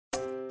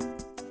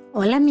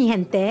Hola, mi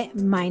gente.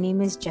 My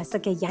name is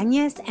Jessica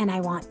Yanez, and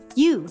I want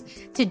you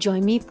to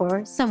join me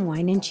for some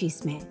Wine and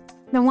Chisme.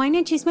 The Wine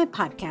and Chisme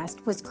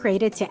podcast was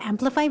created to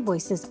amplify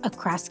voices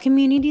across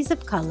communities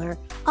of color,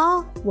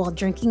 all while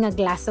drinking a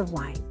glass of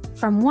wine.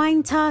 From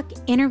wine talk,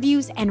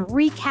 interviews, and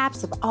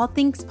recaps of all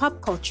things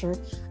pop culture,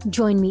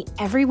 join me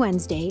every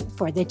Wednesday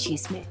for the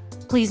Chisme.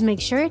 Please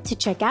make sure to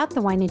check out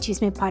the Wine and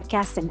Chisme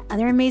podcast and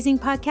other amazing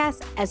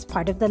podcasts as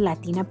part of the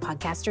Latina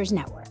Podcasters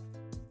Network.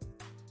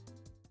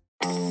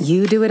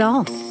 You do it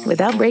all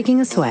without breaking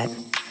a sweat.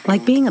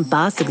 Like being a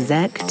boss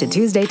exec to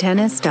Tuesday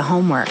tennis to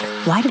homework.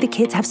 Why do the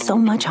kids have so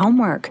much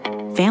homework?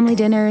 Family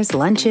dinners,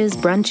 lunches,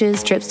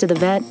 brunches, trips to the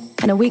vet,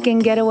 and a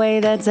weekend getaway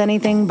that's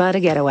anything but a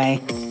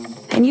getaway.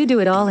 And you do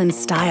it all in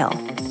style.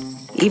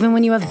 Even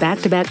when you have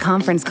back-to-back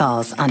conference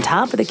calls on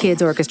top of the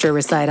kids' orchestra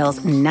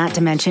recitals, not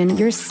to mention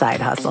your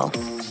side hustle.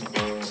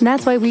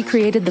 That's why we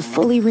created the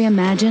fully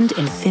reimagined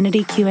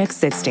Infiniti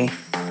QX60.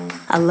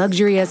 A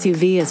luxury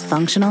SUV as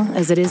functional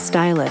as it is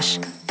stylish,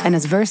 and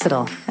as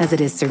versatile as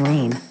it is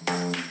serene.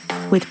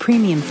 With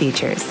premium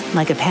features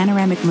like a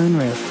panoramic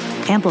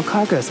moonroof, ample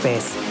cargo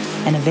space,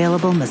 and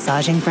available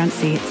massaging front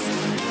seats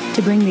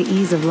to bring the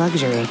ease of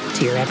luxury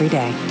to your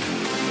everyday.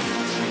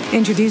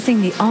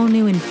 Introducing the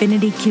all-new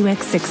Infiniti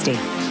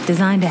QX60,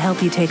 designed to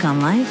help you take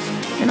on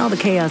life and all the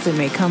chaos it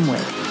may come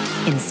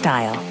with, in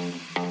style.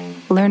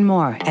 Learn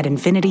more at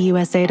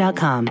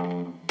InfinityUSA.com.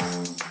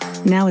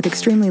 Now with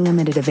extremely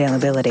limited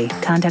availability,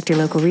 contact your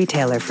local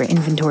retailer for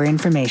inventory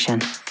information.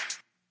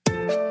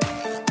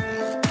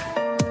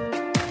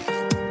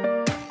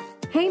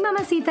 Hey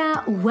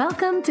mamacita,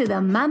 welcome to the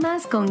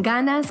Mamas con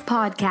Ganas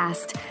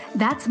podcast.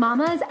 That's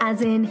mamas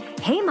as in,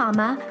 hey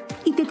mama,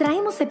 y te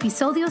traemos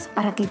episodios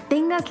para que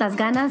tengas las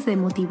ganas de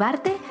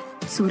motivarte,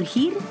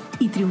 surgir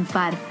y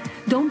triunfar.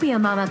 Don't be a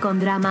mama con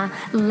drama,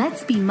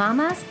 let's be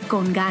mamas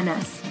con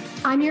ganas.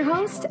 I'm your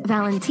host,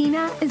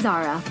 Valentina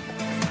Izara.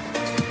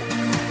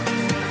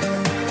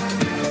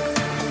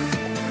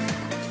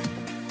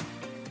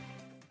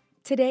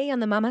 Today on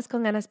the Mamas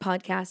con Ganas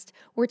podcast,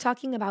 we're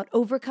talking about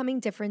overcoming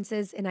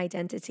differences in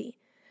identity,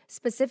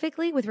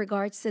 specifically with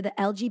regards to the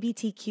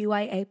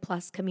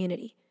LGBTQIA+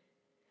 community.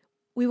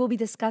 We will be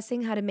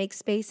discussing how to make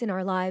space in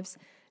our lives,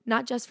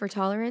 not just for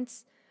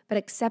tolerance, but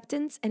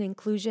acceptance and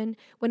inclusion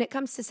when it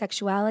comes to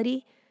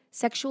sexuality,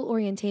 sexual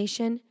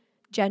orientation,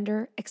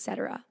 gender,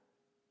 etc.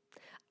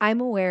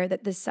 I'm aware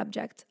that this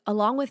subject,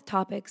 along with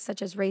topics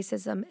such as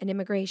racism and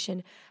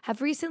immigration,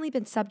 have recently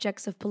been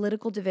subjects of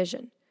political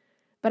division.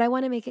 But I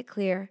want to make it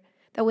clear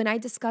that when I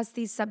discuss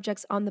these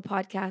subjects on the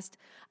podcast,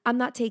 I'm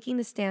not taking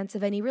the stance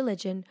of any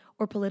religion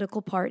or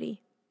political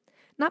party.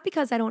 Not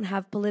because I don't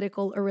have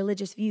political or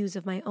religious views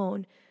of my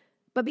own,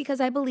 but because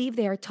I believe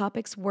they are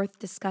topics worth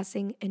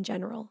discussing in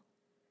general.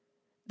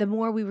 The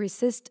more we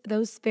resist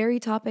those very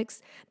topics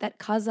that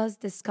cause us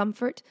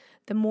discomfort,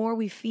 the more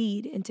we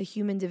feed into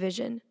human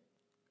division.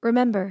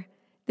 Remember,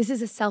 this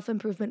is a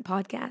self-improvement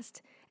podcast,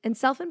 and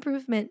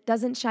self-improvement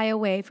doesn't shy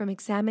away from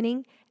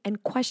examining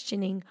and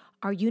questioning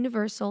our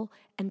universal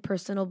and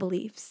personal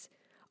beliefs,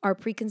 our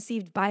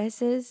preconceived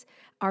biases,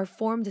 our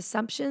formed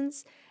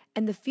assumptions,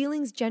 and the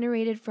feelings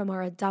generated from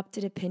our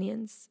adopted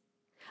opinions.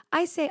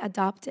 I say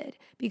adopted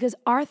because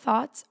our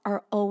thoughts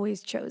are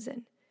always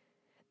chosen.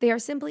 They are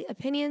simply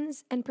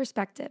opinions and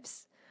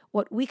perspectives.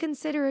 What we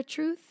consider a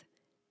truth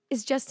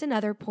is just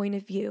another point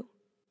of view.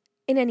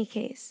 In any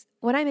case,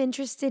 what I'm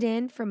interested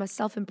in from a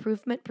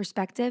self-improvement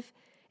perspective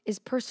is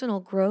personal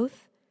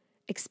growth,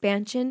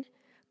 expansion,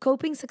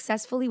 coping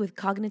successfully with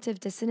cognitive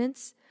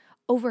dissonance,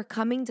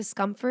 overcoming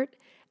discomfort,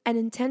 and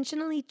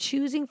intentionally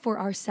choosing for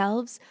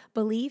ourselves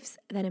beliefs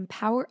that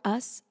empower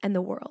us and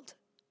the world.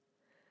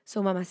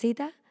 So,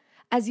 mamacita,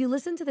 as you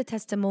listen to the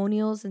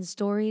testimonials and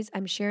stories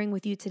I'm sharing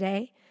with you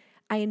today,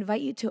 I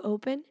invite you to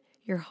open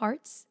your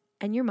hearts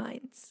and your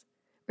minds.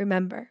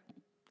 Remember,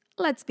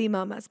 let's be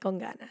mamas con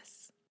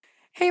ganas.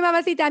 Hey,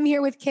 mamacita, I'm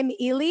here with Kim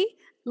Ely,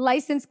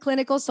 licensed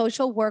clinical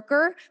social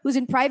worker who's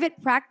in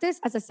private practice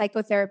as a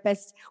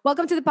psychotherapist.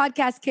 Welcome to the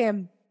podcast,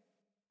 Kim.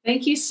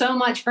 Thank you so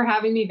much for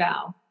having me,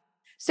 Val.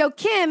 So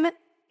Kim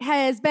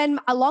has been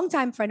a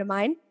longtime friend of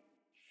mine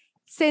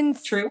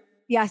since... True.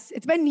 Yes,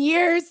 it's been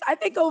years, I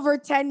think over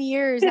 10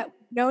 years that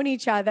we've known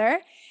each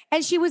other.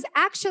 And she was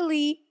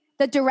actually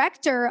the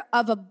director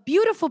of a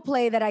beautiful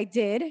play that I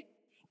did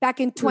back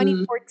in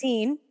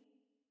 2014.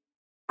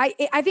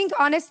 I think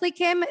honestly,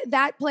 Kim,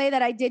 that play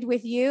that I did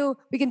with you,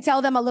 we can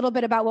tell them a little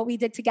bit about what we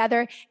did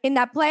together in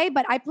that play,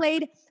 but I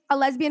played a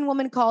lesbian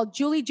woman called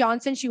Julie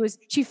Johnson.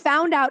 She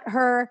found out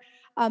her,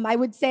 I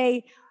would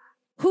say,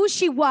 who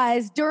she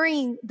was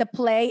during the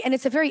play, and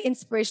it's a very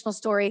inspirational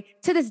story.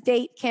 To this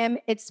date, Kim,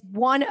 it's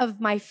one of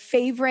my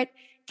favorite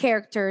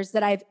characters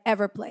that I've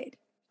ever played.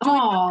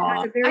 Oh,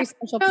 has a very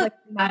special place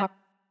in my heart.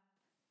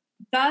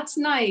 That's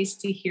nice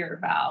to hear,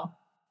 Val.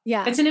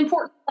 Yeah. It's an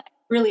important play.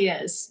 Really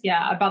is.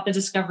 Yeah. About the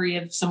discovery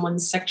of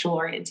someone's sexual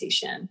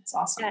orientation. It's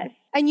awesome. Yes.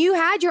 And you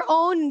had your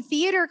own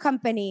theater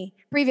company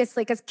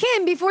previously, because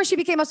Kim, before she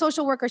became a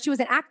social worker, she was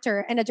an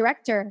actor and a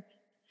director.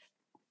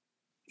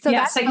 So yeah,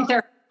 that's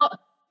psychotherapy.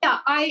 Yeah,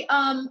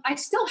 I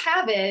still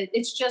have it.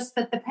 It's just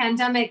that the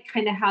pandemic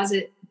kind of has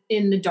it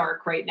in the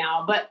dark right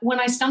now. But when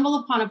I stumble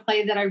upon a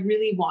play that I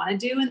really want to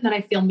do and that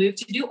I feel moved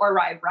to do, or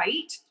I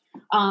write,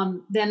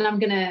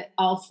 then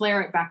I'll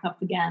flare it back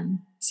up again.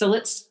 So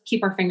let's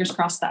keep our fingers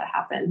crossed that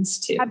happens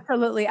too.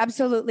 Absolutely.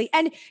 Absolutely.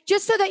 And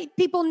just so that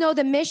people know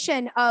the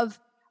mission of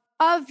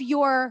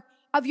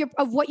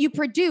what you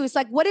produce,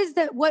 like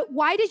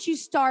why did you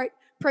start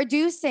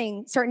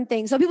producing certain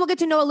things? So people get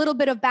to know a little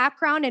bit of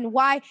background and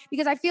why,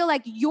 because I feel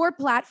like your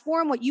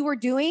platform, what you were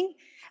doing,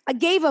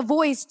 gave a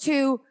voice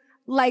to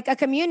like a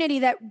community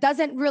that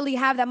doesn't really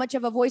have that much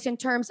of a voice in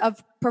terms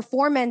of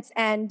performance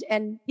and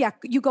yeah,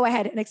 you go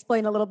ahead and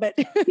explain a little bit.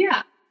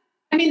 Yeah.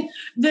 I mean,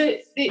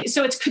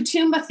 so it's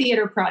Kutumba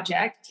Theater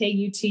Project,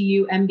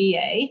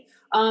 KUTUMBA.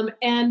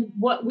 And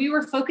what we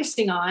were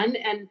focusing on,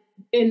 and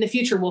in the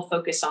future we'll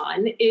focus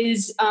on,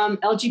 is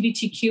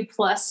LGBTQ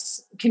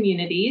plus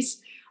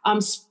communities,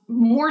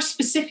 more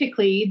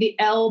specifically the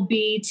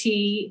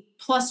LBT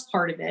plus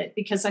part of it,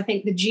 because I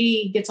think the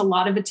G gets a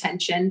lot of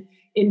attention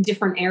in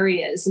different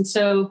areas. And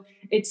so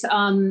it's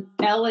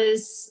L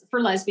is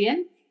for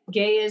lesbian,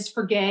 gay is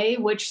for gay,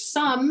 which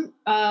some,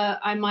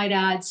 I might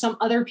add, some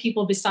other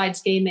people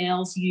besides gay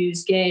males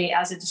use gay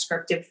as a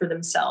descriptive for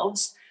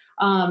themselves.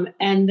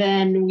 And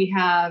then we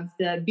have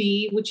the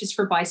B, which is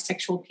for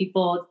bisexual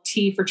people,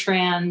 T for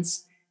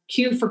trans,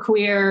 Q for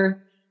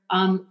queer.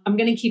 I'm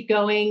going to keep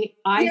going.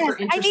 I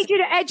need you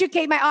to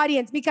educate my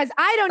audience because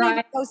I don't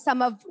even know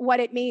some of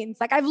what it means.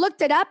 Like I've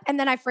looked it up and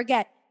then I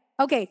forget.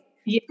 Okay.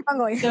 Yeah. Keep on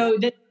going. So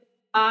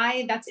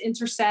that's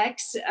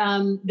intersex.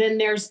 Then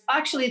there's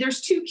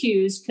two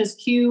Qs, because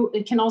Q,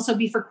 it can also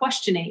be for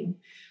questioning.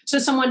 So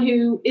someone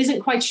who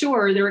isn't quite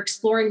sure, they're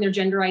exploring their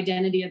gender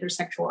identity or their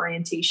sexual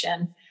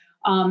orientation.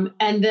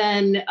 And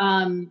then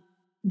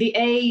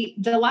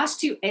the last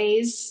two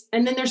A's,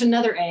 and then there's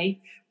another A,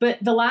 but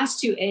the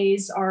last two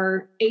A's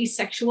are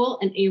asexual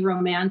and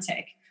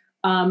aromantic,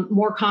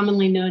 more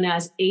commonly known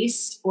as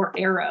ACE or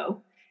ARO.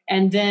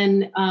 And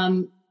then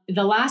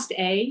the last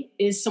A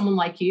is someone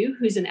like you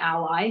who's an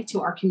ally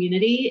to our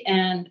community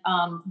and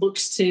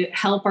looks to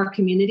help our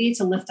community,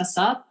 to lift us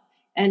up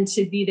and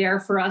to be there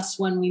for us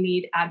when we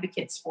need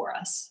advocates for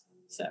us.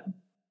 So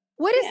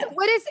what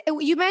is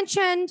you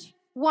mentioned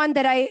one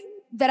that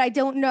I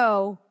don't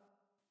know.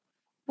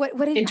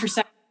 What is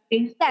intersex?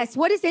 Yes.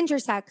 What is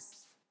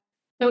intersex?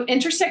 So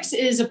intersex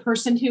is a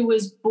person who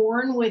was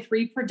born with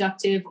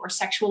reproductive or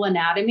sexual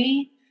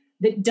anatomy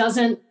that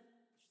doesn't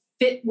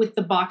fit with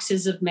the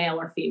boxes of male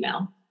or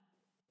female.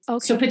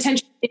 Okay. So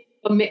potentially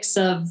a mix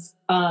of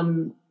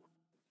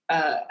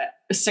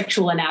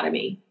sexual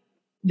anatomy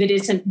that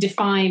isn't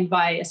defined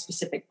by a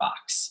specific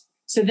box.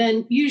 So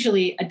then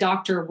usually a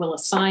doctor will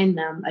assign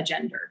them a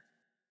gender.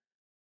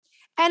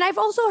 And I've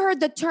also heard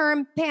the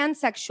term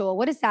pansexual.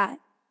 What is that?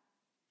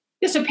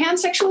 Yeah, so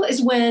pansexual is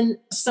when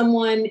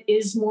someone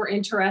is more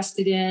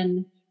interested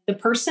in the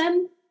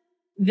person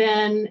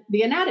than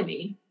the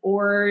anatomy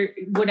or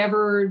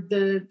whatever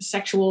the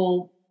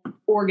sexual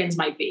organs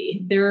might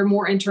be. They're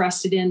more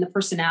interested in the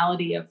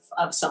personality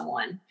of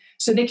someone.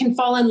 So they can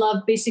fall in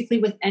love basically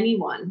with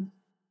anyone,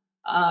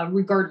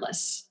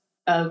 regardless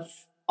of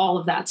all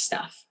of that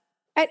stuff.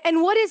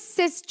 And what is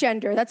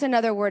cisgender? That's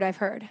another word I've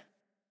heard.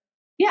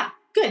 Yeah,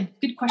 good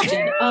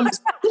question. I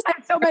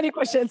have so many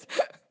questions.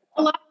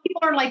 A lot of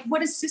people are like,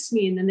 what does cis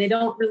mean? And they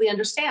don't really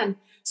understand.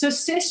 So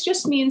cis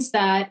just means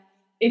that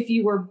if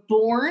you were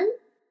born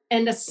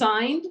and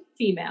assigned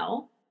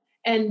female,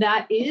 and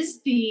that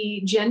is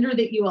the gender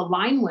that you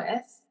align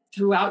with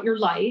throughout your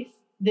life,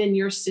 then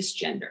you're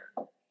cisgender.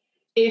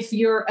 If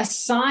you're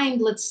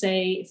assigned, let's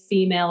say,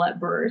 female at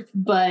birth,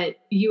 but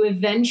you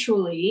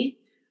eventually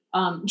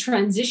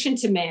transition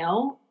to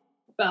male,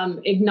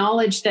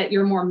 acknowledge that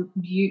you're more,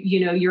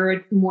 you're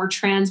a more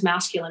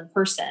transmasculine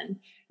person,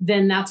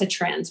 then that's a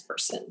trans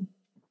person.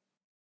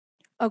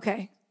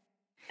 Okay.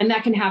 And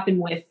that can happen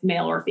with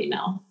male or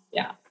female.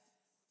 Yeah.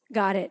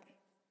 Got it.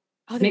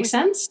 Makes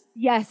sense?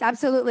 Yes,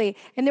 absolutely.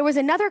 And there was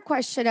another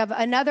question of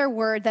another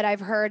word that I've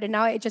heard, and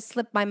now it just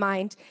slipped my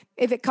mind.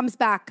 If it comes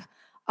back,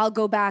 I'll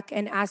go back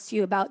and ask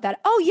you about that.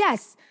 Oh,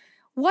 yes.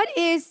 What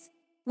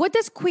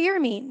does queer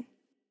mean?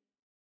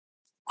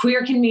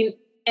 Queer can mean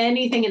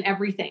anything and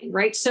everything,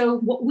 right? So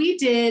what we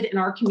did in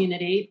our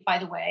community, by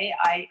the way,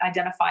 I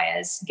identify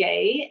as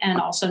gay and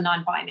also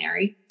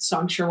non-binary, so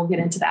I'm sure we'll get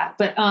into that.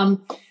 But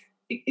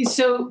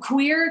so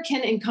queer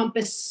can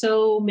encompass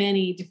so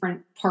many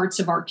different parts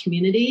of our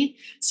community.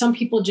 Some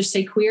people just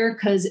say queer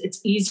because it's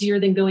easier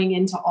than going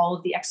into all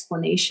of the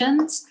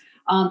explanations.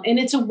 And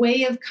it's a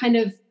way of kind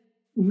of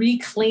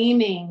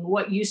reclaiming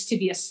what used to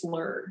be a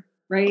slur,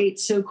 right?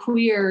 So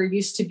queer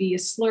used to be a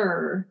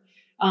slur.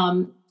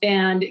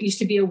 And it used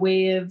to be a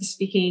way of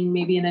speaking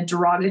maybe in a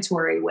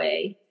derogatory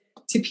way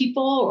to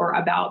people or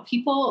about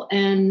people.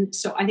 And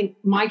so I think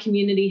my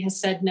community has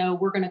said, no,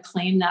 we're going to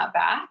claim that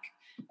back.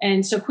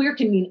 And so queer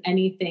can mean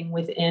anything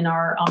within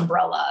our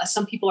umbrella.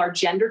 Some people are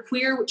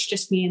genderqueer, which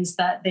just means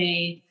that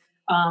they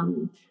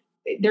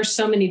there's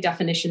so many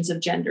definitions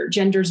of gender.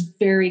 Gender's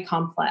very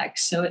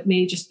complex. So it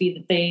may just be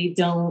that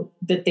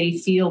they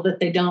feel that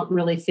they don't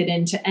really fit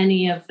into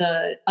any of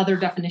the other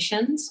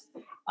definitions.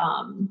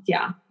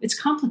 It's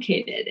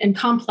complicated and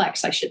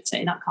complex, I should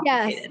say, not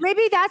complicated. Yes,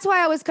 maybe that's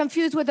why I was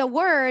confused with the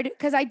word,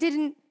 because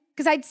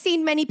I'd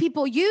seen many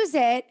people use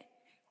it.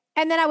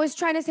 And then I was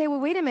trying to say,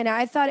 well, wait a minute,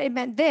 I thought it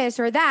meant this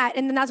or that.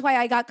 And then that's why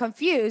I got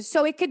confused.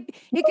 So it could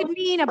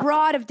mean a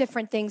broad of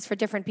different things for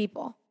different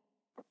people.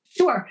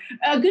 Sure.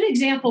 A good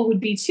example would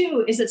be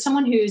too, is that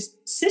someone who's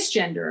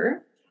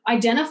cisgender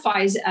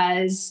identifies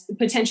as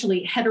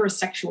potentially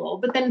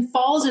heterosexual, but then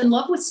falls in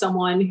love with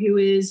someone who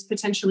is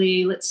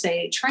potentially, let's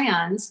say,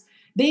 trans.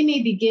 They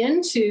may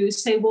begin to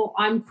say, well,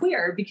 I'm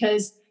queer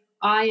because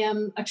I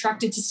am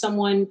attracted to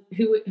someone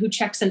who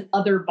checks an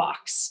other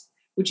box,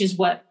 which is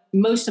what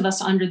most of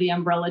us under the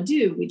umbrella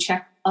do. We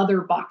check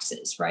other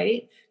boxes,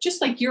 right? Just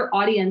like your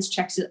audience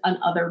checks an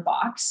other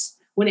box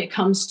when it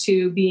comes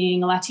to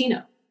being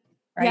Latino,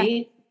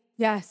 right?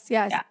 Yeah. Yes.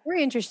 Yeah.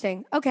 Very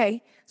interesting.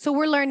 Okay. So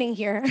we're learning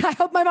here. I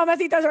hope my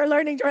mamacitas are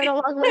learning right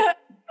along with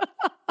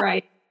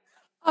Right.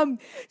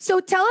 So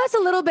tell us a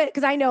little bit,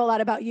 because I know a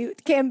lot about you,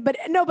 Kim, but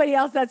nobody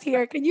else that's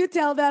here. Can you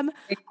tell them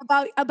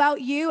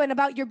about you and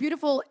about your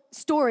beautiful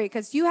story?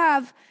 Because you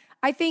have,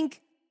 I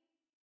think,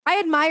 I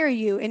admire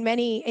you in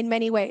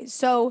many ways.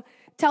 So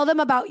tell them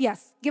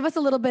give us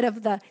a little bit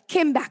of the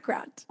Kim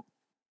background.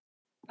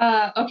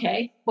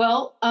 Okay.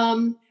 Well,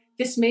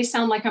 this may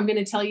sound like I'm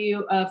going to tell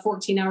you a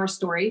 14-hour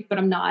story, but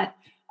I'm not.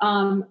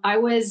 I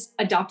was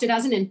adopted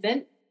as an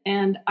infant,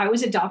 and I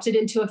was adopted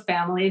into a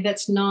family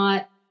that's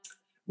not,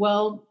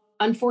 well,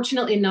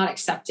 unfortunately not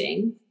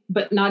accepting,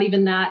 but not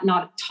even that,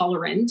 not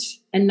tolerant,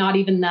 and not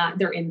even that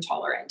they're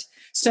intolerant.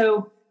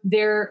 So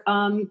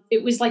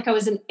it was like I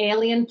was an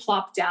alien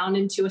plopped down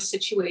into a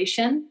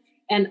situation.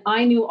 And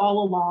I knew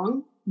all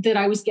along that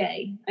I was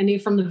gay. I knew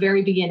from the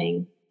very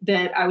beginning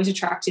that I was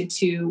attracted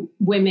to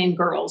women,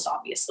 girls,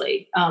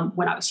 obviously,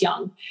 when I was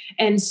young.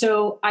 And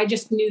so I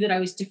just knew that I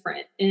was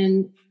different.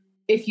 And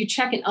if you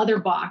check an other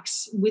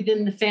box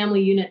within the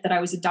family unit that I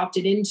was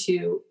adopted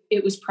into,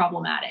 it was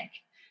problematic.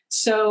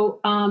 So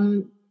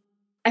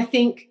I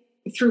think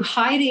through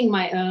hiding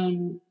my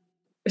own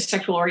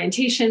sexual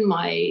orientation,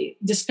 my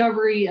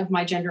discovery of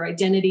my gender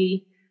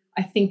identity,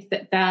 I think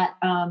that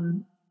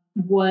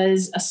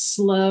was a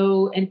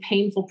slow and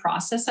painful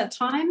process at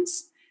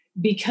times,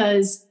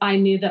 because I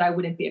knew that I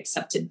wouldn't be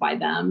accepted by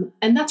them.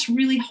 And that's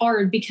really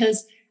hard,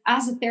 because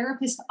as a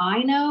therapist,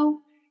 I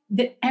know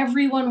that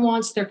everyone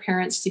wants their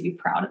parents to be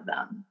proud of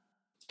them.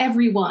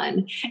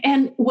 Everyone.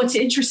 And what's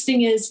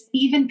interesting is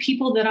even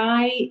people that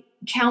I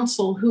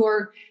counsel who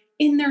are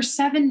in their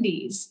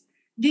 70s,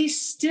 they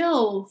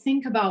still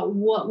think about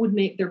what would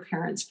make their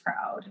parents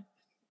proud.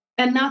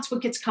 And that's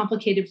what gets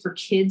complicated for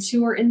kids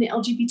who are in the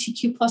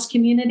LGBTQ plus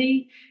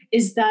community,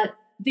 is that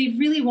they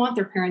really want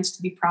their parents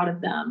to be proud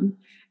of them.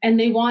 And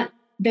they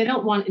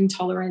don't want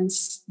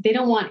intolerance. They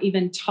don't want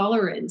even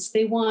tolerance.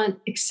 They want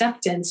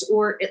acceptance,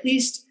 or at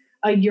least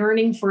a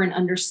yearning for an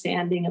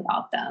understanding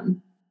about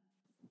them.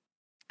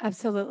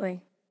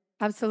 Absolutely.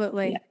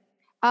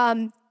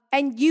 Yeah.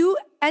 And you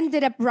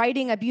ended up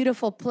writing a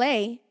beautiful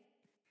play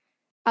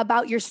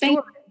about your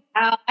story.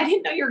 I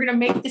didn't know you were going to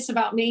make this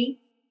about me.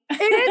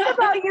 It is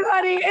about you,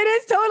 honey. It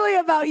is totally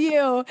about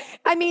you.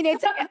 I mean,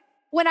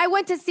 when I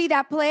went to see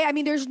that play, I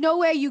mean, there's no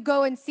way you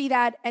go and see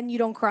that and you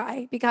don't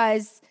cry,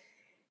 because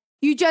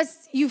you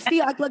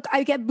feel like, look,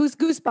 I get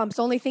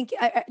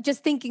goosebumps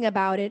just thinking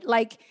about it.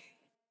 Like,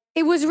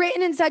 it was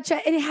written in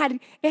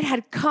it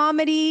had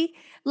comedy.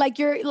 Like,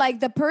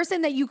 the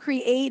person that you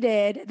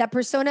created, that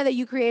persona that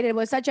you created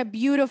was such a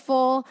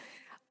beautiful,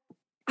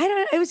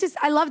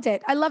 I loved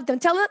it. I loved them.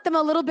 Tell them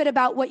a little bit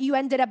about what you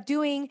ended up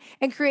doing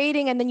and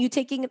creating, and then you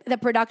taking the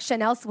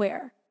production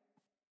elsewhere.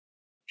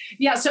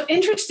 Yeah. So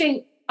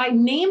interesting. I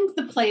named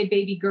the play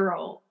Baby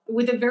Girl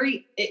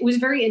it was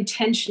very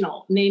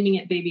intentional naming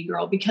it Baby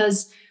Girl,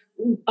 because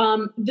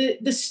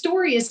the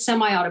story is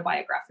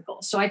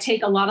semi-autobiographical. So I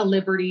take a lot of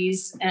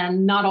liberties,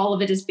 and not all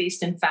of it is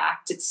based in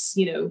fact. It's,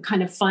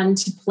 kind of fun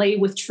to play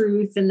with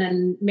truth and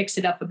then mix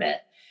it up a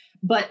bit.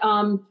 But,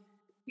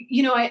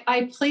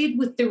 I played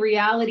with the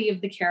reality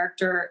of the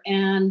character,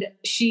 and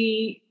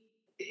she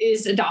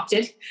is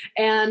adopted,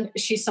 and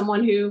she's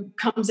someone who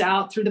comes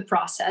out through the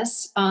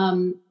process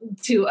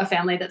to a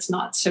family that's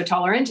not so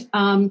tolerant.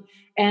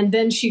 And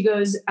then she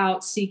goes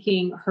out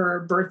seeking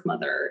her birth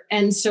mother.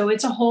 And so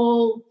it's a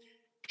whole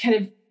kind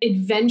of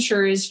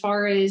adventure as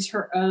far as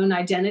her own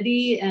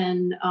identity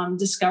and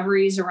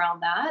discoveries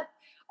around that.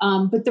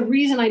 But the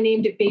reason I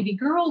named it Baby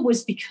Girl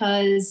was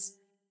because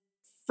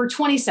for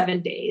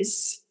 27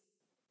 days,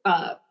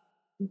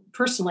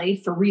 personally,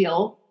 for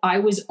real, I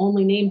was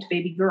only named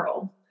Baby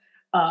Girl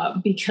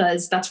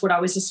because that's what I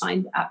was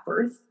assigned at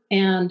birth.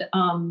 And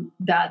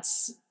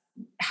that's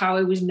how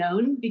I was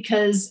known,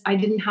 because I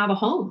didn't have a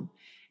home.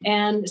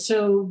 And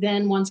so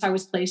then once I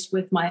was placed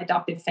with my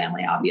adopted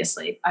family,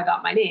 obviously I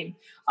got my name.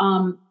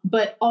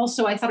 But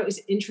also I thought it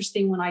was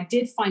interesting when I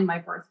did find my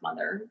birth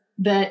mother,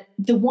 that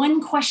the one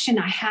question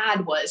I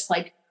had was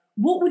like,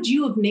 what would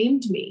you have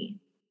named me?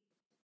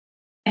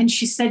 And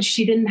she said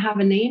she didn't have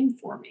a name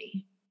for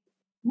me,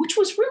 which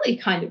was really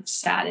kind of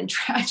sad and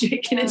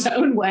tragic in its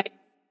own way.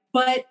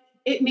 But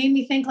it made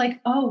me think like,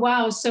 oh,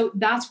 wow. So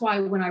that's why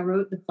when I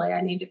wrote the play,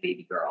 I named it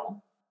Baby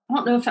Girl. I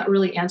don't know if that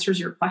really answers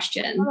your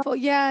question. Oh,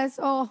 yes.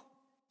 Oh,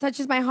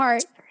 touches my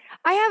heart.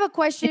 I have a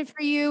question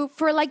for you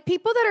for like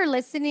people that are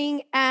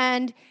listening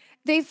and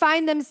they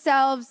find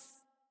themselves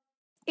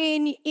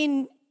in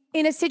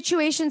a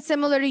situation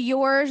similar to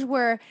yours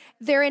where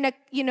they're in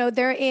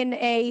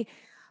a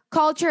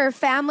culture or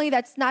family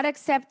that's not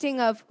accepting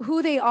of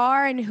who they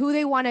are and who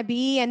they want to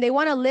be, and they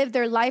want to live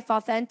their life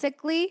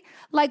authentically.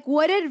 Like,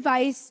 what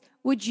advice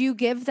would you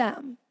give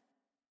them?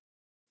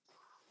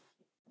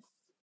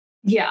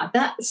 Yeah,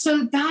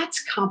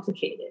 that's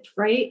complicated,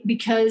 right?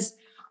 Because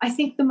I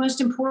think the most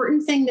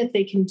important thing that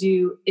they can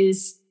do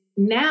is,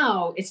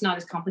 now it's not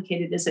as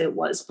complicated as it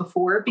was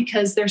before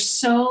because there's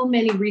so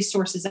many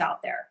resources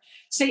out there.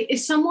 Say if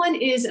someone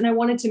is, and I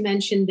wanted to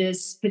mention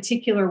this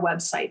particular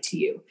website to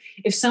you,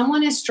 if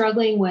someone is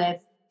struggling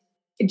with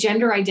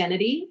gender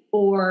identity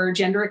or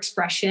gender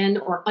expression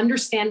or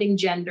understanding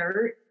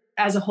gender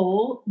as a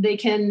whole, they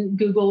can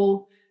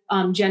Google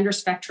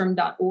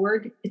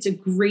genderspectrum.org. It's a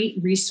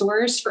great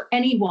resource for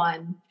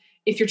anyone.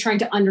 If you're trying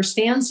to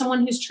understand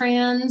someone who's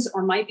trans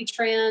or might be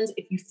trans,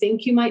 if you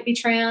think you might be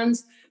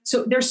trans.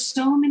 So there's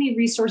so many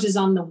resources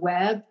on the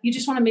web. You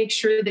just want to make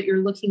sure that you're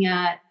looking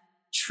at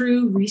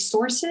true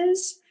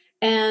resources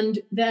and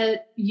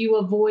that you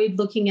avoid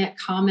looking at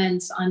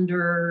comments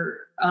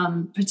under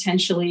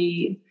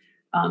potentially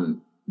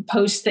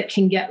posts that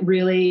can get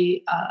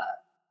really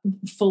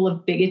full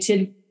of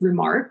bigoted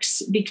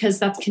remarks, because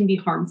that can be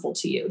harmful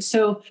to you.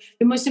 So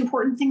the most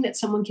important thing that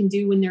someone can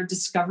do when they're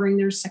discovering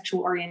their sexual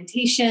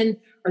orientation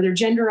or their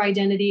gender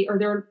identity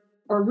or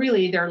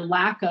really their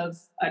lack of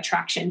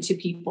attraction to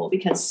people,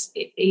 because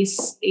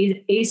ace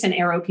and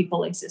aro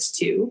people exist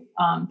too,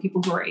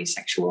 people who are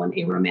asexual and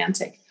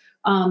aromantic.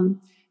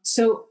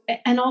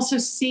 And also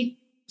seek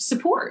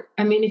support.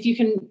 I mean, if you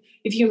can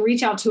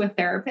reach out to a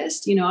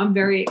therapist, I'm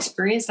very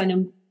experienced. I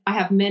know I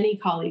have many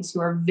colleagues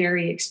who are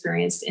very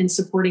experienced in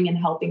supporting and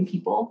helping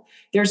people.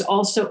 There's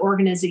also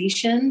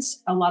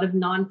organizations, a lot of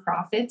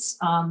nonprofits.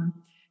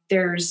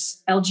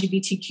 There's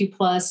LGBTQ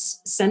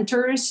plus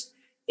centers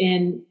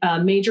in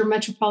major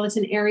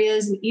metropolitan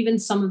areas, and even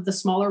some of the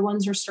smaller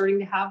ones are starting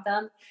to have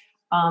them.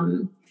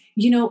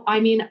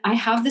 I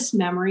have this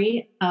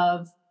memory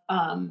of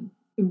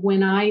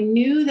when I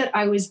knew that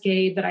I was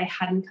gay, but I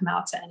hadn't come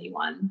out to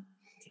anyone.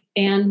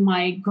 And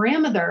my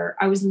grandmother,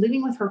 I was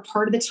living with her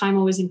part of the time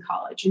I was in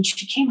college, and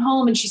she came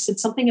home and she said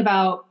something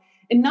about,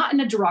 and not in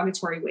a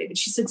derogatory way, but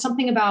she said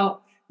something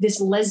about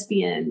this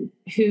lesbian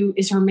who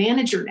is her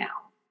manager now.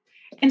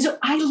 And so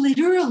I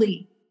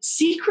literally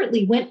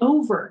secretly went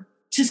over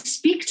to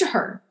speak to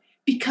her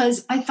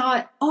because I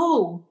thought,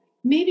 oh,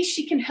 maybe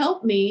she can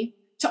help me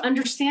to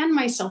understand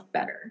myself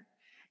better.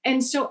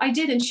 And so I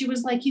did. And she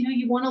was like,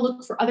 you want to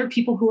look for other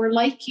people who are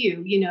like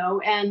you,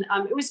 and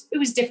it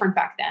was different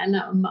back then.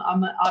 I'm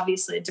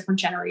obviously a different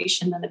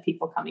generation than the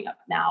people coming up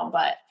now.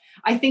 But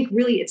I think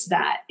really it's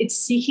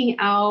seeking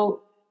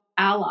out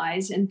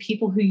allies and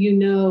people who,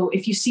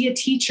 if you see a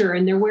teacher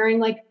and they're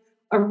wearing like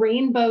a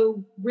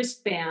rainbow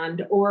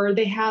wristband or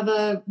they have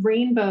a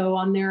rainbow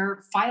on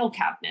their file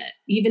cabinet,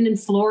 even in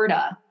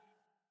Florida,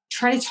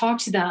 try to talk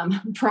to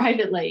them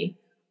privately.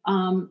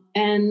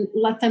 And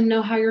let them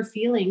know how you're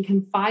feeling.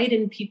 Confide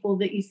in people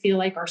that you feel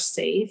like are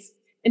safe.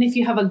 And if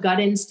you have a gut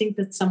instinct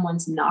that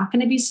someone's not going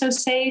to be so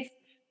safe,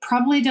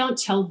 probably don't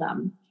tell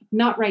them.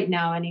 Not right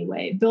now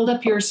anyway. Build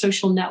up your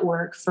social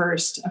network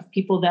first of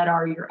people that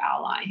are your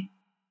ally.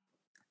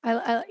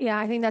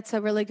 I think that's a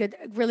really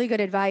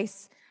good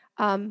advice.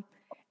 And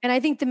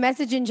I think the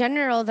message in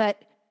general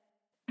that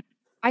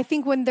I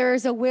think when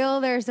there's a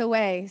will, there's a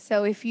way.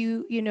 So if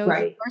you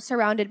Right. if you are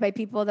surrounded by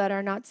people that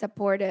are not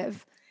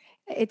supportive,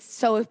 it's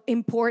so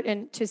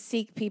important to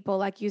seek people,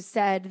 like you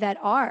said, that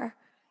are,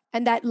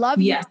 and that love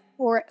you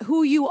for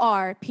who you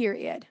are,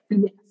 period.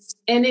 Yes.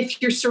 And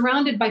if you're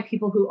surrounded by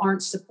people who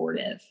aren't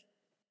supportive,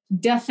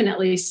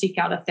 definitely seek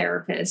out a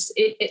therapist.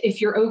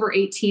 If you're over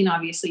 18,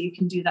 obviously you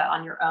can do that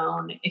on your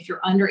own. If you're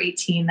under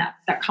 18,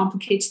 that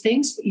complicates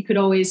things, but you could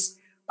always,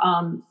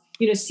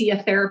 see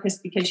a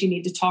therapist because you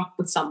need to talk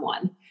with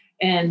someone.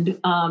 And,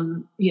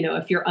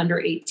 if you're under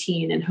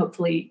 18, and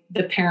hopefully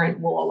the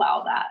parent will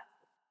allow that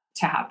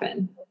to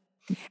happen.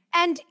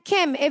 And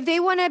Kim, if they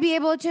want to be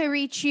able to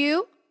reach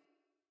you,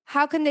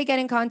 how can they get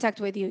in contact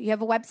with you? You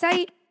have a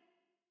website?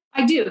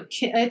 I do.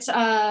 It's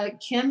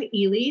Kim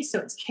Ehly. So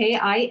it's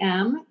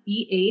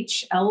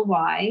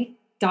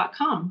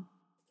KIMEHLY.com.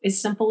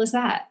 As simple as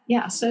that.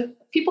 Yeah. So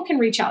people can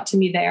reach out to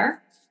me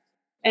there.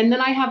 And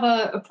then I have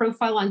a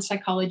profile on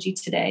Psychology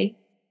Today.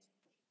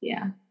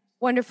 Yeah.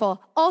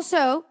 Wonderful.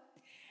 Also,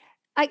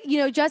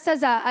 just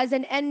as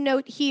an end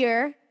note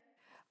here,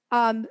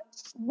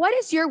 what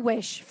is your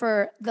wish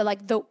for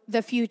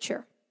the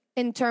future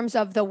in terms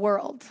of the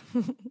world?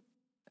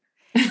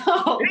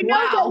 Oh, I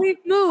know that we've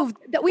moved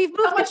the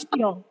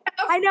needle.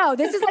 I know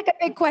this is like a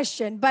big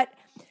question, but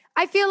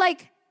I feel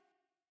like,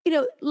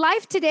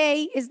 life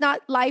today is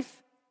not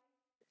life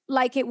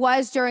like it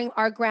was during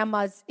our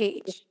grandma's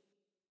age.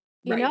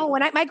 When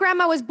my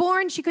grandma was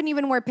born, she couldn't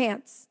even wear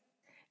pants.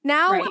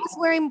 Now us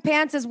wearing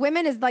pants as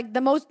women is like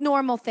the most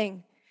normal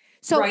thing.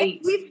 So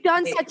we've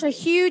done such a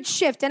huge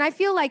shift. And I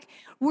feel like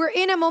we're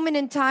in a moment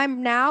in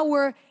time now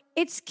where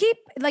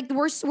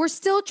we're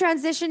still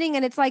transitioning,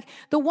 and it's like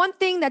the one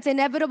thing that's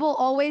inevitable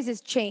always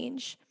is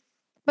change.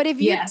 But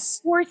if you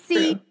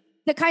foresee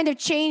the kind of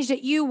change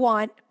that you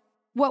want,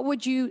 what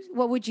would you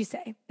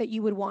say that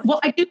you would want? Well,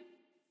 I do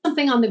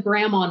something on the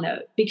grandma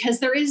note, because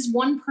there is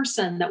one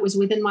person that was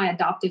within my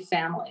adoptive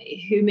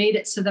family who made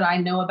it so that I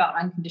know about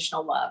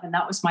unconditional love. And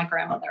that was my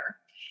grandmother.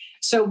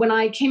 So when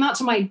I came out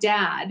to my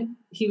dad,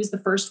 he was the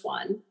first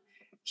one.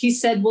 He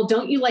said, well,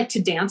 don't you like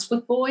to dance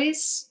with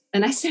boys?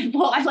 And I said,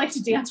 well, I like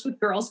to dance with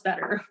girls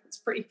better. It's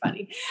pretty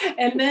funny.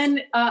 And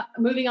then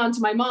moving on to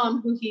my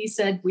mom, who he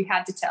said we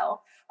had to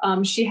tell.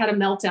 She had a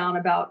meltdown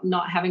about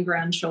not having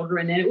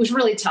grandchildren, and it was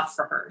really tough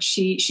for her.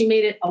 She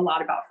made it a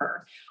lot about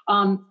her.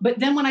 But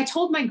then when I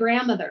told my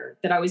grandmother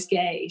that I was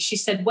gay, she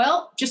said,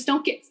 well, just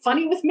don't get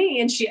funny with me.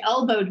 And she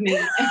elbowed me.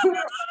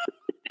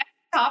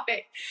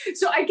 Topic.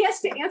 So I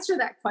guess to answer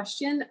that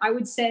question, I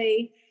would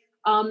say,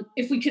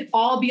 if we could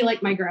all be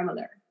like my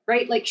grandmother,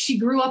 right? Like she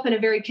grew up in a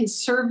very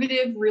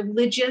conservative,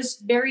 religious,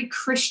 very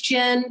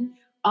Christian,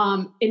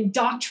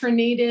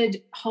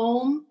 indoctrinated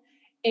home.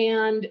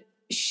 And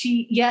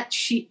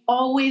she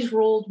always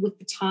rolled with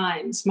the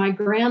times. My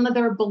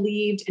grandmother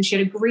believed, and she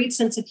had a great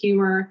sense of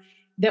humor,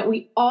 that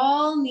we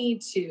all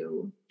need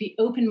to be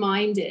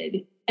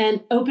open-minded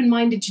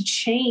to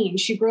change.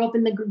 She grew up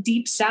in the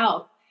deep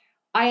South.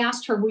 I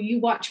asked her, will you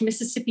watch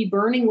Mississippi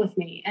Burning with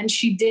me? And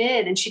she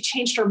did. And she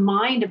changed her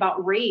mind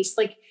about race.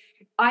 Like,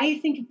 I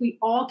think if we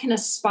all can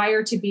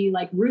aspire to be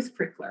like Ruth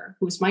Prickler,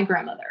 who was my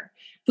grandmother,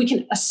 if we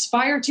can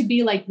aspire to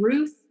be like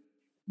Ruth,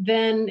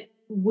 then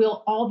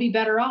we'll all be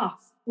better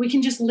off. We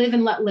can just live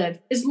and let live,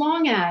 as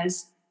long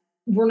as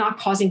we're not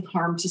causing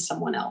harm to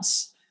someone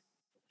else.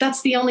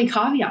 That's the only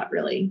caveat,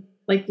 really.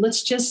 Like,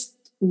 let's just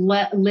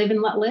live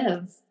and let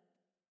live.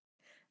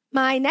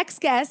 My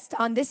next guest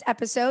on this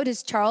episode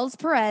is Charles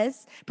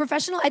Perez,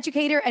 professional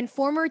educator and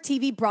former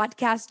TV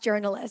broadcast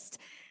journalist.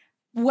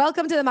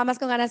 Welcome to the Mamas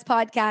con Ganas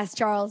podcast,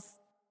 Charles.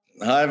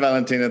 Hi,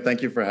 Valentina.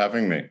 Thank you for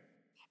having me.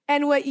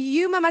 And what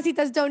you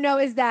mamacitas don't know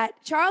is that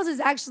Charles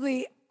is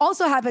actually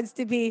also happens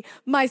to be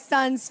my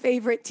son's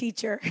favorite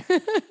teacher.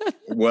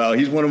 Well,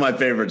 he's one of my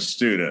favorite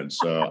students.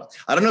 So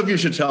I don't know if you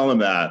should tell him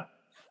that.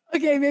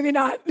 Okay, maybe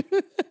not.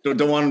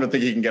 Don't want him to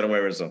think he can get away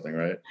with something,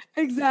 right?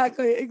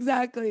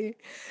 Exactly.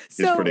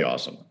 He's pretty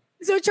awesome.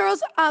 So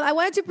Charles, I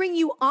wanted to bring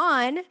you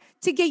on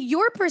to get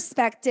your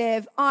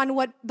perspective on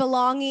what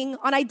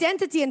on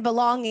identity and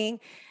belonging,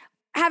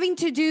 having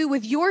to do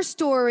with your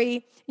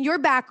story, your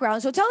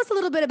background. So tell us a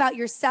little bit about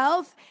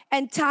yourself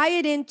and tie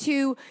it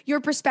into your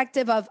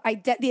perspective of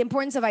the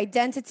importance of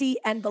identity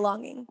and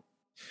belonging.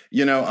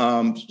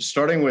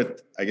 Starting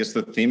with, I guess,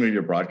 the theme of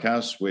your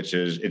broadcast, which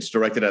is it's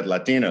directed at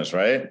Latinas,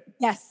 right?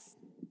 Yes.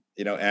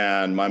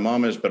 And my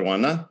mom is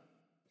Peruana.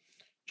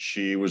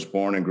 She was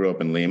born and grew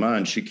up in Lima,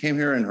 and she came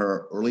here in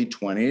her early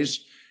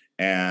 20s.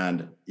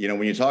 And,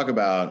 when you talk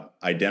about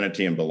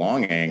identity and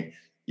belonging,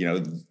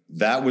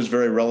 that was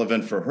very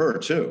relevant for her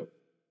too.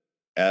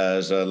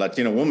 As a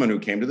Latina woman who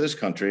came to this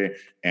country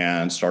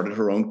and started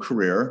her own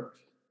career.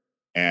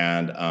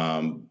 And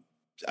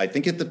I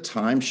think at the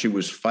time she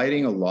was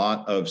fighting a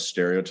lot of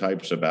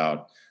stereotypes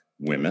about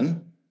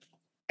women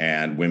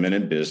and women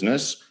in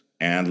business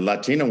and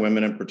Latina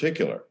women in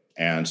particular.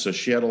 And so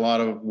she had a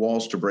lot of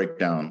walls to break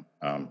down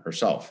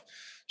herself.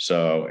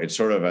 So it's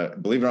sort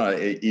of believe it or not,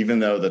 even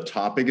though the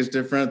topic is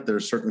different,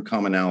 there's certain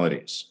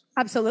commonalities.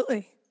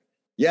 Absolutely.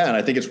 Yeah. And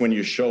I think it's when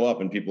you show up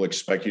and people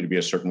expect you to be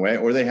a certain way,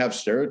 or they have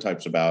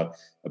stereotypes about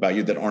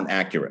you that aren't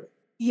accurate.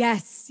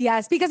 Yes.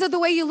 Because of the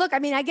way you look. I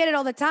mean, I get it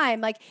all the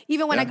time. Like,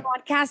 even when I go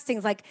on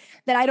castings, like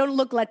that I don't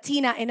look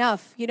Latina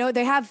enough,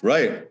 they have.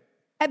 Right.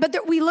 But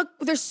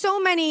there's so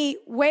many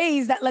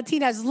ways that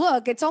Latinas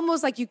look. It's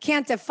almost like you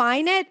can't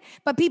define it,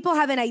 but people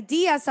have an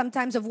idea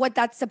sometimes of what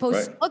that's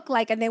supposed to look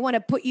like, and they want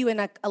to put you in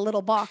a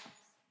little box.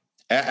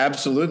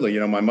 Absolutely.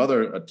 My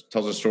mother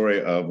tells a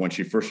story of when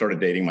she first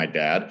started dating my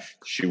dad.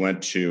 She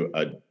went to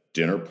a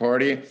dinner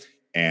party,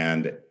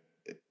 and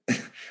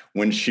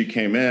when she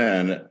came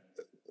in,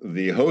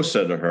 the host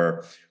said to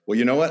her, well,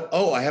 you know what?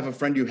 Oh, I have a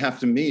friend you have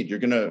to meet.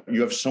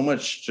 You have so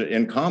much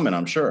in common,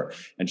 I'm sure.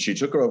 And she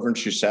took her over and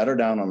she sat her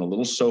down on a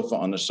little sofa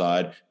on the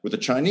side with a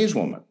Chinese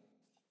woman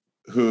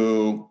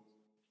who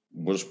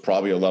was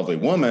probably a lovely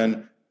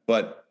woman,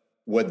 but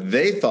what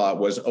they thought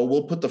was, oh,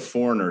 we'll put the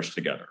foreigners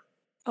together.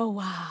 Oh,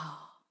 wow.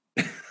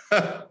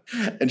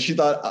 And she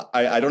thought,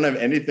 I don't have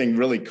anything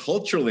really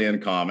culturally in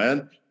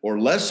common, or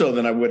less so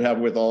than I would have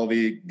with all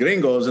the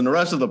gringos and the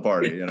rest of the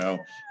party. It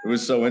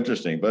was so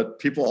interesting. But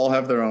people all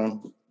have their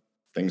own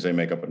things they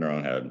make up in their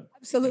own head.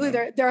 Absolutely.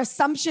 They're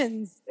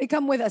assumptions. They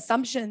come with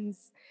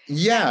assumptions.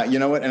 Yeah. You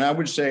know what? And I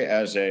would say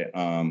as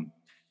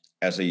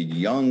a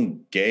young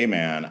gay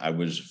man, I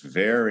was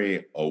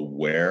very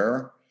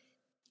aware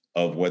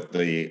of what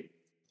the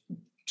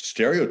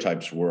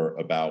stereotypes were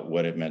about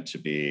what it meant to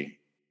be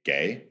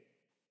gay.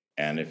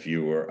 And if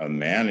you were a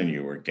man and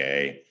you were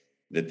gay,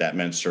 that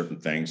meant certain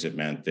things. It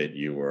meant that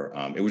you were,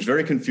 it was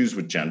very confused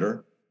with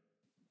gender.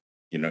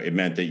 It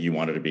meant that you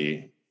wanted to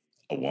be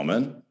a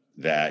woman,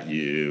 that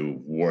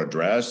you wore a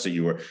dress, that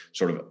you were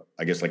sort of,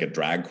 I guess, like a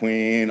drag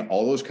queen,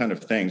 all those kind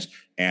of things.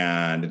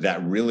 And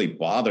that really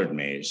bothered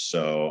me.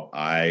 So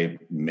I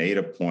made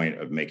a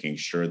point of making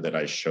sure that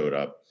I showed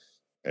up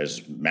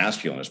as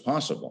masculine as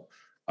possible.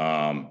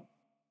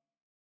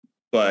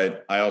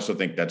 But I also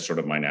think that's sort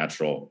of my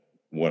natural,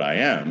 what I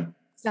am.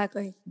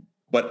 Exactly.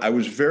 But I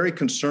was very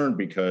concerned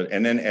because,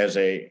 and then as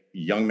a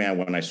young man,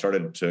 when I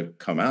started to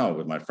come out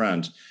with my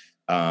friends,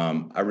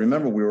 I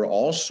remember we were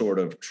all sort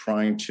of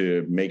trying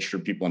to make sure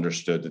people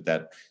understood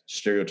that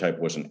stereotype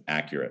wasn't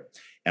accurate.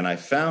 And I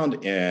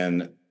found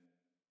in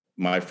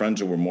my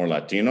friends who were more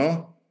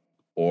Latino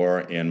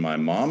or in my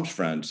mom's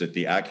friends that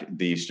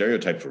the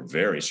stereotypes were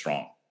very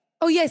strong.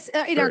 Oh, yes.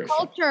 In our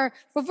culture.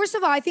 Well, first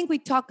of all, I think we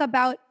talk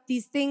about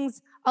these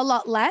things a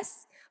lot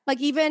less. Like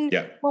even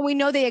when we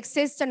know they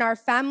exist in our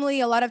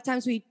family, a lot of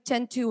times we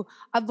tend to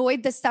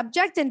avoid the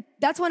subject. And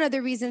that's one of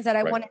the reasons that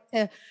I wanted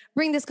to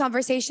bring this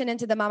conversation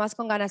into the Mamas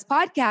con Ganas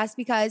podcast,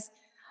 because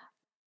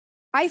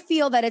I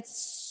feel that it's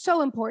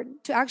so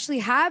important to actually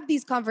have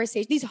these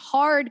conversations, these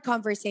hard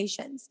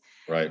conversations.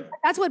 Right.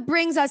 That's what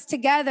brings us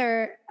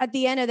together at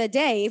the end of the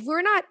day. If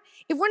we're not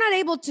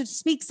able to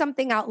speak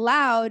something out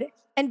loud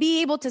and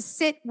be able to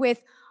sit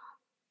with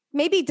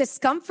maybe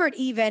discomfort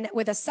even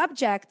with a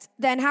subject,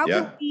 then how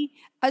can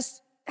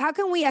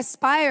we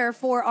aspire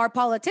for our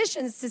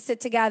politicians to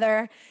sit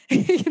together,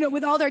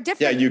 with all their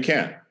different... Yeah, you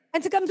can't.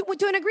 And to come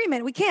to an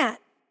agreement. We can't.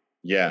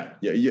 Yeah,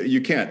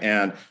 you can't.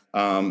 And,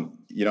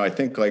 I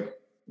think like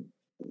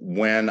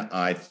when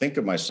I think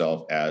of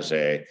myself as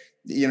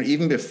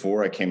even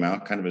before I came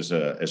out kind of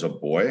as a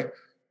boy,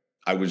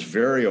 I was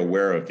very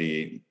aware of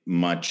the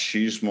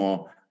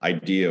machismo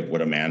idea of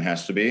what a man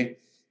has to be.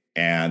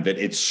 And that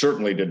it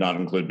certainly did not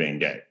include being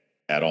gay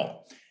at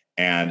all.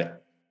 And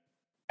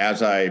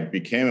as I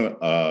became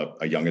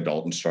a young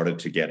adult and started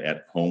to get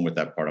at home with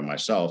that part of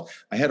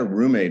myself, I had a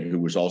roommate who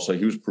was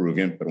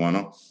Peruvian,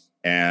 Peruano,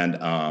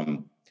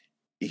 and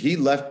he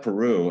left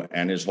Peru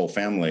and his whole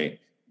family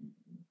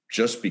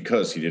just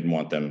because he didn't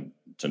want them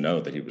to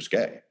know that he was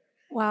gay.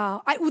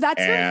 Wow.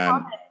 That's very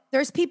common.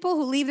 There's people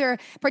who leave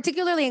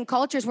particularly in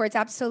cultures where it's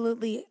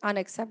absolutely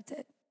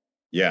unaccepted.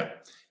 Yeah.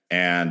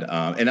 And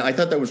I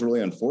thought that was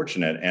really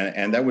unfortunate.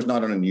 And that was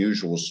not an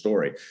unusual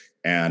story.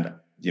 And,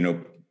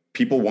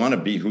 people want to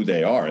be who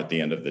they are at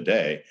the end of the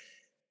day.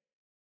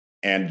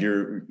 And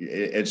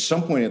at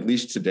some point, at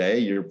least today,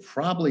 you're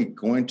probably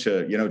going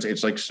to,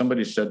 it's like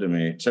somebody said to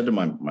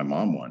my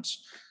mom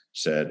once,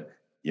 said,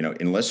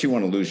 unless you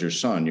want to lose your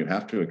son, you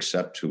have to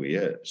accept who he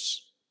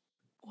is.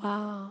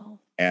 Wow.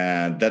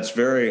 And that's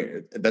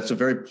a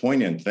very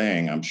poignant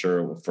thing, I'm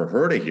sure, for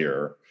her to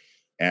hear.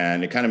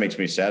 And it kind of makes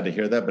me sad to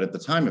hear that. But at the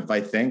time, if I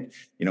think,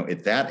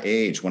 at that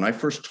age, when I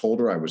first told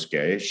her I was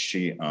gay,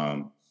 she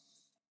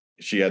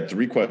had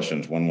 3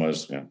 questions. One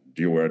was, do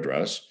you wear a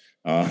dress?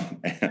 I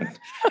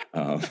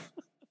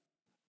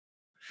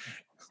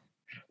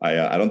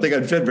don't think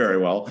I'd fit very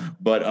well.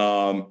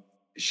 But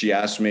she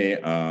asked me,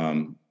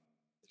 am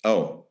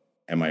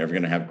I ever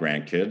going to have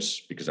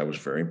grandkids? Because that was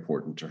very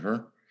important to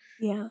her.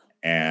 Yeah.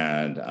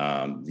 And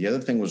the other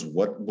thing was,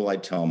 what will I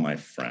tell my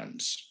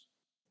friends?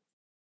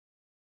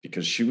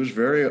 Because she was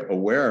very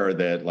aware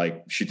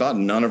that she thought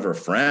none of her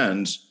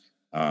friends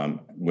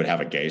would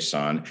have a gay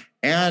son.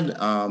 And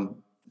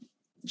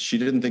she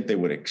didn't think they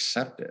would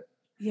accept it.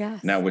 Yeah.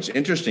 Now, what's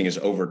interesting is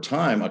over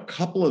time, a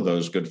couple of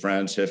those good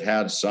friends have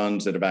had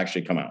sons that have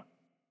actually come out.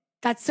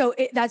 That's so,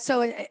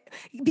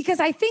 because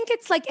I think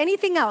it's like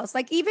anything else.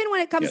 Like even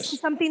when it comes to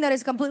something that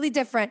is completely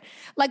different,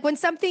 like when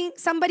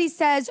somebody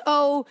says,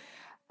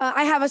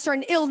 I have a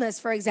certain illness,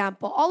 for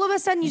example, all of a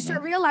sudden you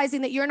start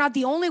realizing that you're not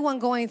the only one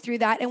going through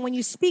that. And when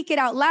you speak it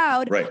out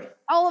loud,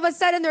 all of a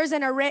sudden there's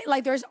an array,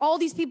 there's all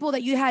these people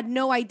that you had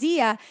no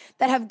idea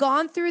that have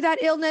gone through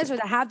that illness or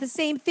that have the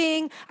same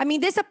thing. I mean,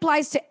 this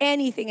applies to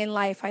anything in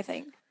life, I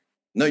think.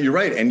 No, you're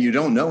right. And you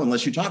don't know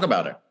unless you talk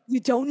about it.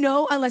 You don't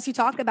know unless you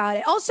talk about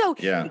it. Also,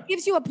 it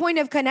gives you a point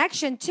of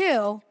connection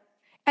too.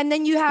 And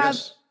then you have...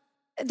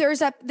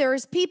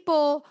 There's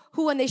people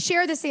who, when they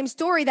share the same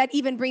story, that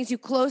even brings you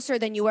closer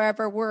than you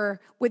ever were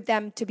with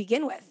them to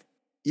begin with.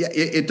 Yeah,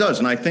 it does.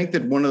 And I think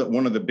that one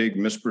of the big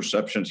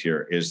misperceptions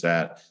here is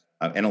that,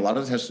 and a lot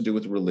of it has to do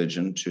with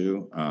religion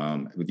too.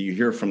 You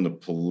hear from the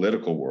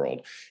political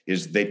world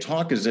is they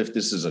talk as if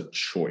this is a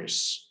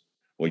choice.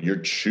 Well, you're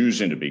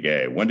choosing to be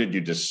gay. When did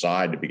you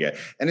decide to be gay?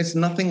 And it's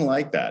nothing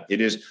like that. It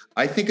is,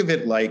 I think of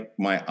it like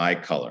my eye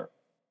color.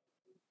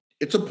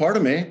 It's a part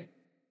of me.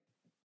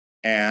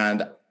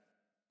 And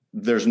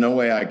there's no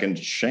way I can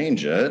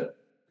change it.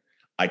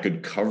 I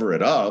could cover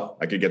it up.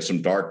 I could get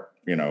some dark,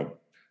 what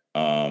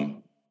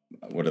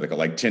are they called?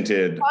 Like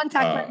tinted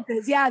contact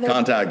lenses. Yeah.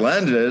 Contact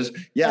lenses.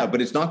 Yeah.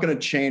 But it's not going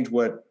to change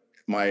what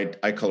my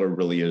eye color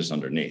really is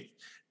underneath.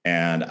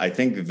 And I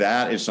think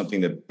that is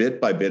something that bit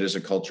by bit as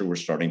a culture, we're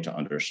starting to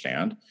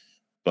understand.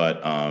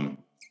 But a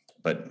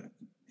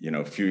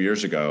few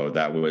years ago,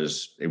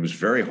 it was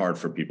very hard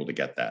for people to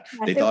get that.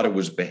 They thought it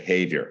was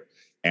behavior.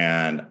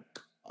 And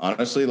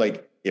honestly,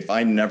 like if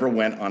I never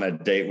went on a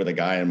date with a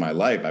guy in my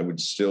life, I would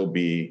still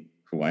be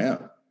who I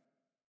am.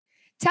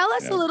 Tell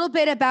us a little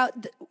bit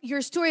about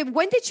your story.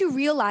 When did you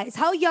realize,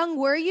 how young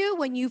were you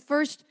when you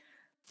first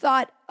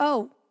thought,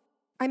 oh,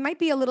 I might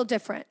be a little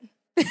different?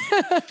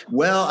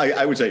 Well,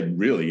 I would say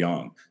really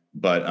young,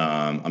 but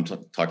I'm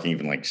talking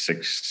even like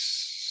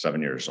 6,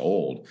 7 years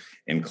old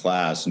in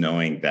class,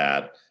 knowing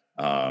that,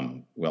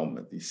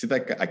 you see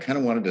that I kind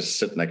of wanted to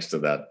sit next to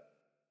that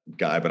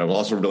guy, but I was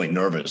also really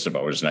nervous if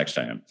I was next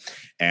to him.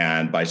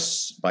 And by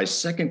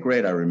second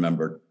grade, I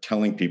remember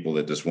telling people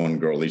that this one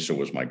girl, Lisa,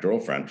 was my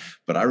girlfriend.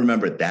 But I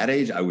remember at that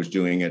age, I was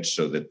doing it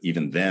so that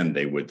even then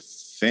they would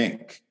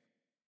think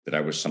that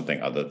I was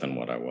something other than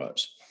what I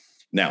was.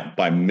 Now,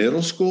 by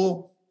middle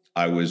school,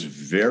 I was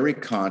very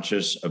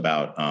conscious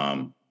about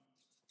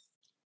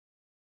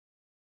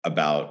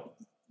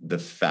the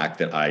fact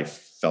that I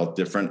felt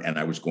different and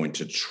I was going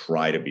to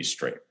try to be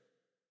straight.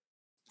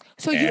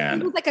 So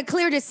it was like a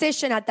clear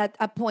decision at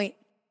that point.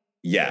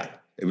 Yeah,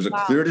 it was a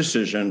clear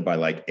decision by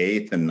like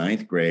 8th and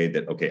 9th grade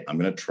that, okay, I'm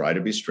going to try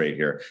to be straight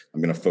here.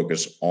 I'm going to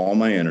focus all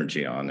my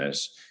energy on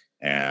this.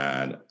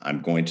 And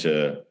I'm going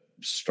to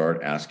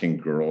start asking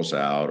girls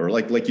out, or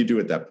like you do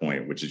at that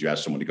point, which is you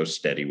ask someone to go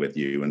steady with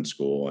you in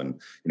school.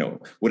 And,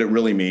 what it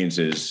really means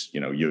is,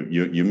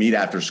 you meet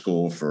after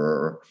school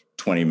for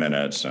 20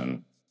 minutes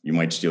and you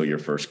might steal your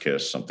first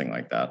kiss, something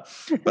like that.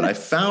 But I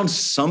found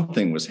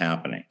something was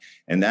happening.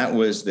 And that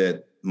was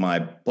that my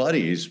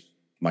buddies,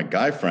 my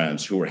guy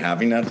friends who were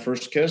having that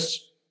first kiss,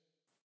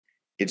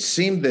 it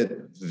seemed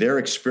that their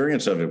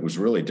experience of it was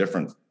really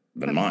different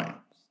than mine.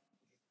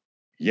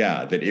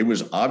 Yeah, that it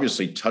was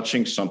obviously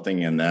touching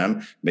something in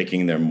them,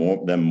 making them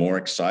more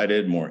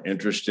excited, more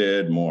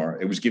interested,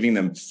 it was giving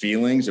them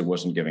feelings it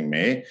wasn't giving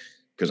me.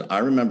 Because I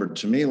remember,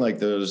 to me, like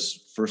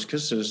those first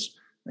kisses,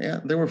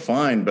 yeah, they were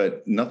fine,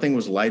 but nothing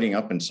was lighting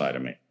up inside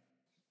of me.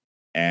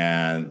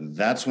 And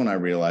that's when I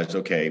realized,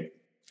 okay,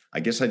 I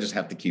guess I just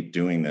have to keep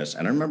doing this.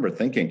 And I remember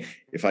thinking,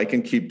 if I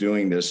can keep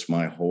doing this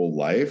my whole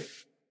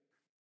life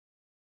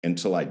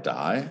until I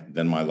die,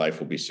 then my life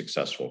will be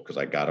successful because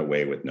I got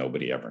away with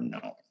nobody ever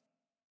knowing.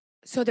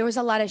 So there was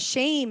a lot of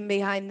shame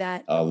behind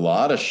that. A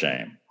lot of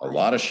shame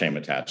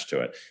attached to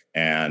it.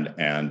 And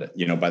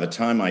by the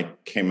time I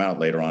came out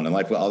later on in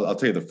life, well, I'll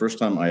tell you the first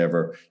time I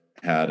ever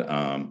had,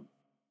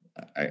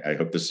 I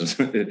hope this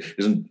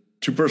isn't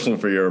too personal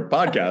for your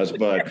podcast,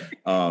 but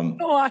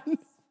go on.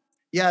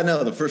 Yeah,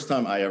 no, the first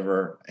time I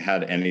ever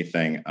had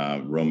anything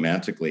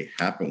romantically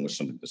happen with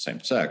somebody of the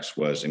same sex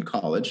was in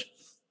college,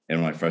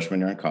 in my freshman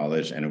year in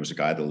college, and it was a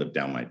guy that lived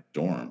down my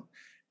dorm,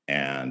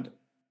 and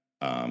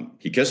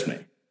he kissed me.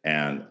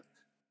 And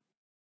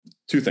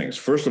two things.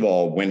 First of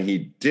all, when he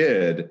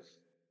did,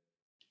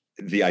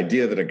 the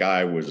idea that a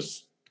guy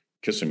was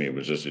kissing me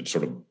it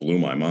sort of blew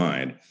my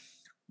mind.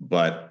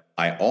 But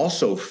I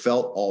also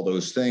felt all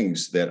those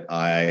things that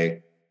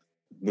I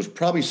was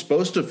probably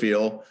supposed to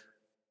feel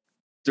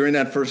during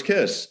that first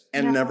kiss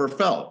and never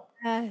felt.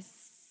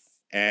 Yes.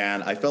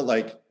 And I felt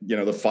like,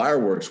 the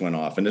fireworks went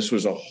off and this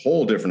was a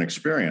whole different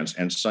experience.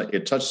 And so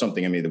it touched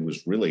something in me that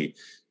was really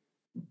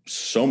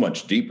so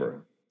much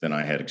deeper than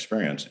I had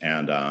experienced.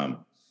 And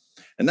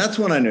that's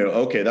when I knew,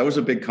 okay, that was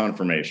a big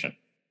confirmation.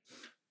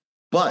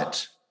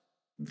 But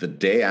the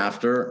day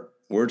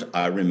afterwards,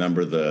 I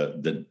remember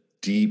the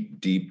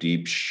deep, deep,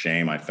 deep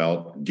shame I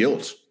felt,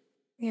 guilt.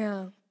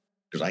 Yeah.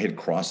 Because I had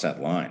crossed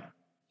that line.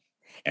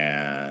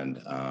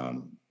 And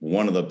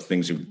one of the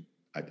things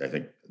I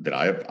think that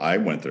I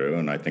went through,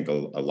 and I think a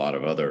lot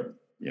of other,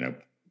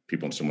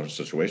 people in similar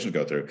situations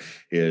go through,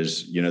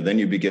 is, then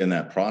you begin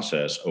that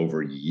process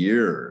over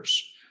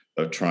years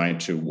of trying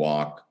to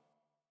walk,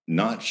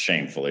 not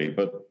shamefully,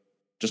 but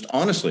just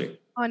honestly.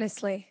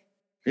 Honestly.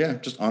 Yeah,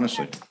 just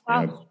honestly.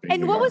 Wow.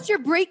 And what was your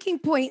breaking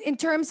point in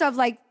terms of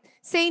like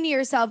saying to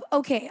yourself,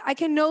 okay, I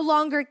can no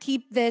longer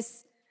keep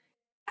this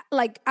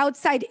like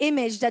outside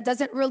image that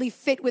doesn't really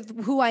fit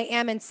with who I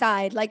am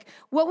inside? Like,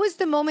 what was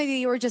the moment that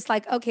you were just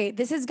like, okay,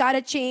 this has got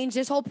to change.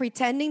 This whole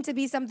pretending to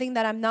be something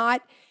that I'm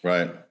not.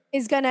 Right.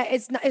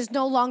 is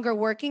no longer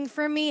working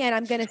for me, and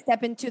I'm gonna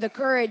step into the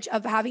courage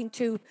of having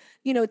to,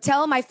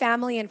 tell my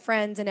family and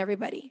friends and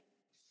everybody.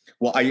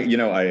 Well,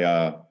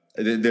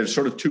 there's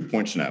sort of 2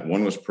 points in that.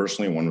 One was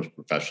personally, one was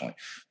professionally.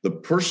 The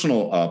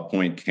personal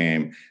point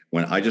came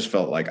when I just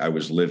felt like I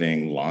was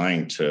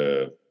lying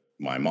to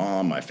my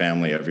mom, my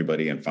family,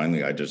 everybody, and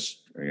finally I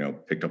just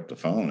picked up the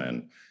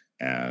phone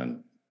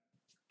and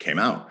came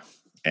out.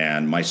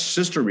 And my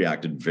sister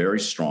reacted very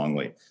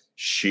strongly.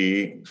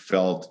 She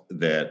felt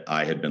that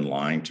I had been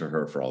lying to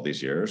her for all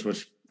these years,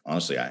 which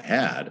honestly I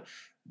had,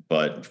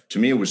 but to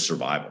me it was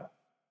survival.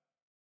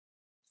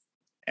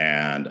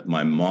 And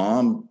my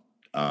mom,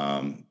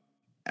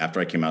 after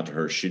I came out to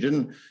her, she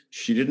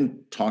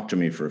didn't talk to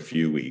me for a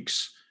few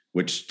weeks,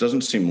 which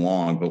doesn't seem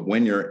long, but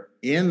when you're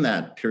in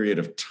that period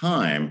of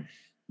time,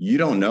 you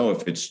don't know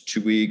if it's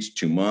 2 weeks,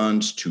 2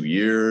 months, 2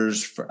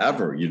 years,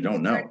 forever. You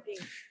don't know.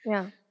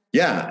 Yeah.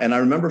 Yeah. And I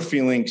remember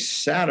feeling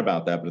sad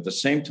about that. But at the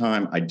same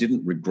time, I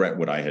didn't regret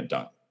what I had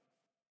done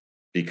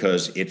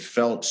because it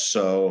felt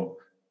so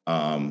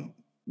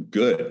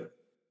good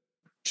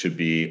to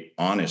be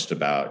honest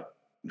about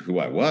who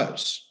I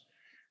was,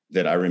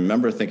 that I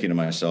remember thinking to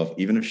myself,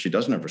 even if she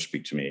doesn't ever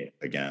speak to me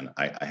again,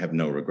 I have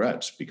no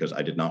regrets because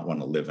I did not want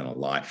to live in a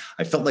lie.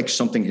 I felt like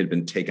something had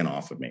been taken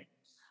off of me.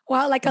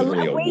 Wow, like a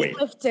Literally weight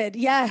lifted.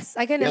 Yes,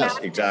 I can Yes,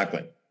 imagine.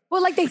 exactly.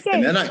 Well, like they say,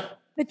 And then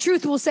the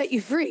truth will set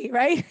you free,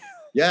 right?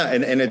 yeah,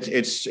 and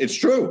it's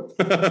true.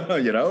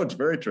 You know, it's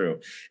very true.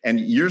 And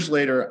years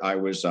later, I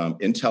was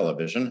in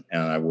television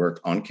and I worked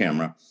on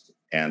camera,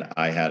 and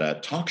I had a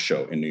talk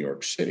show in New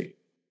York City.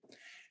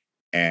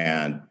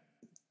 And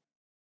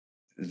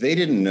they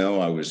didn't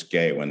know I was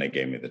gay when they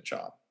gave me the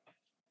job.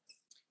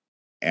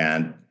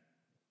 And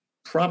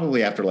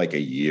probably after like a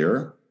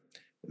year,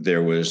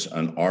 there was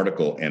an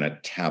article in a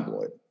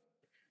tabloid,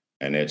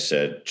 and it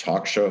said,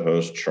 talk show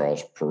host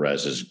Charles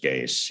Perez's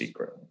gay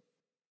secret.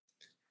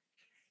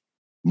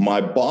 My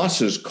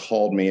bosses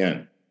called me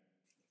in,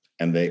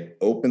 and they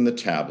opened the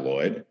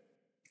tabloid,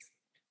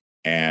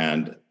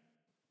 and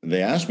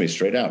they asked me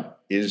straight out,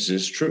 is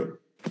this true?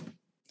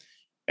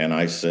 And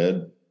I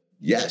said,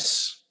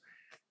 yes.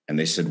 And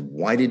they said,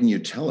 why didn't you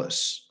tell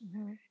us?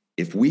 Mm-hmm.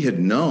 If we had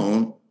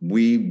known,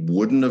 we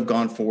wouldn't have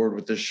gone forward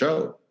with this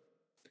show.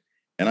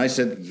 And I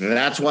said,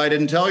 that's why I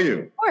didn't tell you.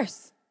 Of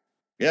course.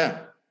 Yeah.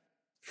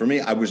 For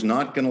me, I was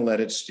not going to let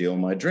it steal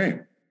my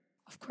dream.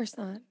 Of course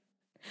not.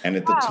 And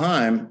at the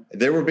time,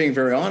 they were being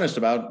very honest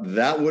about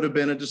that would have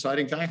been a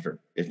deciding factor,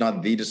 if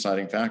not the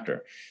deciding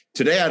factor.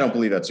 Today, I don't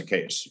believe that's the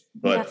case.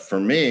 But for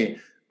me,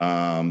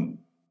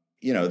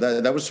 you know,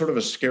 that was sort of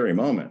a scary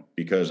moment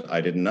because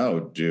I didn't know,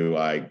 do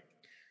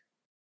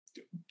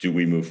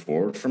we move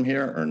forward from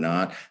here or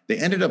not? They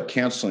ended up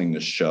canceling the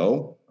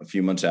show a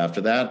few months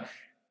after that.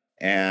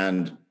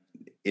 And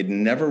it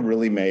never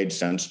really made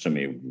sense to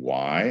me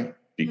why,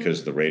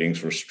 because the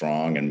ratings were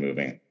strong and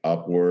moving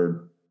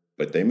upward,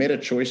 but they made a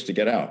choice to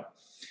get out.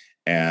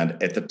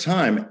 And at the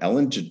time,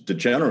 Ellen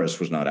DeGeneres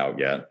was not out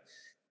yet.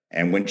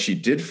 And when she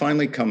did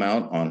finally come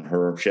out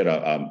on she had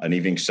an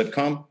evening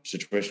sitcom,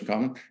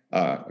 situation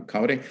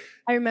comedy.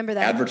 I remember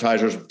that.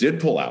 Advertisers did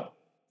pull out.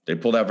 They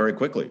pulled out very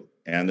quickly,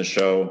 and the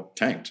show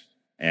tanked.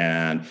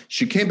 And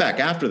she came back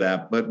after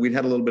that, but we'd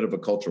had a little bit of a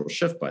cultural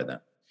shift by then.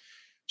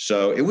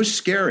 So it was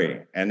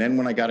scary. And then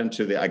when I got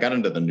into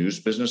the news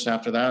business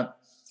after that,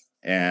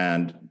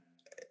 and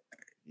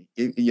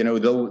you know,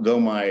 though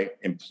my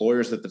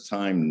employers at the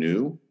time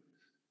knew,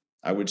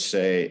 I would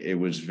say it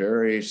was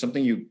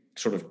something you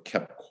sort of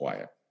kept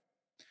quiet.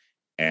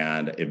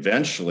 And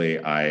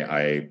eventually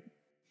I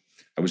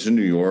was in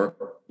New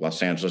York,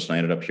 Los Angeles, and I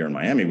ended up here in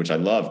Miami, which I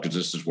love because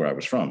this is where I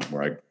was from,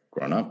 where I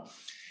grown up.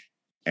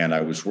 And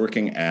I was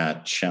working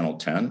at Channel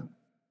 10,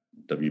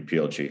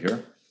 WPLG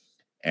here.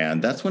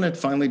 And that's when it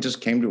finally just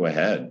came to a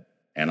head.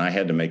 And I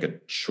had to make a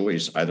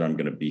choice. Either I'm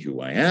going to be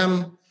who I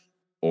am,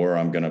 or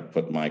I'm going to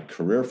put my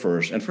career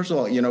first. And first of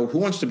all, you know, who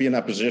wants to be in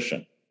that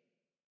position?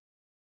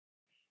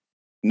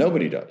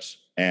 Nobody does.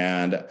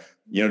 And,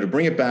 you know, to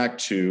bring it back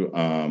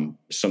to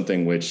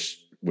something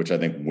which I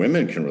think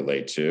women can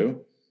relate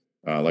to,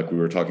 like we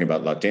were talking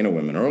about Latino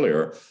women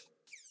earlier,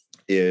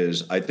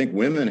 is I think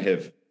women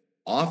have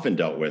often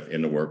dealt with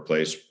in the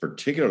workplace,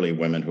 particularly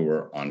women who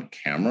are on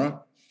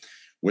camera,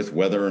 with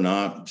whether or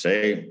not,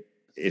 say,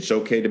 it's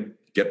okay to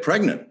get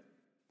pregnant.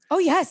 Oh,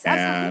 yes,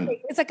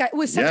 absolutely. It's like it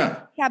was such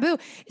a taboo.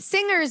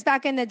 Singers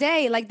back in the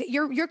day, like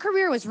your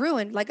career was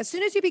ruined. Like as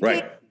soon as you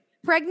became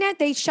pregnant,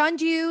 they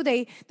shunned you.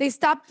 They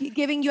stopped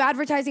giving you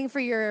advertising for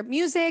your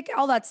music,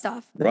 all that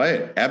stuff.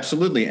 Right,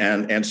 absolutely.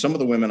 And some of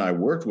the women I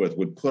worked with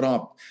would put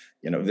off,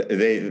 you know,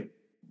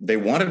 they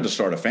wanted to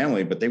start a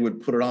family, but they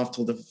would put it off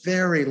till the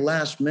very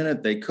last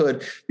minute they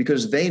could,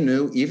 because they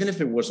knew, even if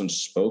it wasn't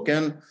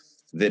spoken,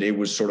 that it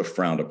was sort of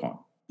frowned upon.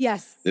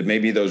 Yes. That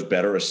maybe those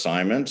better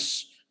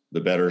assignments,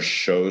 the better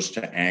shows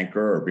to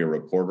anchor or be a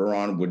reporter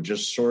on would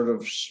just sort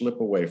of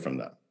slip away from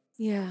them.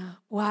 Yeah.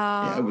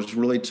 Wow. Yeah, it was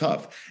really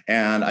tough.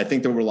 And I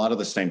think there were a lot of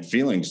the same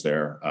feelings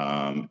there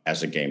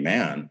as a gay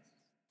man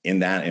in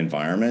that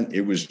environment.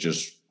 It was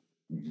just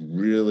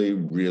really,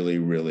 really,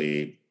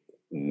 really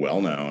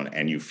well known.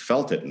 And you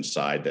felt it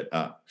inside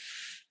that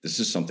this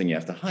is something you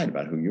have to hide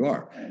about who you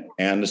are.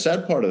 And the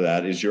sad part of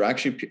that is you're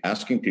actually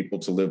asking people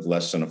to live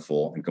less than a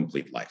full and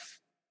complete life.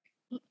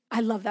 I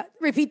love that.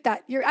 Repeat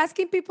that. You're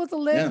asking people to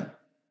live.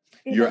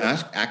 Yeah. You're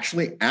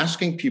actually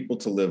asking people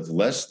to live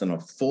less than a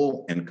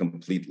full and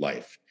complete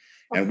life.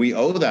 And we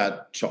owe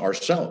that to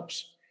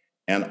ourselves.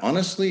 And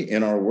honestly,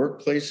 in our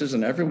workplaces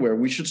and everywhere,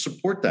 we should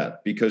support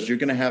that, because you're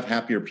going to have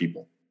happier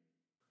people.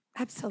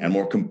 Absolutely. And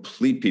more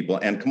complete people.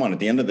 And come on, at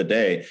the end of the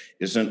day,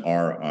 isn't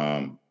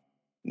our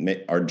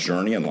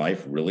journey in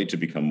life really to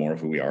become more of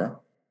who we are?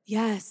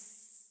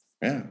 Yes.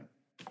 Yeah.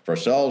 For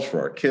ourselves,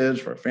 for our kids,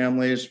 for our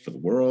families, for the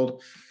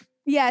world.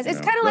 Yes. It's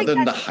kind of like rather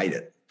than to hide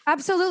it.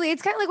 Absolutely.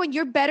 It's kind of like when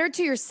you're better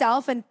to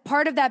yourself, and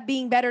part of that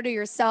being better to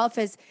yourself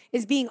is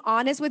being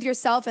honest with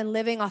yourself and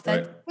living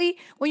authentically. Right.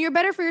 When you're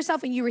better for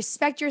yourself and you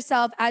respect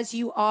yourself as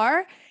you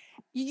are,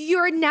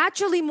 you're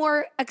naturally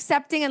more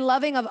accepting and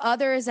loving of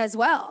others as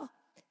well.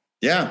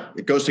 Yeah,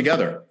 it goes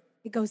together.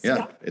 It goes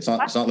together. It's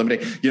not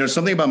limiting. You know,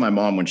 something about my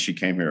mom when she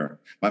came here.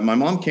 My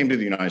mom came to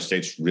the United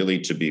States really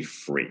to be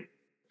free.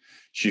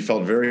 She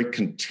felt very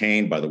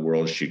contained by the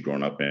world she'd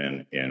grown up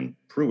in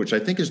Peru, which I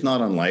think is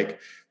not unlike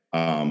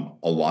a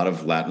lot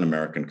of Latin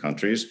American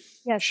countries.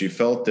 Yes. She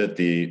felt that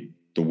the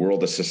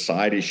world, the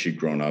society she'd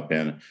grown up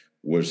in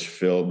was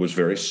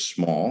very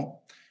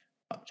small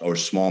or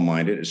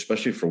small-minded,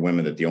 especially for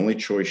women, that the only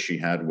choice she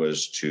had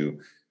was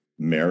to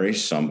marry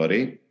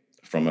somebody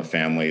from a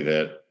family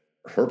that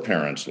her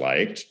parents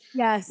liked,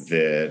 yes,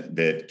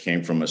 that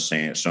came from a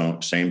same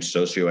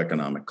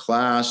socioeconomic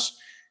class,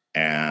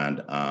 and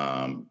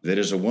that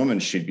as a woman,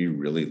 she'd be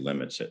really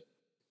limited.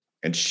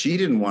 And she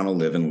didn't want to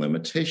live in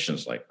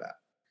limitations like that.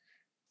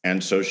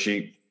 And so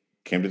she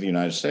came to the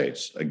United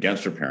States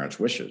against her parents'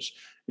 wishes.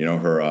 You know,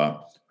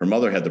 her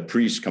mother had the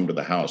priest come to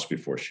the house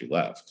before she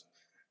left.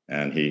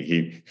 And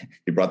he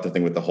brought the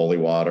thing with the holy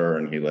water,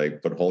 and he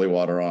like put holy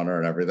water on her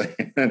and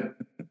everything,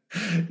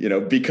 you know,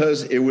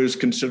 because it was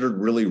considered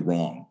really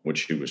wrong what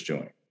she was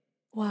doing.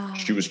 Wow.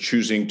 She was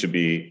choosing to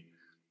be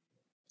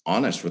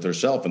honest with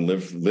herself and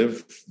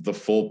live the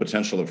full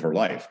potential of her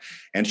life.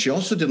 And she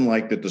also didn't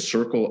like that the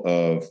circle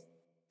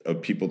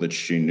of people that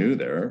she knew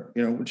there,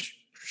 you know, which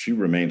she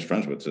remains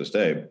friends with to this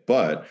day,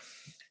 but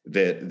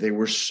that they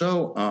were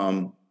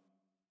so,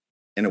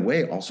 in a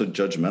way, also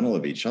judgmental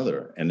of each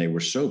other. And they were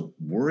so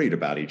worried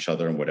about each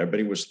other and what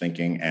everybody was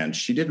thinking. And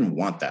she didn't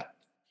want that.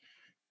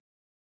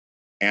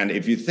 And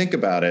if you think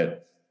about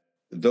it,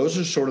 those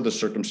are sort of the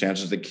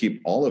circumstances that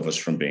keep all of us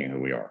from being who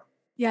we are.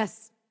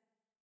 Yes.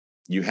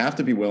 You have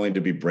to be willing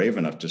to be brave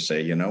enough to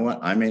say, you know what,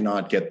 I may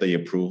not get the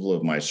approval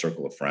of my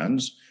circle of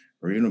friends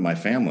or even of my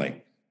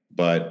family,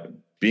 but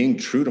being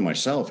true to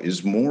myself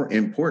is more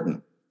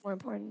important. More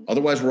important.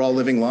 Otherwise, we're all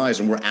living lies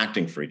and we're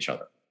acting for each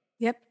other.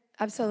 Yep.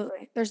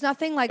 Absolutely. There's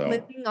nothing like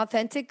living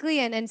authentically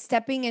and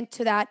stepping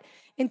into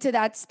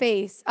that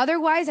space.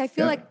 Otherwise, I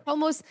feel like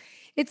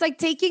it's like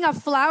taking a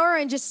flower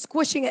and just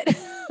squishing it.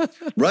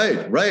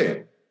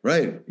 Right.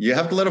 You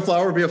have to let a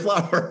flower be a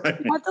flower. Right?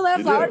 You have to let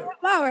a flower be a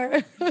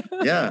flower.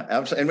 Yeah,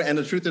 absolutely. And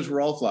the truth is,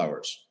 we're all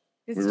flowers.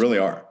 We really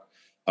are.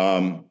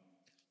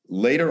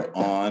 Later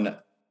on,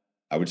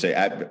 I would say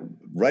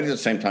right at the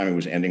same time it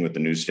was ending with the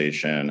news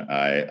station,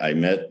 I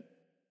met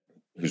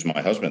who's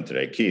my husband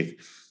today,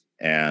 Keith.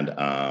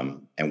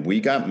 And we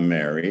got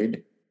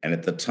married. And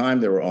at the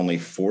time, there were only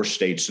 4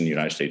 states in the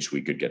United States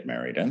we could get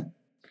married in.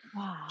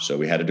 Wow. So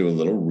we had to do a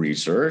little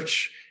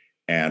research.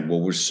 And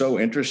what was so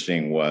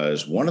interesting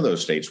was one of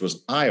those states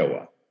was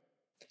Iowa.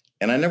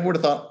 And I never would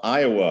have thought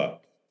Iowa,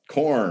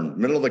 corn,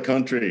 middle of the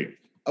country.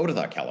 I would have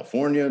thought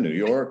California, New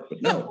York,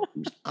 but no, it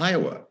was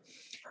Iowa.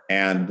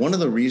 And one of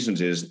the reasons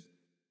is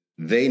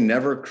they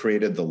never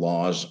created the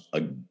laws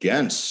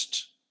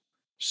against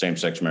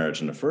same-sex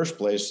marriage in the first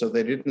place, so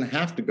they didn't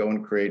have to go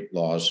and create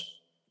laws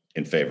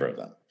in favor of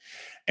them.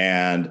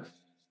 And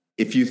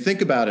if you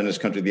think about in this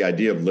country, the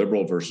idea of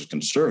liberal versus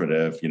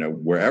conservative, you know,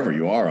 wherever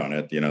you are on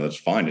it, you know, that's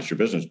fine, it's your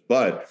business.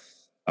 But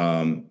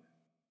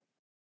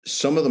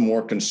some of the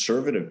more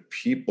conservative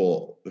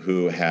people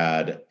who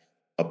had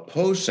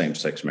opposed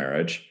same-sex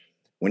marriage,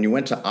 when you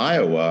went to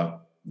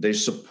Iowa, they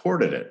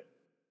supported it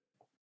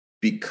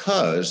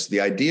because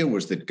the idea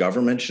was that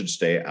government should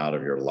stay out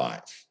of your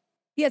life.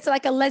 Yeah, it's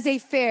like a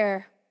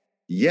laissez-faire.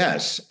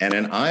 Yes. And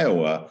in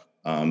Iowa,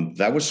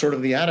 that was sort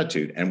of the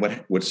attitude. And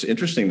what's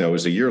interesting, though,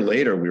 is a year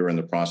later, we were in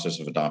the process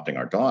of adopting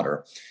our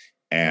daughter,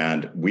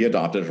 and we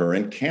adopted her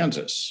in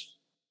Kansas.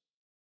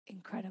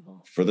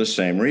 Incredible. For the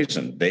same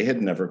reason. They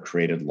had never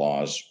created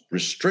laws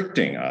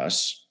restricting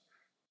us.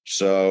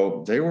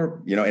 So they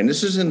were, you know, and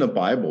this is in the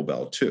Bible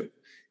Belt, too.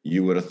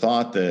 You would have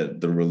thought that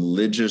the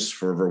religious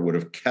fervor would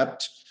have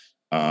kept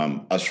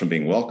us from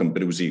being welcome,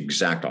 but it was the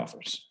exact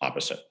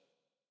opposite.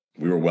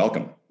 We were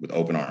welcome with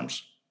open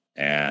arms.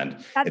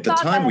 And at the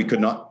time we could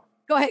not.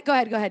 Go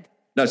ahead.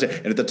 No,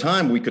 and at the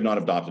time we could not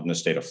have adopted in the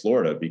state of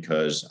Florida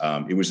because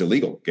it was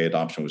illegal. Gay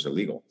adoption was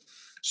illegal.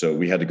 So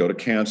we had to go to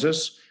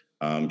Kansas.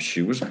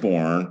 She was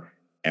born,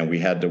 and we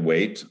had to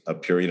wait a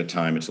period of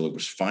time until it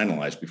was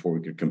finalized before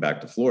we could come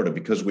back to Florida,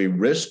 because we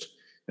risked,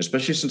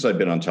 especially since I'd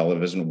been on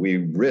television, we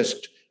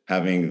risked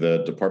having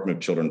the Department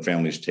of Children and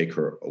Families take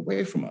her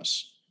away from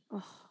us.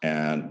 Oh.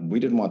 And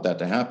we didn't want that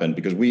to happen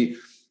because we,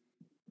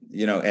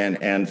 you know,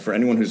 and for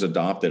anyone who's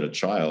adopted a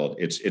child,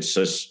 it's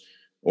just,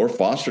 or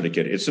fostered a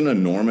kid, it's an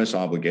enormous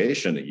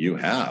obligation that you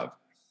have.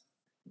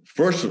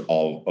 First of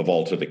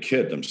all, to the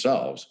kid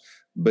themselves,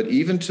 but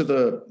even to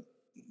the,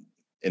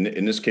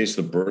 in this case,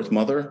 the birth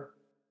mother.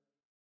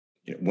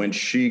 You know, when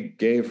she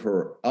gave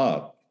her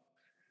up,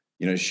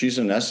 you know, she's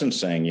in essence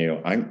saying, you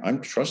know,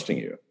 I'm trusting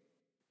you.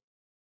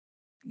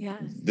 Yeah.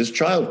 This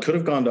child could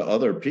have gone to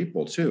other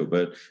people too,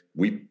 but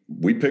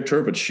we picked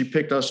her, but she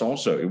picked us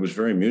also. It was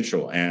very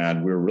mutual.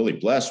 And we were really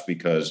blessed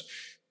because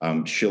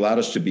she allowed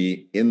us to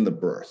be in the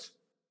birth.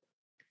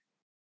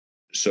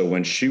 So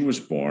when she was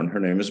born, her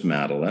name is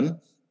Madeline.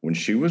 When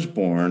she was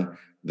born,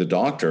 the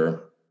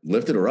doctor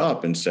lifted her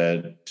up and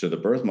said to the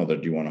birth mother,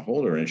 do you want to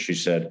hold her? And she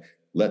said,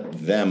 let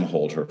them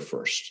hold her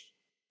first.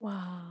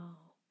 Wow.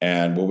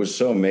 And what was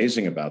so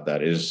amazing about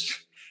that is,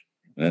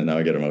 and now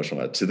I get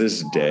emotional, to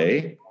this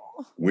day,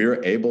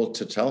 we're able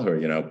to tell her,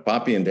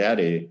 Papi and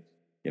Daddy,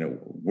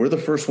 we're the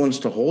first ones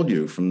to hold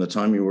you from the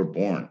time you were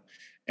born.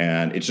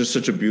 And it's just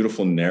such a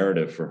beautiful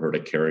narrative for her to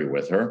carry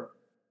with her.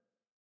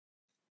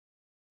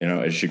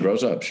 As she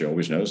grows up, she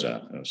always knows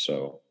that.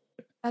 So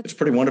it's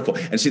pretty wonderful.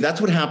 And see,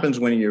 that's what happens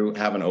when you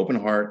have an open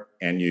heart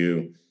and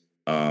you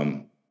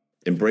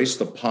embrace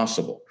the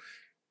possible,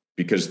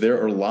 because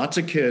there are lots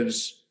of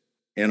kids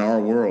in our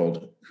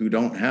world who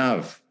don't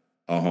have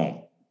a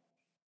home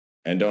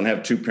and don't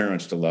have two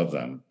parents to love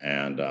them.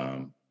 And,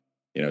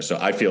 so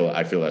I feel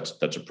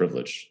that's a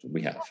privilege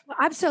we have.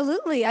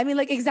 Absolutely. I mean,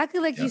 exactly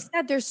like you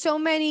said, there's so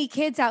many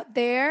kids out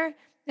there,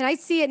 and I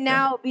see it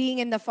now being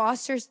in the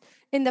foster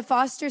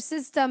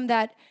system,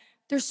 that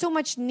there's so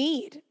much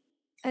need.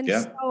 And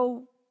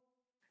so.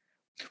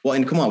 Well,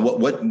 and come on,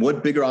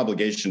 what bigger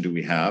obligation do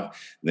we have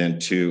than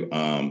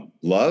to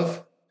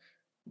love,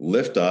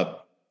 lift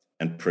up,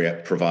 and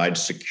provide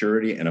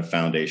security and a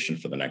foundation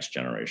for the next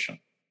generation?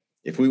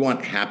 If we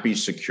want happy,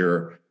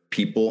 secure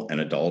people and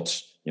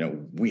adults,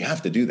 we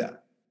have to do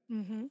that.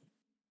 Mm-hmm.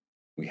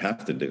 We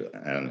have to do it.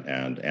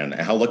 And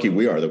how lucky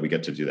we are that we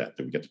get to do that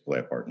we get to play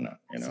a part in that.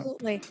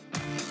 Absolutely.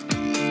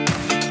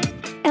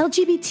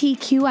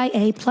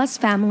 LGBTQIA plus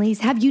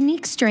families have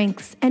unique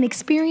strengths and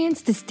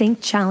experience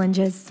distinct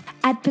challenges.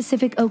 At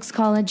Pacific Oaks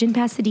College in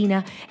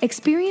Pasadena,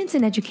 experience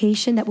an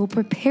education that will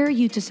prepare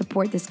you to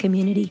support this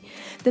community.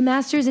 The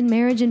Masters in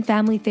Marriage and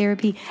Family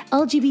Therapy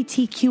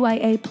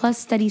LGBTQIA plus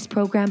Studies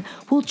program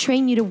will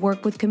train you to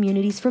work with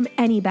communities from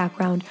any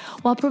background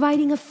while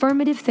providing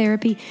affirmative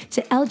therapy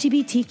to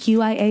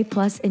LGBTQIA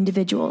plus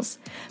individuals.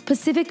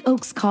 Pacific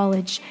Oaks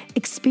College,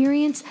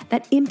 experience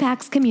that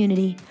impacts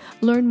community.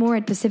 Learn more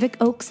at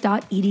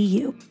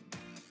pacificoaks.edu.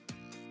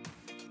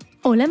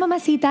 Hola,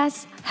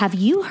 mamacitas. Have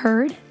you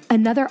heard?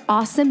 Another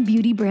awesome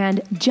beauty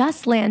brand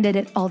just landed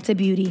at Ulta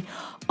Beauty,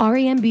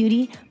 R.E.M.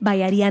 Beauty by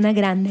Ariana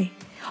Grande.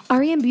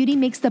 R.E.M. Beauty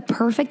makes the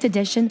perfect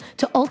addition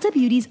to Ulta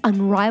Beauty's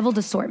unrivaled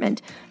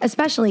assortment,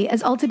 especially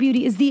as Ulta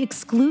Beauty is the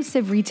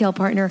exclusive retail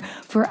partner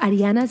for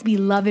Ariana's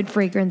beloved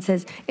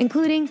fragrances,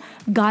 including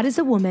God is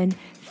a Woman,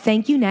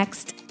 Thank You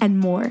Next, and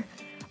more.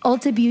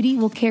 Ulta Beauty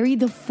will carry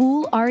the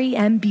full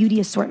R.E.M.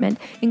 Beauty assortment,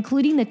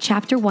 including the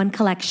Chapter 1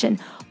 collection,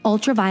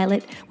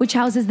 Ultraviolet, which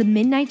houses the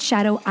Midnight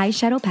Shadow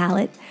eyeshadow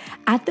palette,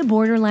 At the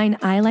Borderline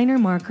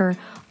eyeliner marker,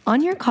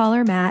 On Your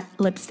Collar matte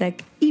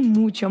lipstick, y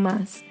mucho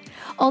más.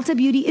 Ulta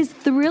Beauty is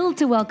thrilled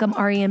to welcome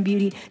R.E.M.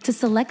 Beauty to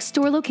select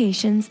store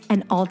locations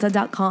and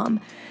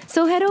Ulta.com.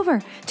 So head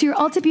over to your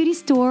Ulta Beauty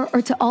store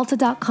or to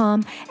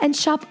Ulta.com and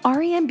shop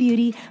R.E.M.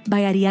 Beauty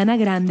by Ariana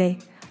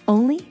Grande,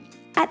 only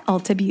at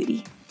Ulta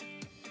Beauty.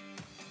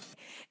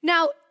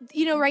 Now,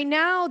 right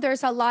now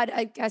there's a lot,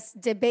 I guess,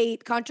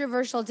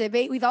 controversial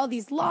debate with all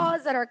these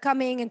laws that are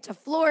coming into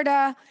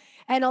Florida.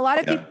 And a lot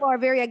of people are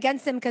very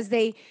against them because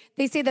they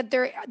say that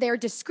they're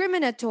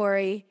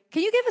discriminatory.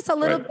 Can you give us a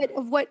little bit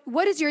of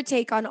what is your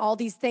take on all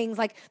these things?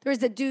 Like there's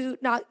the do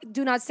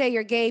not say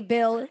you're gay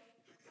bill.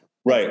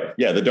 Right.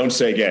 Yeah. The don't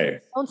say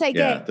gay. Don't say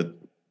gay.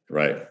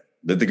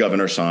 That the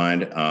governor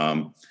signed.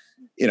 And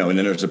then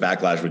there's a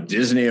backlash with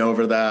Disney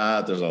over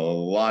that. There's a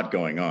lot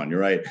going on. You're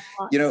right.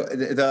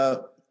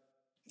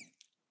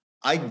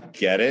 I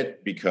get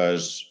it,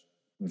 because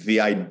the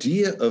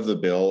idea of the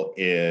bill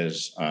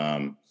is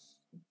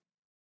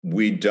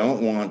we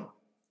don't want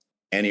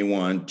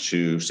anyone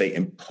to, say,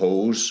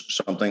 impose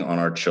something on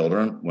our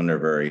children when they're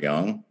very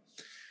young.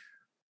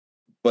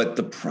 But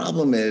the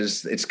problem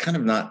is it's kind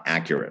of not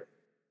accurate.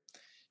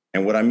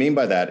 And what I mean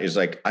by that is,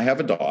 like, I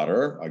have a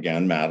daughter,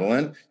 again,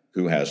 Madeline,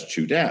 who has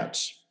two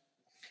dads.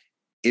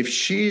 If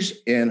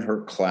she's in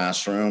her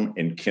classroom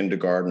in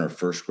kindergarten or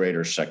first grade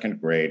or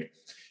second grade,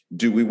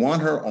 do we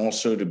want her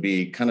also to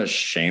be kind of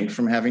shamed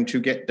from having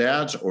two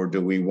dads, or do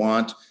we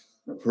want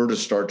her to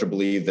start to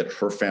believe that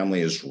her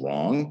family is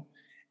wrong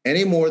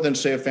any more than,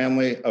 say, a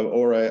family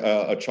or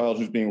a child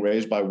who's being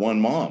raised by one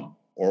mom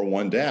or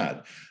one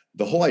dad?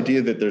 The whole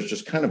idea that there's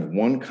just kind of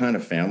one kind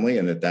of family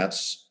and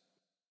that's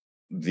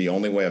the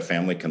only way a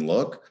family can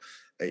look,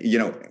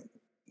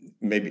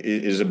 maybe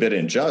is a bit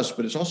unjust,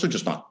 but it's also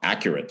just not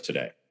accurate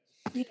today.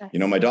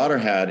 Yeah. My daughter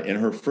had, in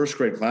her first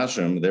grade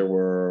classroom, there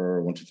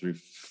were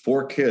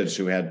 4 kids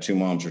who had 2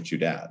 moms or 2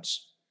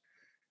 dads.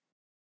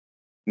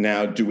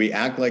 Now, do we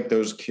act like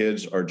those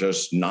kids are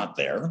just not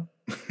there?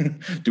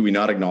 Do we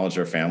not acknowledge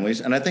their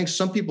families? And I think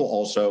some people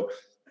also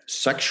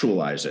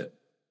sexualize it,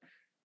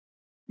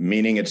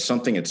 meaning it's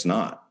something it's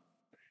not.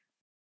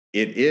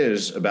 It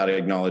is about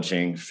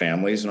acknowledging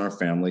families and our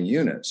family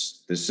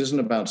units. This isn't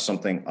about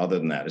something other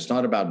than that. It's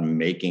not about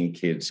making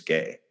kids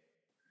gay.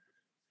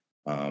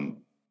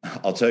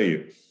 I'll tell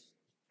you,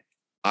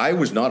 I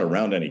was not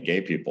around any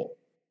gay people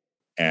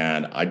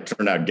And I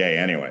turned out gay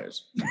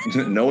anyways.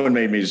 No one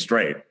made me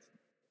straight.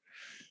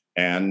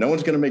 And no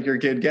one's going to make your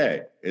kid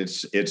gay.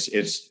 It's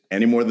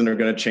any more than they're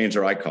going to change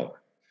their eye color.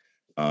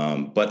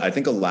 But I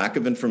think a lack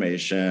of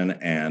information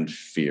and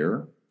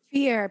fear.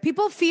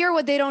 People fear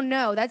what they don't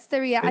know. That's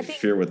the reality. They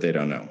fear what they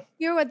don't know.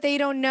 Fear what they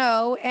don't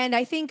know. And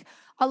I think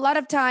a lot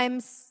of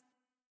times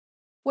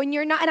when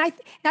you're not, and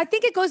I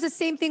think it goes the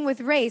same thing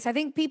with race. I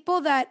think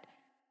people that,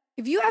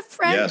 if you have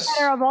friends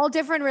that are of all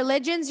different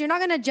religions, you're not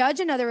going to judge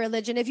another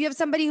religion. If you have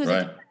somebody who's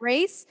a different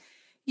race,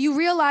 you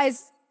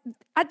realize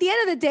at the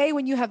end of the day,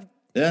 when you have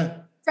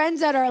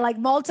friends that are like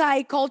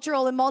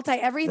multicultural and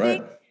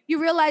multi-everything, you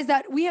realize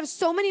that we have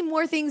so many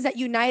more things that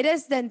unite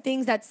us than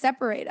things that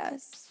separate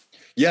us.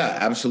 Yeah,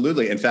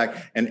 absolutely. In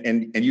fact,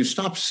 and you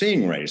stop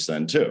seeing race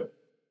then too.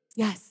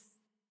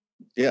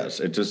 Yes,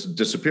 it just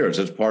disappears.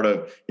 It's part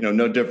of,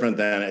 no different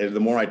than the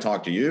more I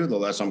talk to you, the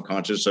less I'm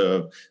conscious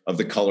of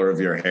the color of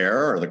your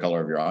hair or the color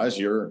of your eyes.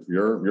 You're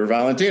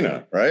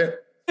Valentina, right?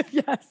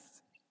 Yes.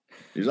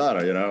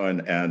 Isara,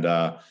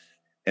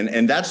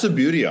 and that's the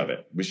beauty of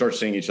it. We start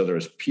seeing each other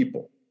as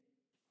people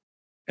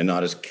and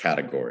not as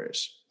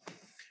categories.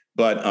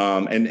 But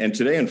and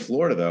today in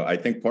Florida, though, I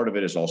think part of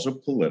it is also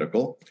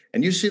political.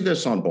 And you see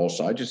this on both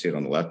sides. You see it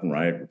on the left and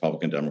right,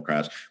 Republican,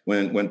 Democrats,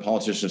 when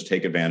politicians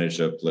take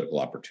advantage of political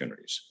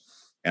opportunities.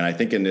 And I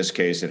think in this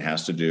case, it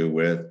has to do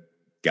with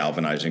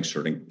galvanizing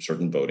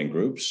certain voting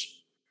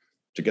groups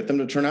to get them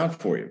to turn out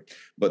for you.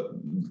 But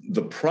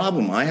the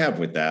problem I have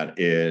with that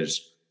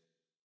is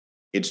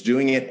it's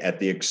doing it at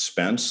the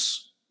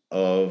expense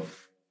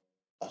of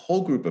a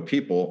whole group of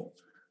people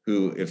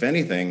who, if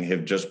anything,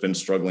 have just been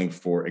struggling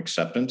for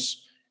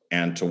acceptance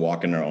and to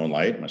walk in their own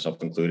light,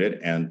 myself included,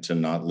 and to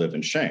not live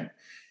in shame.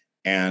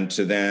 And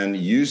to then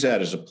use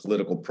that as a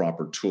political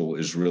proper tool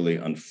is really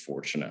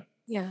unfortunate.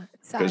 Yeah.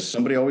 Because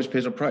somebody always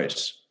pays a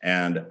price.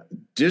 And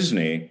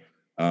Disney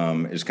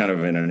is kind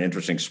of in an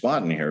interesting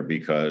spot in here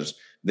because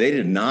they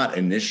did not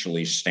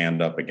initially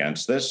stand up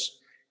against this.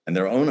 And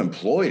their own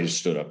employees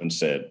stood up and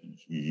said,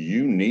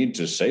 you need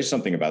to say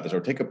something about this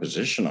or take a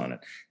position on it.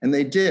 And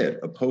they did,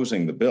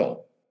 opposing the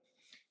bill.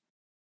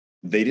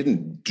 They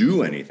didn't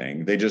do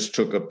anything. They just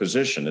took a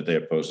position that they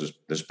opposed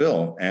this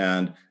bill.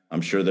 And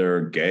I'm sure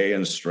they're gay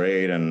and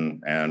straight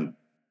and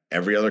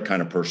every other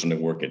kind of person that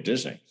work at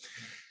Disney.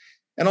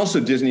 And also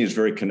Disney is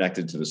very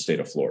connected to the state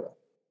of Florida.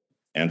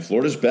 And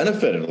Florida's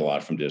benefited a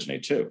lot from Disney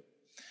too.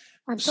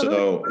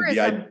 Absolutely.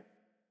 So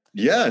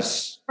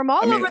yes. From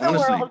all over the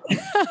world.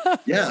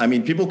 Yeah.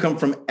 People come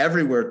from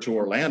everywhere to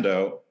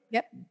Orlando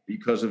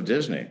because of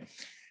Disney.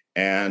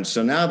 And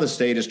so now the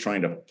state is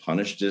trying to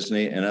punish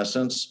Disney in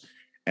essence.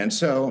 And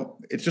so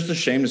it's just a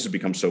shame this has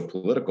become so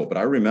political. But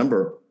I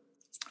remember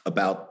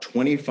about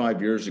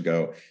 25 years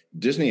ago,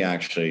 Disney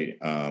actually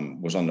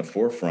was on the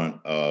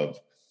forefront of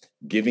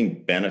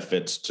giving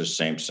benefits to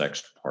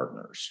same-sex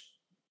partners,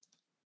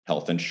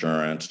 health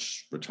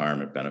insurance,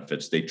 retirement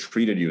benefits. They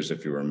treated you as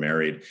if you were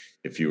married,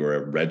 if you were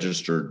a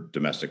registered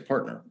domestic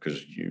partner,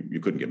 because you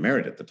couldn't get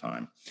married at the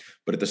time.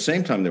 But at the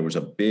same time, there was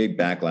a big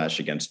backlash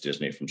against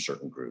Disney from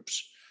certain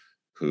groups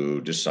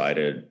who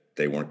decided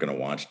they weren't going to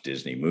watch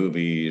Disney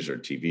movies or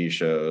TV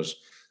shows.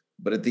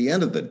 But at the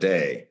end of the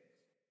day,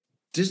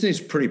 Disney's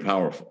pretty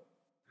powerful.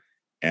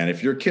 And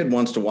if your kid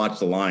wants to watch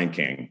The Lion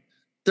King,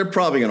 they're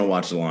probably going to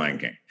watch The Lion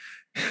King,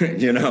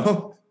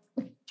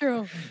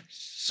 True.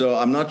 So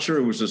I'm not sure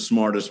it was the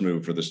smartest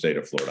move for the state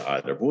of Florida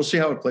either, but we'll see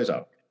how it plays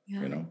out,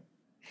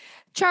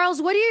 Charles,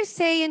 what do you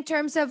say in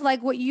terms of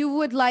like what you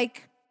would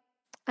like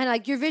and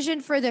like your vision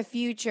for the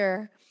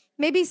future?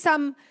 Maybe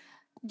do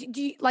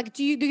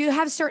you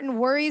have certain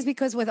worries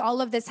because with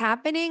all of this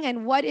happening,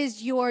 and what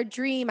is your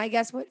dream, I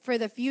guess, for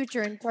the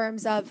future in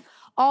terms of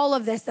all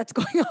of this that's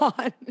going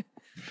on?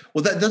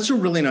 Well, that's a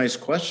really nice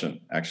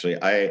question, actually.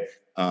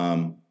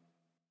 And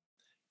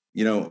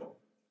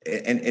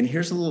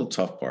here's the little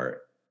tough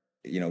part.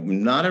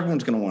 Not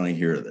everyone's going to want to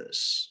hear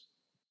this,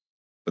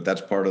 but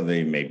that's part of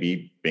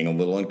maybe being a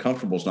little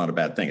uncomfortable is not a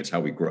bad thing. It's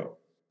how we grow.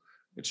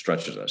 It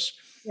stretches us.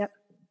 Yep.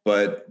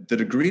 But the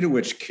degree to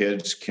which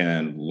kids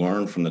can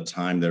learn from the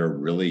time they're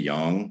really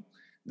young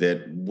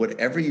that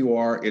whatever you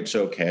are, it's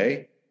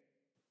okay.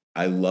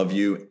 I love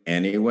you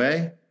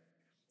anyway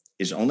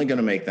is only going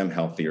to make them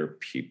healthier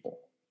people.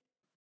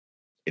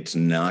 It's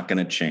not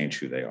going to change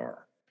who they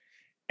are.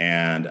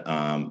 And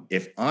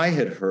if I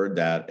had heard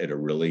that at a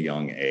really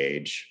young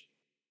age,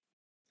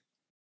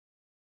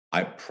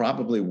 I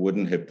probably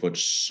wouldn't have put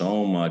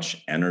so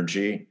much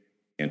energy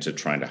into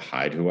trying to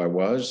hide who I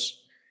was,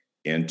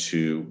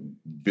 into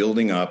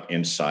building up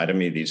inside of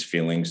me these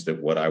feelings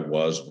that what I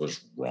was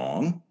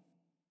wrong,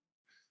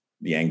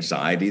 the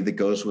anxiety that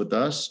goes with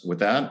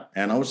that.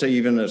 And I would say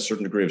even a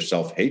certain degree of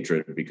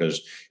self-hatred,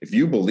 because if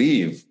you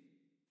believe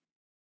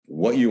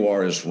what you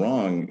are is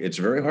wrong, it's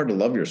very hard to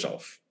love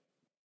yourself.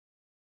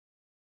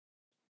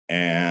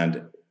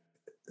 And,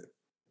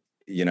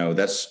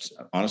 that's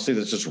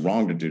just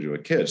wrong to do to a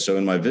kid. So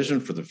in my vision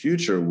for the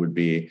future would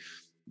be,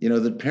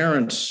 that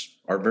parents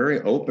are very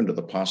open to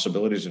the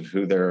possibilities of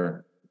who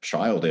their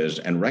child is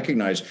and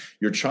recognize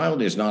your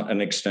child is not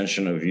an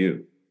extension of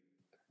you.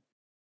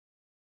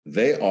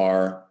 They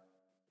are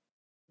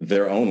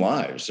their own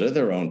lives. They're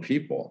their own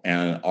people.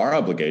 And our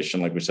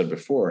obligation, like we said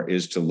before,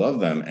 is to love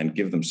them and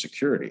give them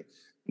security,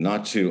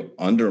 not to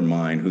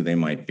undermine who they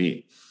might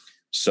be.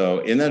 So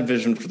in that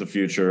vision for the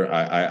future,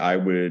 I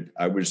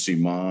would see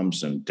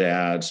moms and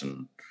dads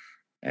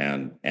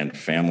and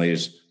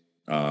families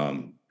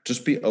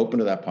just be open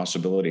to that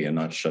possibility and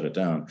not shut it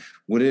down.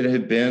 Would it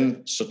have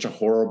been such a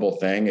horrible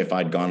thing if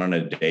I'd gone on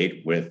a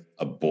date with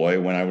a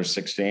boy when I was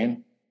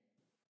 16?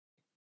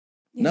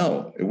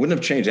 No, it wouldn't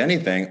have changed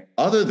anything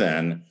other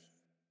than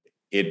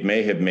it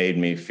may have made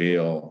me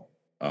feel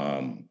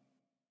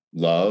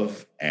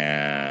love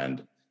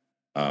and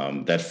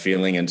that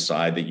feeling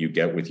inside that you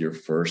get with your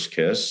first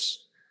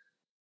kiss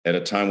at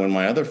a time when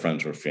my other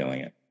friends were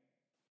feeling it.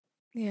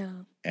 Yeah.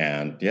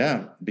 And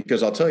yeah,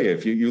 because I'll tell you,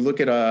 if you look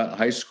at a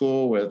high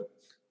school with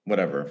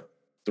whatever,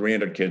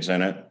 300 kids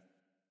in it,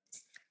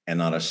 and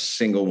not a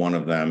single one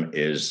of them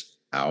is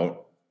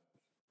out,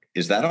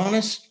 is that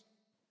honest?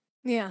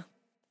 Yeah.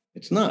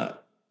 It's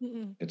not.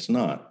 Mm-mm. It's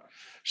not.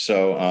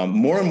 So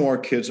more and more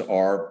kids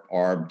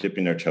are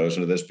dipping their toes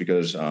into this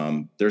because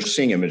they're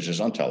seeing images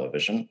on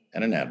television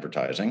and in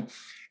advertising.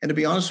 And to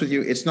be honest with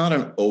you, it's not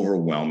an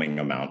overwhelming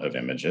amount of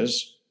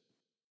images.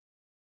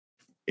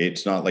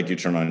 It's not like you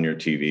turn on your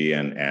TV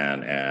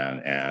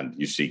and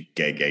you see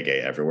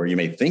gay everywhere. You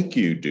may think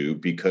you do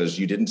because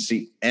you didn't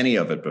see any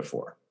of it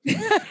before.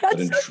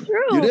 That's so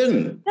true. You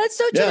didn't. That's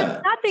so true.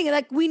 Yeah. Nothing.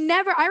 Like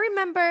I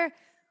remember,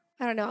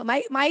 I don't know,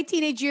 my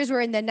teenage years were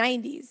in the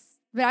 90s.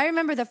 But I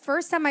remember the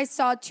first time I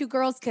saw two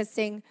girls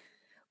kissing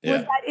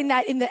was in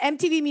the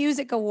MTV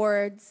Music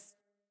Awards.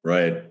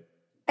 Right.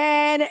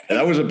 And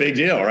that was a big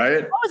deal,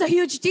 right? That was a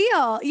huge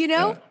deal, you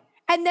know? Yeah.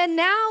 And then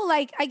now,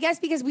 like, I guess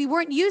because we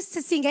weren't used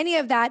to seeing any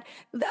of that,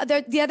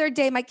 the other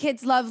day, my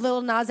kids love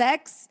Lil Nas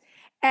X.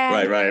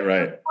 And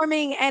right.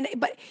 Performing,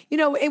 but you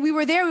know, we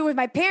were there. We were with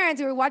my parents.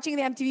 We were watching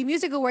the MTV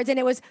Music Awards, and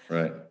it was,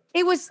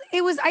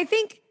 I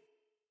think,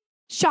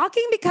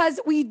 shocking because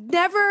we'd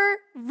never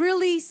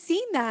really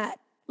seen that.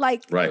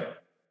 Like, right.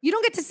 You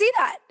don't get to see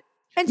that.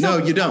 And so,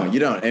 no, you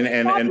don't.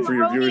 And for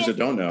your viewers that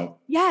don't know,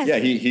 yes. Yeah,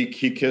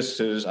 he kissed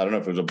his, I don't know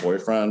if it was a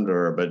boyfriend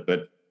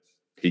but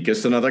he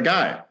kissed another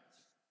guy.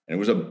 And it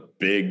was a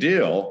big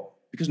deal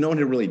because no one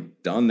had really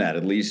done that,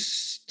 at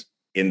least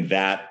in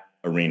that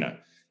arena.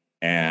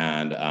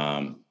 And,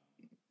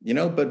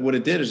 but what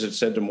it did is it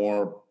said to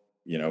more,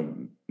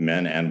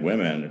 men and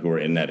women who are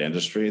in that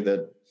industry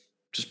that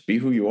just be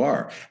who you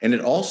are. And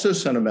it also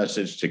sent a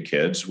message to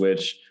kids,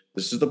 which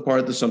this is the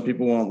part that some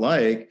people won't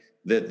like,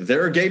 that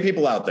there are gay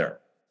people out there.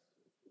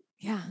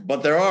 Yeah.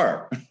 But there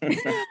are.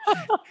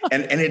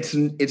 and it's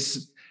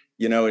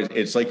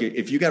like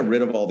if you got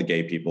rid of all the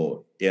gay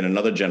people in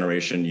another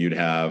generation, you'd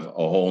have a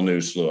whole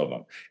new slew of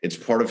them. It's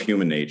part of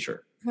human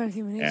nature.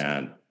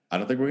 And I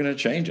don't think we're going to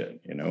change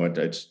it.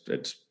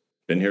 It's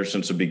been here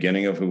since the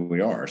beginning of who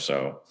we are.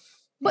 So,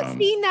 but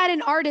seeing that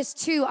in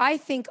artists too, I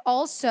think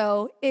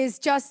also is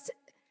just,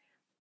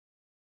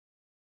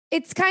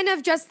 it's kind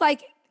of just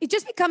like, it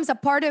just becomes a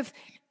part of,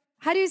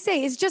 how do you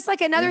say? It's just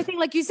like another thing,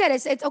 like you said,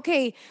 it's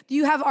okay.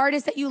 You have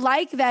artists that you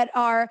like that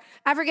are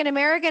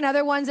African-American,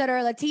 other ones that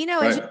are Latino.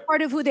 Right. It's just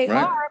part of who they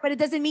are, but it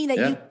doesn't mean that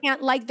you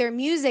can't like their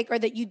music or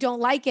that you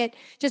don't like it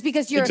just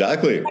because your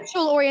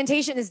sexual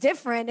orientation is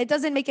different. It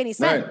doesn't make any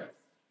sense. Right.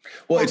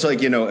 Well, it's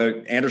like,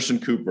 Anderson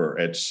Cooper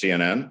at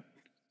CNN,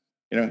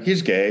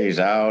 he's gay, he's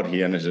out,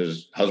 he and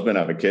his husband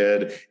have a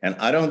kid. And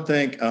I don't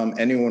think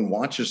anyone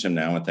watches him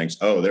now and thinks,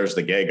 oh, there's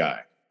the gay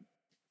guy.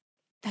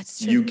 That's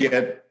true. You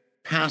get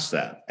past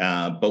that.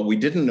 But we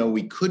didn't know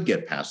we could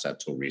get past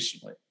that till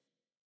recently.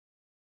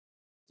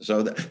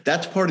 So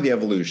that's part of the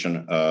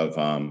evolution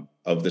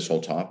of this whole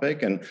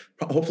topic and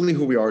hopefully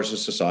who we are as a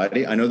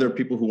society. I know there are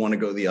people who want to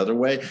go the other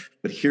way,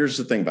 but here's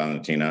the thing,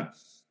 Valentina.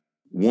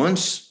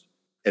 Once,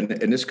 and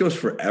this goes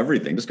for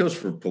everything, this goes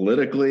for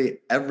politically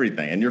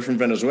everything, and you're from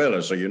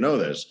Venezuela, so you know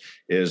this,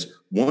 is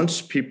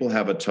once people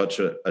have a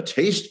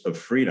taste of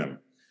freedom,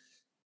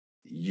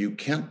 you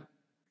can't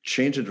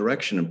change a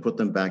direction and put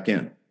them back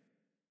in.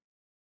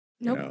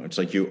 Nope. It's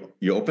like you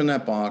open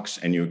that box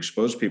and you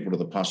expose people to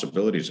the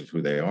possibilities of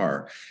who they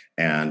are,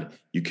 and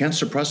you can't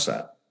suppress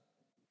that.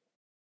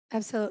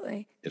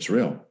 Absolutely. It's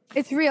real.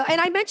 It's real. And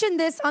I mentioned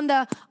this on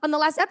the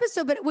last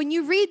episode, but when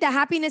you read the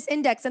happiness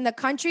index and the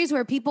countries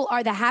where people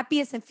are the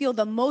happiest and feel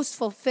the most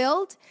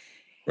fulfilled,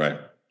 right?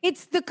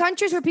 It's the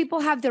countries where people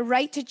have the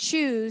right to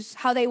choose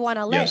how they want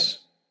to live. Yes.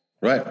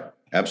 Right.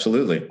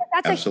 Absolutely.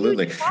 That's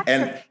absolutely. A huge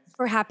factor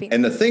for happiness.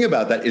 And the thing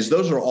about that is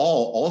those are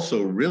all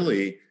also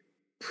really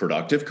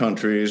productive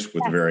countries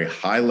with very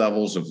high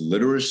levels of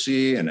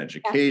literacy and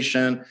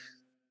education. Yeah.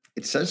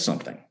 It says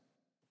something.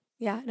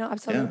 Yeah, no,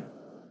 absolutely. Yeah.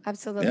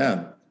 Absolutely.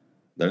 Yeah.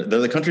 They're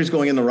the countries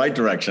going in the right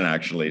direction,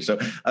 actually. So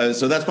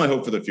that's my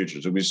hope for the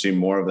future. So we see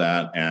more of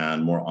that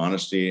and more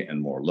honesty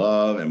and more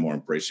love and more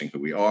embracing who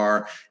we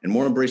are and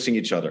more embracing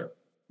each other,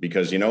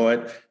 because you know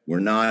what? We're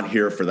not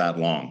here for that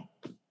long.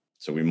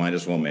 So we might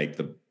as well make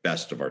the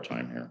best of our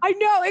time here. I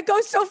know, it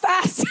goes so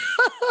fast.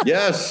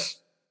 Yes.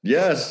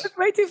 Yes. It's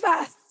way too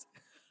fast.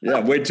 Yeah,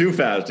 way too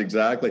fast.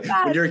 Exactly.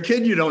 When you're a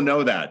kid, you don't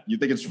know that. You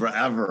think it's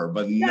forever,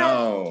 but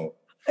no.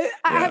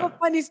 I have a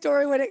funny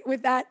story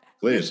with that.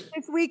 Please.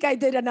 This week I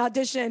did an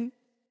audition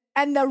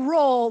and the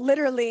role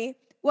literally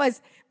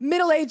was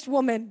middle-aged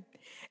woman.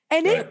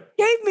 And it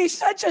gave me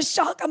such a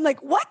shock. I'm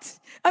like, what?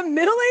 I'm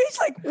middle-aged?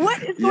 Like,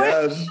 what is going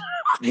on? Yes.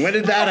 When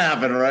did that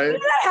happen, right? When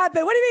did that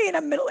happen? What do you mean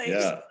I'm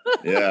middle-aged?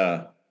 Yeah.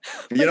 Yeah.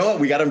 You know what?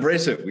 We got to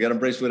embrace it. We got to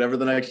embrace whatever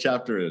the next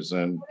chapter is.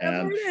 And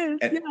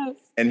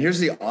here's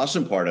the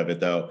awesome part of it,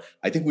 though.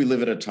 I think we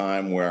live at a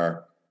time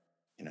where,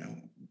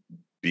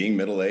 being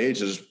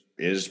middle-aged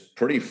is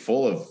pretty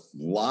full of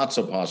lots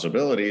of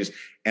possibilities.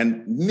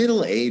 And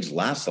middle age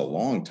lasts a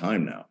long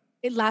time now.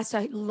 It lasts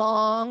a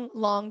long,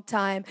 long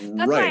time.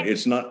 That's right.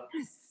 It's not,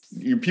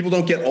 people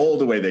don't get old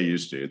the way they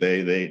used to.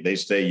 They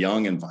stay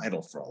young and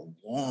vital for a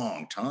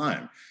long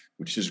time,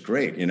 which is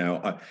great.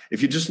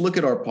 If you just look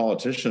at our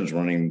politicians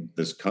running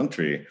this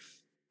country,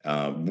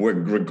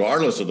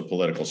 regardless of the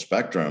political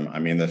spectrum, I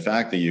mean, the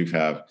fact that you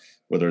have,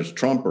 whether it's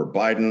Trump or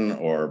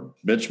Biden or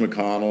Mitch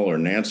McConnell or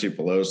Nancy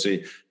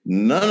Pelosi,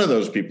 none of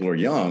those people are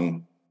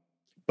young,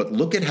 but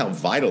look at how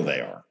vital they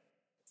are.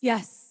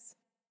 Yes.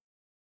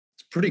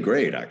 It's pretty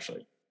great,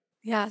 actually.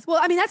 Yes. Well,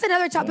 I mean, that's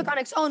another topic on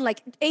its own,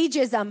 like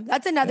ageism.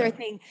 That's another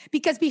thing.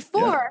 Because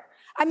before,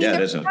 I mean,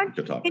 it is a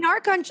good topic. In our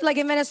country, like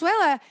in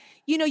Venezuela,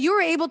 you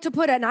were able to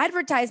put an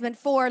advertisement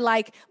for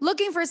like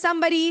looking for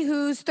somebody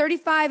who's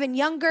 35 and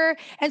younger.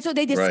 And so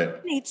they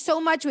discriminate so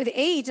much with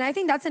age. And I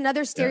think that's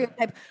another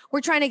stereotype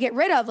we're trying to get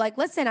rid of. Like,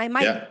 listen, I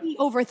might be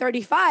over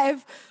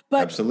 35,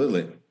 but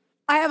absolutely,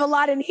 I have a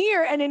lot in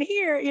here and in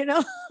here,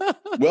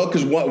 Well,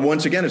 because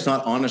once again, it's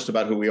not honest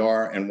about who we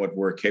are and what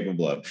we're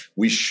capable of.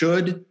 We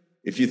should,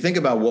 if you think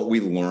about what we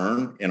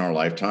learn in our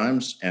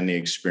lifetimes and the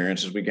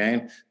experiences we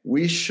gain,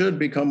 we should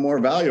become more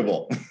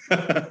valuable.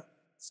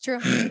 It's true.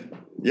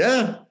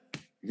 Yeah.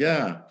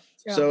 True.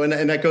 So,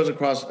 and that goes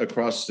across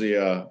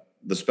the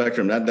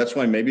spectrum. That's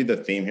why maybe the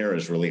theme here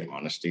is really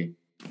honesty,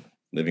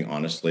 living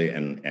honestly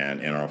and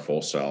in our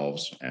full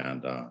selves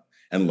and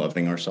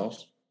loving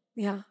ourselves.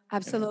 Yeah,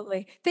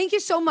 absolutely. Thank you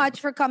so much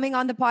for coming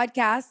on the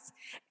podcast.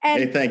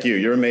 And hey, thank you.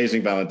 You're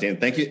amazing, Valentine.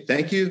 Thank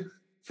you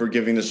for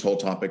giving this whole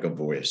topic a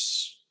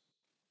voice.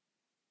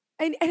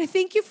 And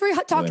thank you for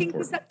talking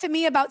to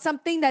me about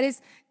something that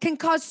can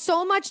cause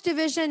so much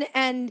division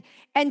and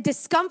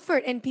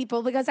discomfort in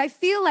people, because I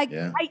feel like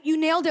you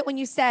nailed it when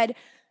you said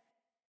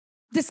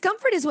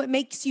discomfort is what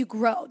makes you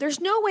grow. There's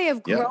no way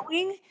of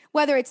growing,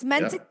 whether it's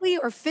mentally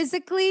or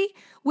physically,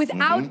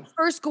 without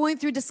first going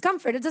through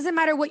discomfort. It doesn't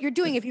matter what you're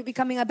doing. If you're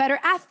becoming a better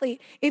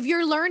athlete, if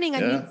you're learning a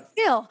new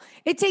skill,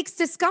 it takes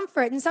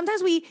discomfort. And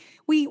sometimes we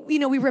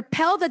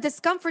repel the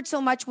discomfort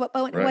so much. What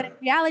in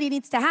reality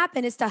needs to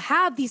happen is to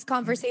have these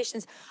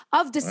conversations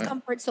of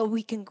discomfort so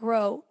we can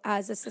grow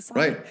as a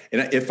society. Right.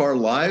 And if our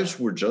lives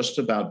were just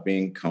about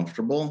being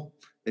comfortable,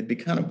 it'd be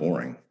kind of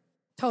boring.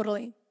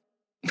 Totally.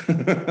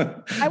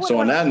 So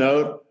on that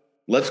note,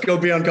 let's go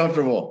be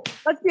uncomfortable.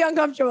 Let's be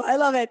uncomfortable. I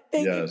love it.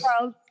 Thank you,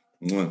 Charles.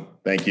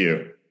 Thank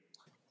you.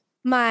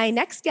 My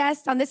next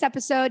guest on this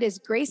episode is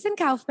Grayson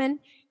Kaufman.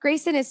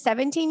 Grayson is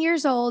 17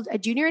 years old, a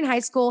junior in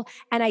high school,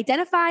 and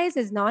identifies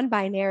as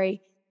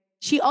non-binary.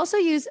 She also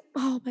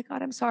oh my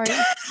God, I'm sorry.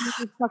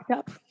 I fucked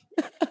up.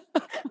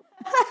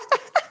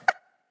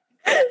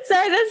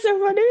 Sorry, that's so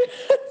funny.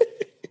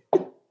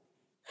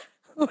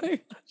 Oh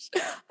my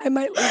gosh. I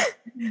might laugh.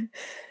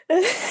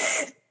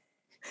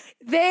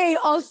 They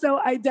also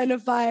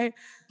identify,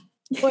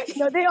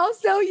 they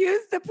also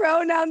use the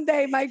pronoun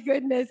they. My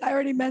goodness, I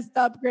already messed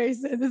up,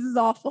 Grayson. This is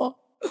awful.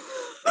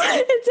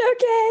 It's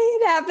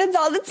okay. It happens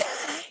all the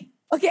time.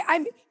 Okay,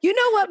 you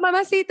know what,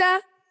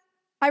 Mamacita?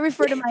 I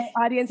refer to my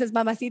audience as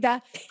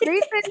Mamacita.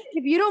 Grayson,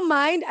 if you don't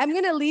mind, I'm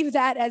going to leave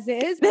that as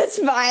is. That's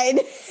fine.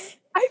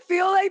 I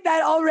feel like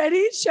that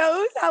already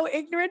shows how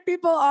ignorant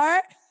people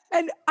are.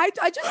 And I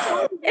just...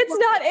 It's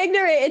not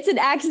ignorant. It's an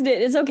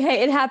accident. It's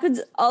okay. It happens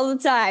all the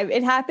time.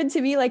 It happened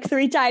to me like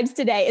 3 times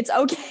today. It's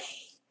okay.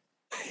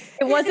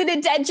 It wasn't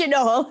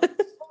intentional.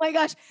 Oh my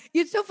gosh.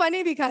 It's so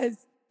funny because,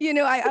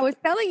 I was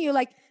telling you,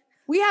 like,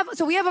 we have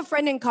a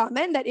friend in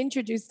common that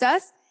introduced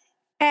us.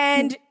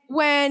 And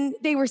when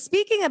they were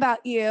speaking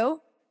about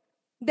you,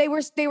 they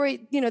were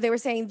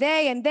saying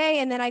they, and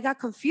then I got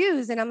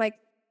confused and I'm like,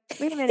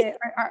 wait a minute,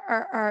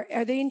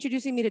 are they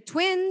introducing me to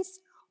twins?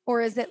 Or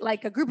is it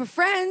like a group of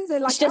friends?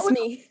 And like, it's just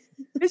me.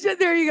 It's just,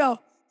 there you go.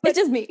 It's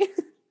just me.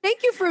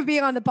 Thank you for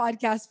being on the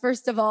podcast,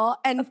 first of all.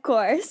 And of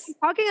course,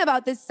 talking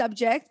about this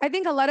subject, I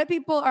think a lot of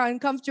people are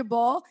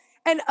uncomfortable.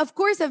 And of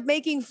course, of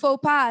making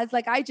faux pas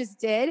like I just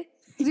did,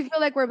 because we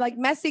feel like we're like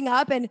messing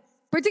up. And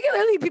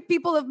particularly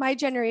people of my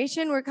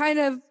generation, we're kind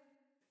of,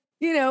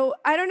 I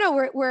don't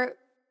know,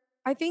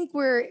 I think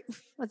we're,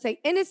 let's say,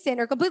 innocent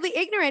or completely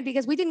ignorant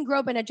because we didn't grow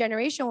up in a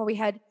generation where we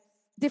had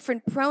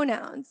different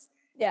pronouns.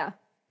 Yeah.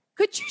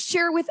 Could you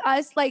share with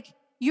us, like,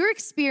 your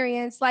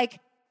experience, like,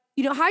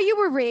 how you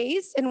were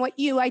raised and what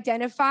you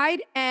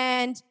identified,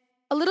 and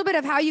a little bit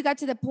of how you got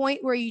to the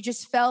point where you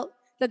just felt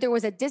that there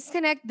was a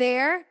disconnect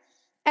there,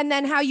 and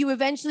then how you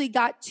eventually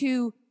got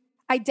to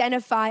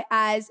identify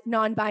as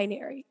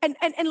non-binary. And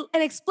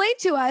explain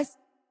to us,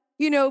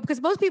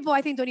 because most people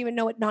I think don't even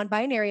know what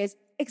non-binary is.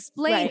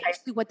 Explain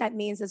actually what that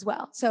means as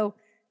well. So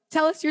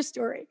tell us your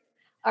story.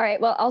 All right.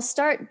 Well, I'll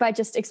start by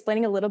just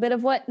explaining a little bit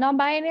of what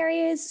non-binary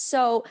is.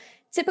 So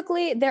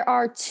typically there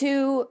are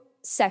two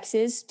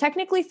sexes,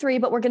 technically three,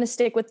 but we're going to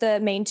stick with the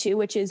main two,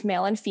 which is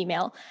male and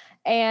female.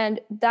 And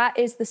that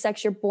is the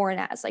sex you're born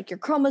as, like your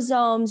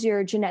chromosomes,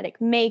 your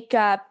genetic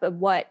makeup,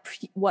 what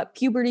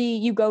puberty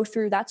you go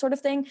through, that sort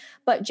of thing.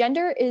 But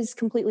gender is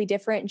completely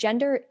different.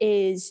 Gender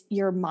is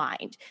your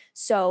mind.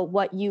 So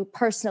what you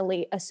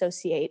personally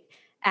associate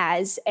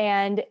as,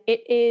 and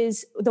it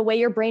is the way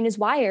your brain is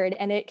wired,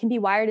 and it can be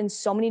wired in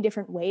so many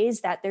different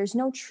ways that there's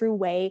no true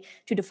way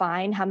to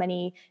define how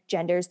many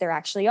genders there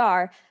actually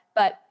are.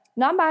 But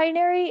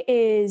non-binary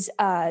is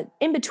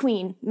in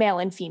between male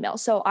and female.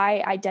 So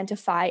I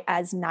identify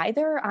as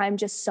neither. I'm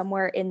just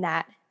somewhere in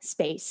that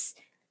space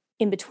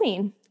in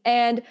between.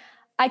 And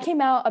I came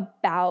out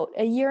about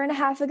a year and a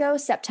half ago,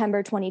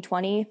 September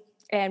 2020.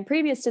 And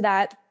previous to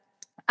that,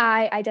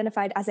 I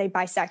identified as a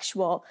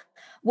bisexual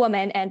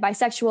woman. And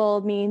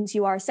bisexual means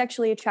you are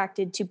sexually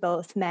attracted to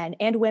both men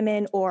and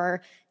women,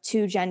 or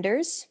two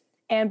genders.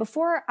 And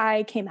before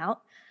I came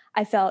out,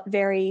 I felt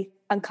very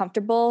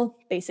uncomfortable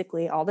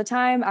basically all the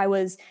time. I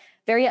was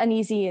very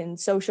uneasy in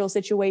social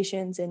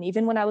situations. And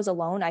even when I was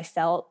alone, I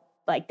felt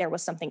like there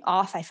was something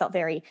off. I felt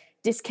very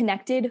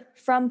disconnected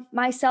from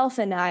myself.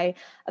 And I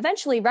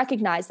eventually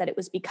recognized that it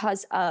was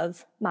because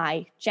of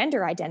my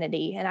gender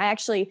identity. And I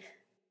actually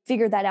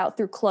figured that out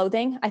through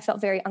clothing. I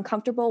felt very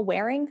uncomfortable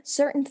wearing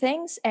certain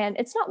things. And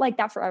it's not like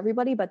that for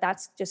everybody, but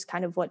that's just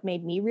kind of what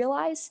made me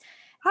realize.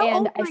 How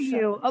old were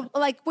you?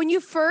 Like when you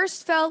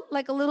first felt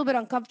like a little bit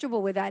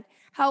uncomfortable with that,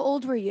 how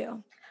old were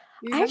you?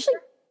 I actually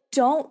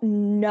don't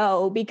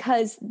know,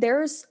 because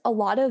there's a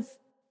lot of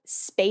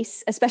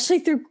space, especially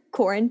through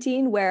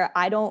quarantine, where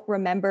I don't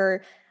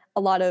remember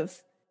a lot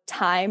of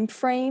time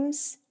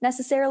frames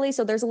necessarily.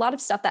 So there's a lot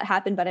of stuff that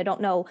happened, but I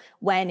don't know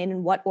when and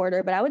in what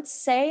order. But I would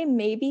say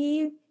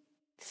maybe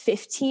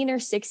 15 or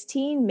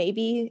 16,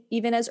 maybe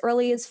even as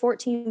early as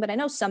 14. But I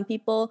know some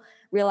people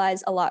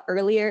realize a lot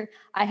earlier.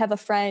 I have a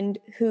friend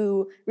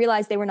who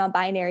realized they were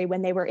non-binary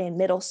when they were in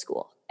middle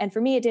school. And for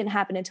me, it didn't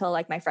happen until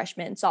like my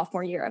freshman,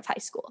 sophomore year of high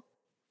school.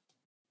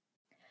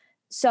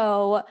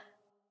 So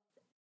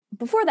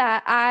before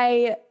that,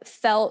 I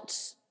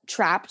felt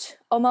trapped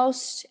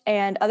almost.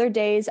 And other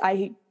days,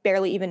 I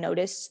barely even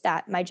noticed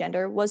that my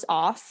gender was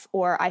off,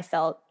 or I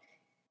felt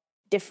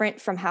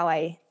different from how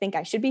I think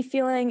I should be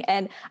feeling.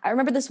 And I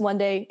remember this one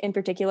day in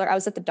particular, I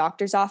was at the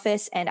doctor's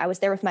office and I was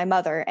there with my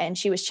mother, and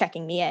she was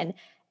checking me in.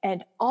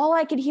 And all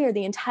I could hear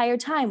the entire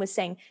time was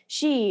saying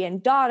she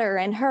and daughter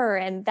and her.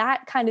 And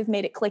that kind of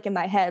made it click in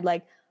my head,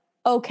 like,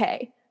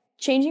 okay,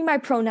 changing my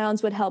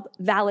pronouns would help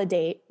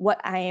validate what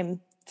I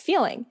am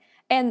feeling.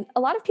 And a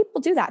lot of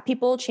people do that.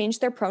 People change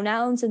their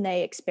pronouns and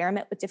they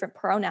experiment with different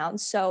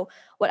pronouns. So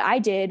what I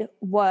did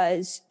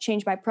was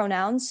change my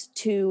pronouns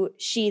to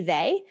she,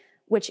 they,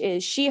 which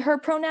is she, her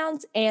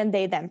pronouns, and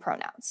they, them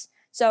pronouns.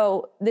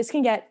 So this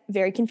can get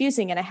very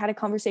confusing. And I had a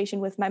conversation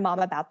with my mom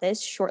about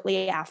this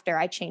shortly after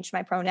I changed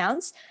my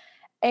pronouns.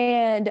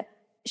 And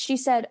she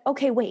said,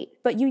 okay, wait,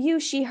 but you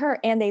use she, her,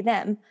 and they,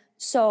 them.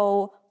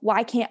 So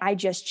why can't I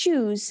just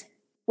choose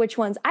which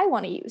ones I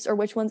want to use or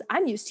which ones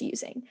I'm used to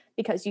using?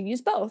 Because you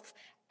use both.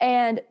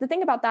 And the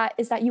thing about that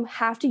is that you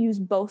have to use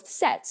both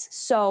sets.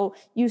 So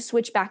you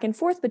switch back and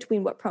forth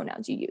between what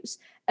pronouns you use.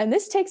 And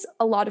this takes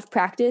a lot of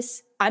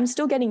practice. I'm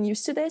still getting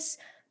used to this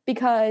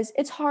because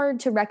it's hard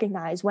to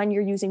recognize when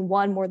you're using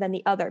one more than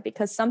the other,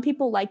 because some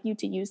people like you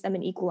to use them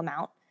in equal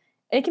amount.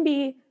 And it can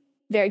be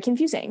very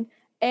confusing.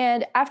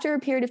 And after a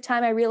period of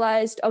time, I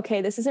realized,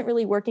 okay, this isn't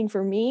really working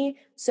for me.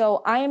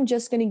 So I am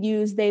just going to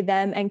use they,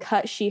 them, and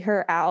cut she,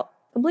 her out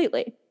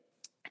completely.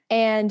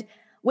 And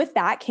with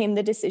that came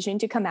the decision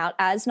to come out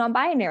as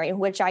non-binary,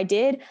 which I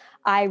did.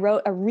 I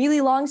wrote a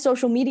really long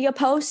social media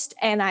post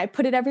and I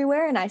put it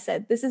everywhere. And I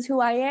said, this is who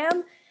I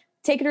am,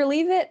 take it or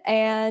leave it.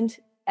 And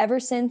ever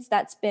since,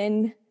 that's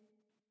been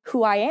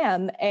who I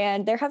am.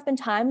 And there have been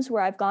times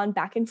where I've gone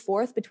back and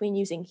forth between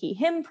using he,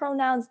 him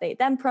pronouns, they,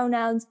 them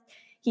pronouns,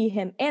 he,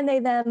 him, and they,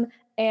 them.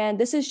 And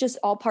this is just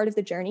all part of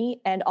the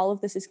journey. And all of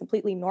this is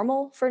completely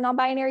normal for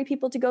non-binary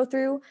people to go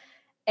through.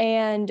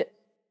 And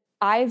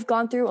I've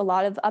gone through a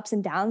lot of ups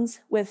and downs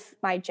with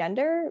my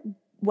gender,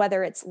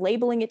 whether it's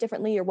labeling it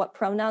differently or what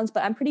pronouns,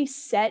 but I'm pretty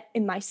set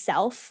in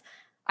myself.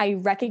 I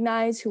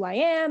recognize who I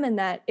am and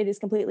that it is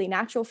completely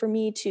natural for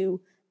me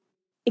to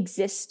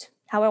exist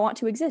how I want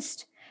to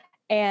exist.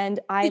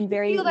 And I'm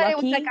very lucky. Did you feel that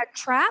it was like a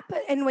trap?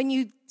 And when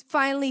you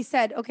finally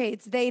said, okay,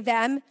 it's they,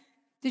 them,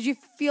 did you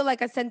feel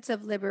like a sense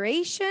of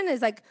liberation?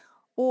 Is like,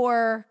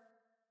 or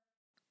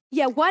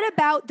yeah, what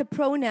about the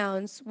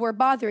pronouns were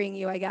bothering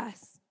you, I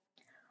guess?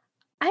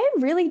 I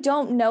really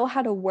don't know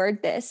how to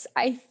word this.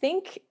 I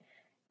think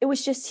it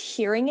was just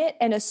hearing it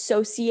and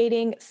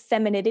associating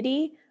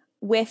femininity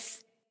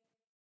with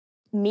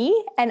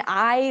me, and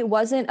I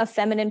wasn't a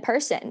feminine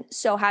person.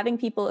 So having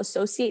people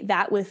associate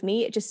that with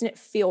me, it just didn't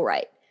feel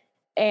right.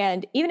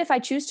 And even if I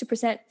choose to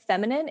present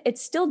feminine, it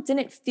still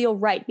didn't feel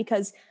right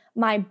because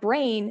my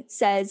brain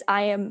says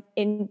I am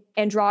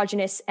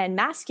androgynous and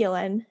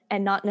masculine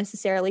and not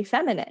necessarily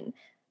feminine.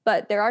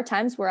 But there are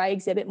times where I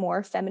exhibit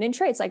more feminine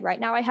traits. Like right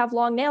now I have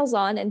long nails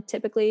on, and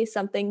typically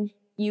something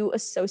you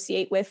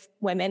associate with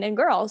women and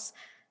girls.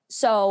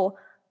 So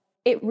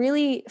it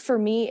really, for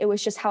me, it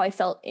was just how I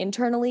felt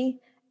internally.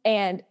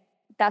 And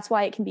that's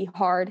why it can be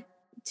hard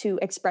to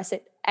express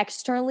it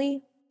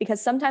externally,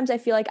 because sometimes I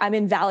feel like I'm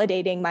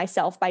invalidating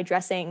myself by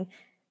dressing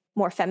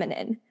more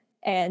feminine.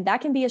 And that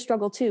can be a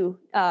struggle too.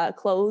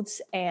 Clothes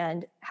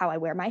and how I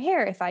wear my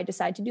hair, if I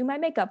decide to do my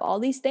makeup, all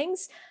these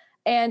things.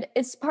 And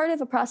it's part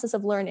of a process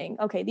of learning,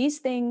 okay, these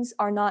things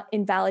are not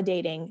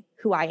invalidating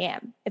who I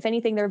am. If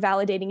anything, they're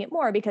validating it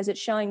more because it's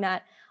showing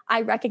that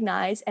I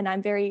recognize and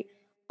I'm very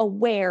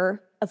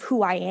aware of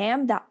who I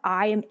am, that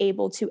I am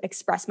able to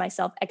express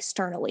myself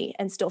externally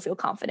and still feel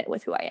confident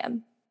with who I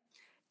am.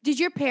 Did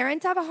your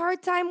parents have a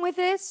hard time with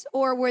this,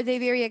 or were they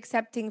very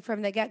accepting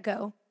from the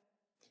get-go?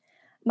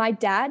 My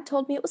dad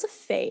told me it was a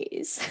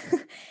phase.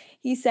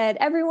 He said,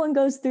 everyone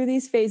goes through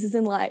these phases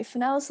in life.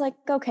 And I was like,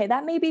 okay,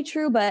 that may be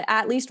true, but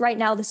at least right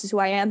now, this is who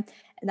I am.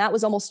 And that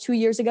was almost 2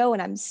 years ago,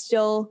 and I'm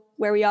still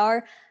where we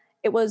are.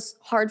 It was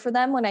hard for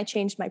them when I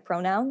changed my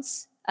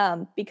pronouns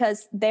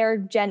because they're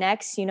Gen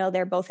X,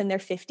 they're both in their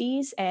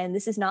 50s. And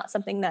this is not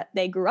something that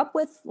they grew up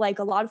with like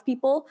a lot of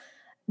people.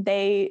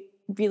 They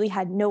really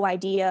had no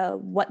idea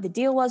what the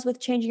deal was with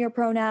changing your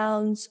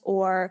pronouns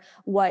or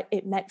what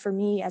it meant for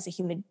me as a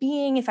human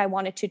being. If I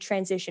wanted to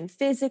transition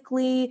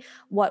physically,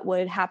 what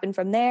would happen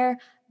from there.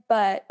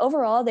 But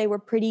overall, they were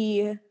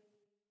pretty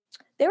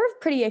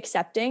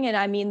accepting. And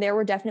I mean, there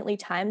were definitely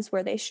times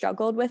where they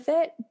struggled with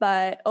it,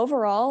 but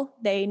overall,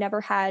 they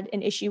never had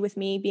an issue with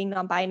me being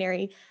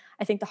non-binary.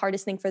 I think the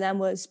hardest thing for them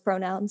was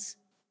pronouns.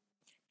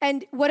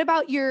 And what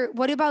about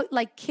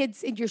like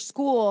kids in your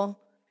school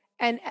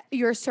and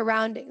your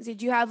surroundings?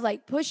 Did you have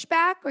like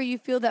pushback, or you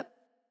feel that,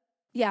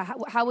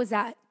 how was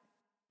that?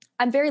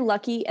 I'm very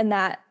lucky in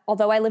that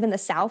although I live in the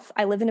South,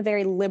 I live in a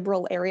very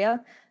liberal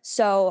area.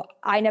 So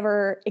I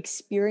never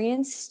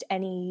experienced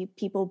any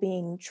people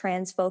being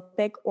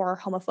transphobic or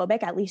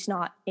homophobic, at least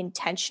not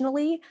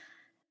intentionally.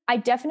 I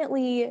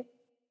definitely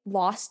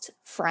lost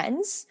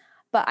friends,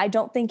 but I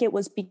don't think it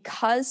was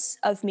because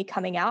of me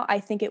coming out. I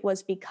think it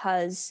was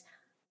because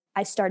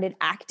I started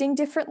acting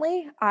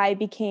differently. I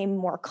became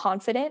more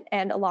confident,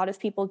 and a lot of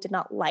people did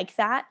not like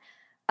that.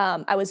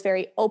 I was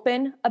very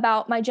open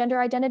about my gender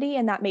identity,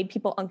 and that made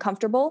people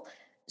uncomfortable.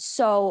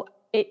 So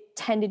it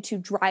tended to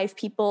drive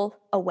people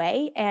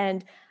away.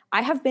 And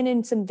I have been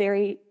in some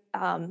very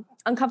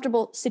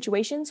uncomfortable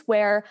situations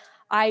where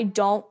I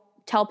don't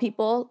tell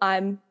people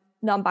I'm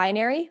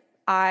non-binary.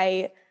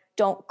 I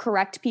don't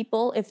correct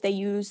people if they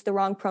use the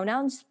wrong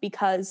pronouns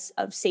because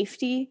of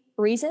safety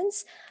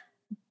reasons.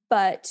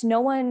 But no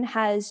one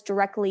has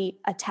directly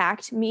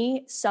attacked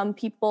me. Some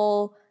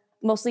people,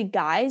 mostly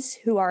guys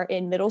who are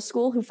in middle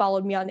school who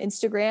followed me on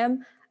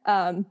Instagram,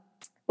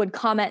 would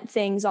comment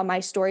things on my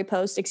story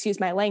post, excuse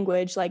my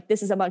language, like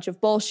this is a bunch of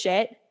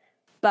bullshit.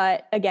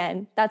 But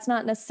again, that's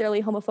not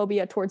necessarily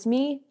homophobia towards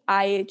me.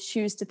 I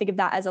choose to think of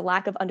that as a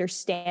lack of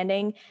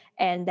understanding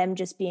and them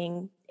just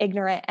being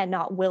ignorant and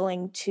not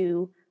willing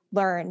to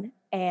learn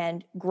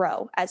and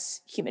grow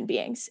as human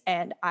beings.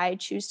 And I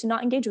choose to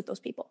not engage with those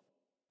people.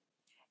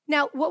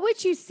 Now, what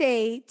would you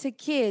say to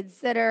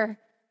kids that are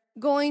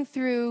going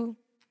through,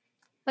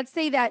 let's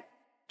say, that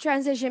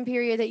transition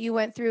period that you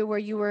went through where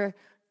you were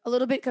a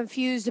little bit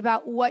confused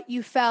about what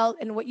you felt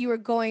and what you were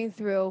going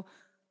through?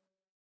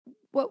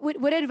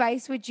 What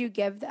advice would you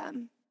give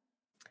them?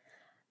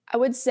 I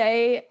would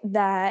say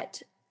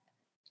that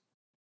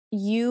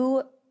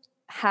you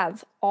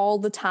have all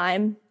the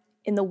time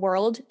in the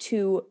world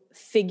to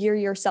figure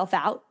yourself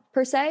out,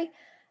 per se.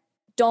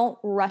 Don't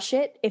rush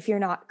it if you're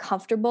not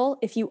comfortable.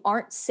 If you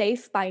aren't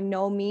safe, by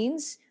no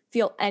means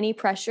feel any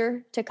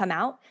pressure to come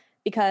out,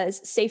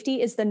 because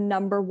safety is the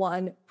number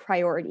one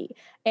priority.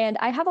 And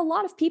I have a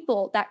lot of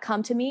people that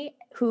come to me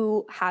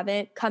who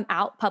haven't come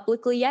out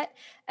publicly yet.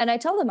 And I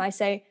tell them, I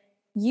say,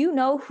 you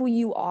know who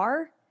you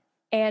are.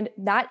 And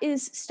that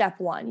is step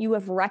one. You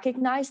have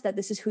recognized that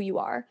this is who you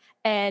are.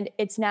 And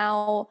it's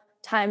now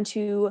time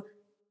to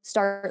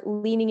start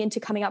leaning into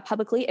coming out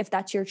publicly if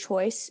that's your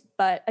choice.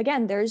 But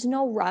again, there's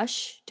no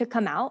rush to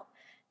come out.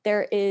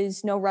 There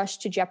is no rush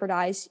to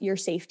jeopardize your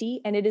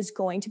safety. And it is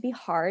going to be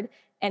hard.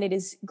 And it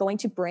is going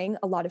to bring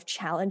a lot of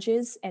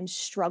challenges and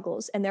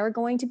struggles. And there are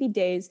going to be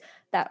days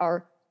that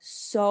are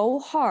so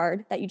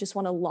hard that you just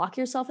want to lock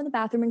yourself in the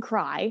bathroom and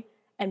cry.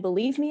 And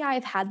believe me, I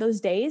have had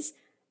those days,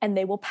 and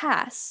they will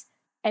pass.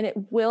 And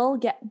it will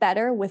get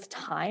better with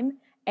time.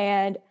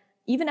 And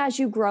even as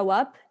you grow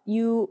up,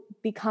 you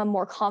become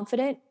more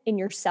confident in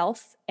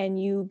yourself,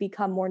 and you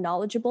become more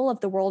knowledgeable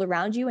of the world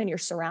around you and your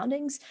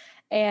surroundings.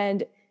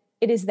 And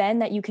it is then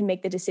that you can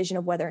make the decision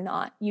of whether or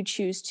not you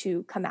choose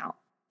to come out.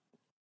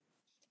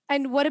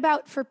 And what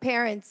about for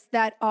parents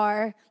that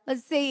are,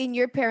 let's say, in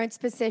your parents'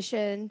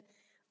 position,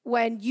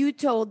 when you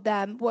told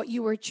them what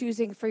you were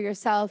choosing for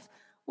yourself,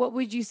 what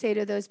would you say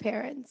to those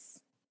parents?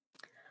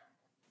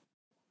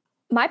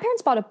 My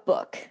parents bought a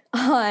book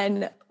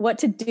on what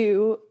to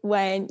do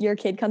when your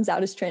kid comes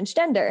out as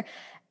transgender.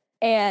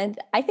 And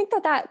I think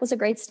that that was a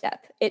great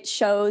step. It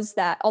shows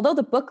that although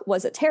the book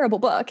was a terrible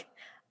book,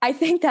 I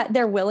think that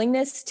their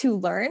willingness to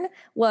learn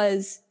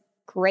was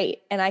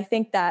great. And I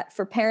think that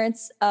for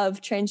parents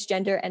of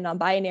transgender and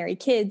non-binary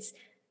kids,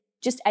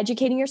 just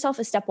educating yourself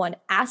is step one.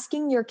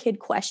 Asking your kid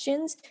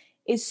questions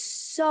is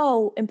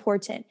so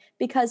important,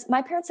 because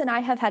my parents and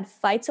I have had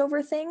fights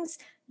over things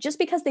just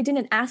because they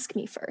didn't ask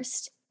me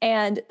first.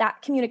 And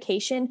that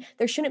communication,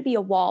 there shouldn't be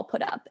a wall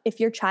put up. If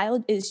your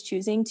child is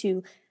choosing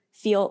to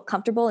feel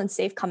comfortable and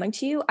safe coming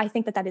to you, I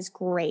think that that is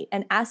great.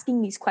 And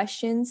asking these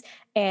questions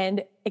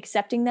and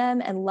accepting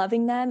them and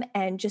loving them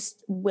and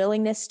just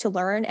willingness to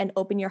learn and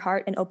open your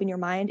heart and open your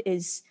mind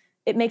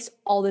it makes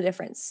all the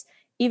difference.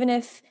 Even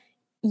if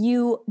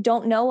you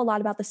don't know a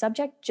lot about the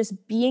subject,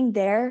 just being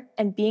there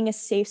and being a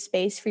safe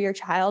space for your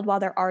child while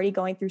they're already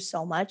going through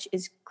so much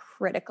is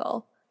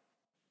critical.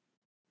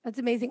 That's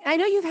amazing. I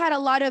know you've had a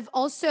lot of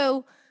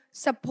also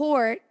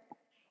support,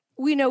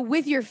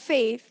 with your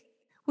faith.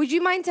 Would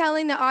you mind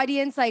telling the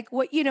audience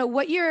what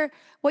your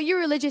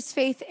religious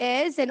faith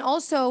is, and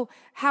also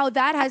how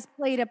that has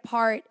played a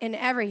part in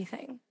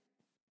everything?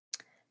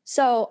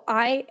 So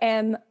I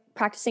am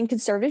practicing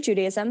conservative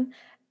Judaism,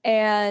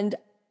 and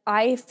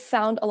I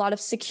found a lot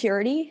of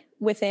security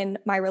within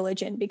my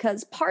religion,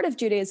 because part of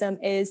Judaism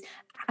is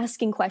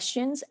asking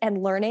questions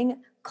and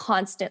learning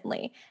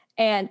constantly.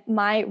 And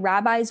my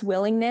rabbi's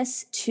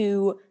willingness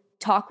to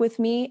talk with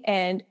me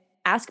and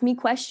ask me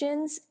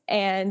questions,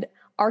 and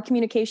our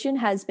communication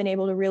has been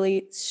able to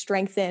really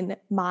strengthen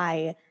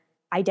my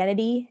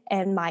identity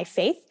and my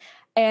faith.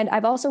 And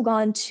I've also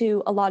gone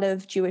to a lot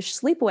of Jewish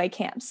sleepaway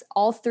camps.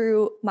 All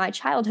through my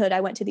childhood,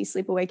 I went to these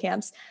sleepaway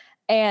camps.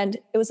 And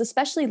it was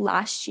especially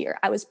last year,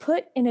 I was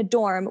put in a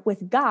dorm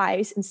with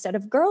guys instead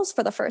of girls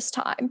for the first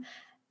time.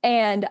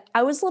 And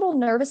I was a little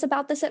nervous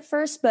about this at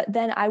first, but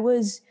then I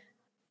was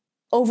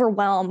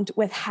overwhelmed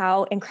with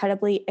how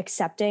incredibly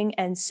accepting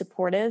and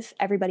supportive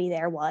everybody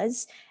there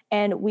was.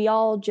 And we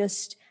all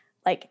just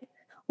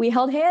we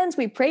held hands,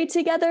 we prayed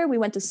together, we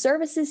went to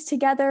services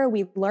together,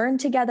 we learned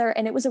together,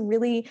 and it was a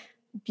really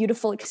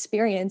beautiful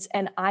experience.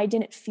 And I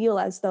didn't feel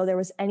as though there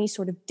was any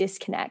sort of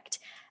disconnect.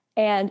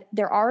 And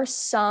there are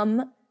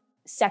some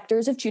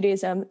sectors of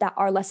Judaism that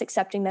are less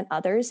accepting than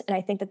others. And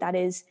I think that that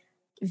is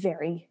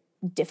very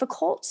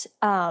difficult.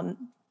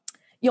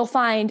 You'll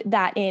find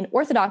that in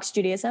Orthodox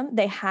Judaism,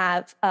 they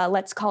have,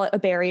 let's call it a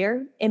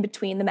barrier in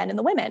between the men and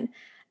the women.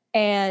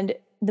 And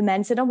the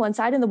men sit on one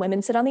side and the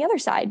women sit on the other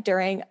side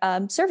during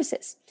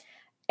services.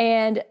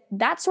 And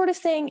that sort of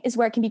thing is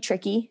where it can be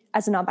tricky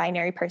as a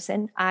non-binary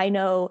person. I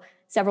know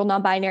several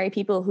non-binary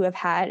people who have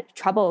had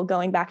trouble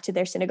going back to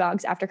their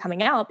synagogues after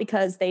coming out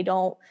because they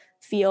don't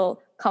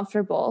feel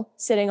comfortable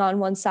sitting on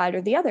one side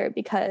or the other,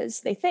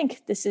 because they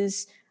think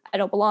I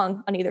don't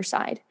belong on either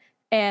side.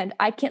 And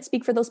I can't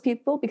speak for those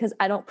people because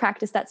I don't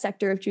practice that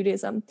sector of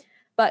Judaism.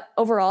 But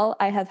overall,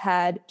 I have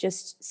had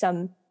just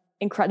some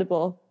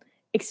incredible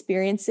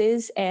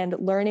experiences and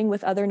learning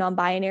with other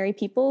non-binary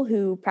people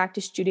who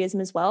practice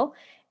Judaism as well.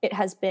 It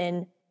has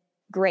been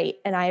great.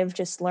 And I have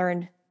just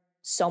learned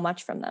so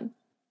much from them.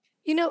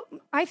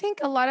 I think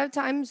a lot of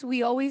times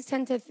we always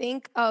tend to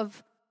think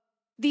of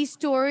these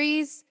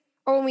stories,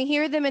 or when we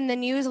hear them in the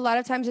news, a lot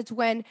of times it's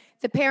when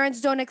the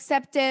parents don't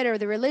accept it or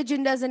the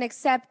religion doesn't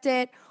accept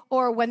it,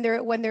 or when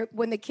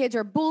the kids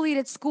are bullied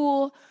at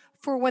school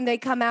for when they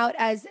come out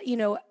as,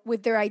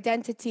 with their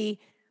identity.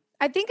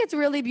 I think it's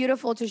really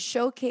beautiful to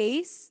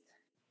showcase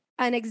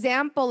an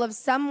example of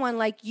someone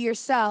like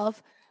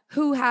yourself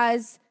who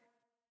has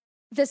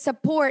the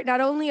support not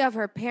only of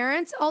her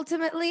parents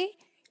ultimately,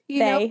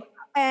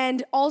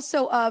 and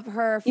also of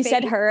her You faith.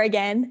 said her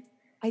again.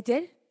 I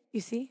did?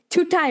 You see?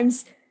 2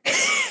 times.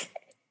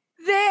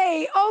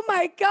 Oh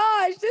my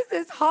gosh, this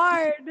is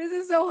hard. This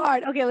is so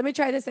hard. Okay, let me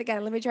try this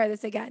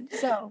again.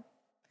 So,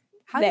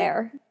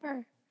 There.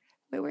 Her?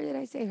 Wait, where did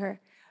I say her?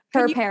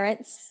 Her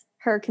parents,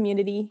 her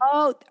community.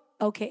 Oh,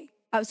 okay.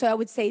 So I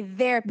would say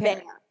their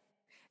parents.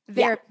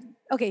 Yeah.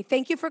 Okay,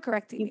 thank you for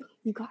correcting me.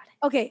 You got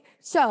it. Okay,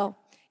 so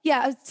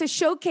yeah, to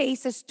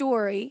showcase a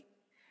story,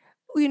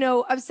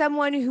 of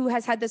someone who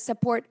has had the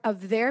support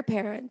of their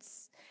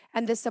parents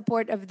and the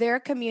support of their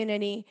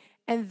community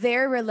and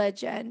their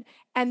religion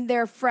and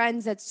their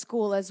friends at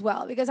school as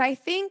well. Because I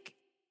think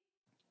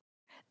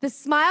the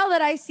smile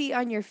that I see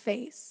on your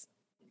face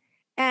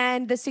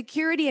and the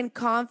security and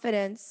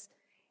confidence,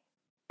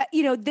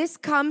 this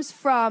comes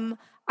from,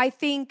 I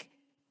think,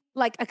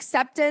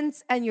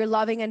 acceptance and your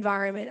loving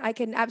environment. I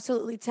can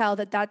absolutely tell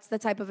that that's the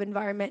type of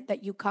environment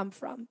that you come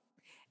from.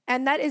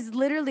 And that is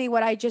literally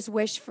what I just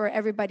wish for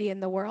everybody in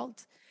the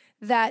world,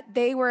 that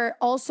they are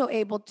also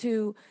able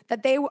to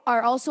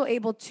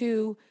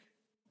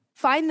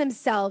find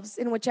themselves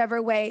in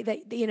whichever way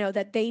that, you know,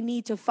 that they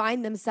need to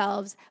find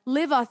themselves,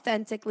 live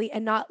authentically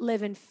and not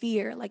live in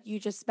fear, like you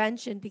just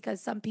mentioned,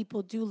 because some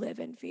people do live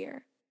in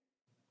fear.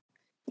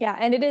 Yeah,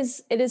 and it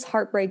is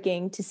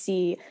heartbreaking to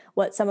see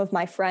what some of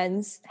my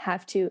friends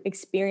have to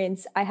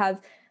experience. I have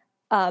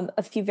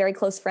a few very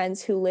close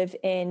friends who live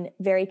in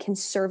very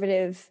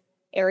conservative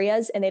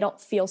areas, and they don't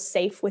feel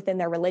safe within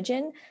their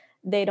religion.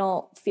 They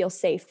don't feel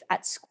safe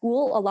at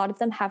school. A lot of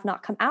them have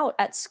not come out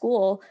at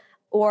school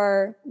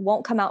or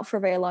won't come out for a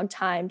very long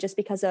time just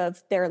because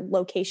of their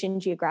location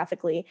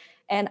geographically.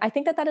 And I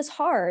think that that is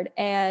hard,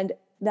 and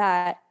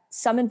that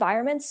some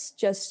environments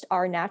just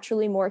are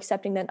naturally more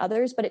accepting than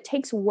others, but it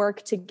takes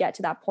work to get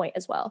to that point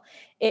as well.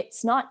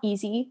 It's not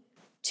easy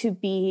to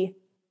be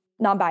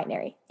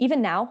non-binary.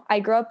 Even now, I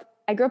grew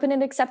up in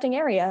an accepting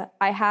area.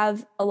 I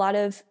have a lot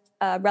of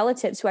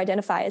relatives who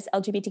identify as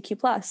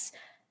LGBTQ+,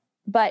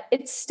 but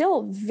it's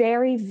still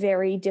very,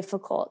 very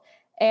difficult.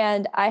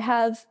 And I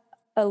have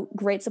a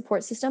great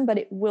support system, but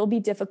it will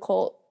be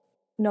difficult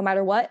no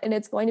matter what. And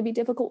it's going to be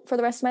difficult for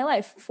the rest of my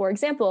life. For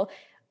example,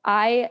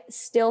 I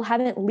still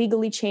haven't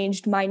legally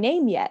changed my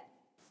name yet.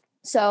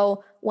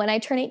 So when I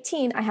turn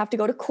 18, I have to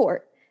go to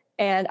court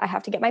and I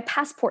have to get my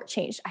passport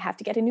changed. I have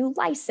to get a new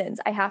license.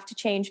 I have to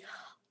change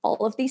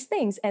all of these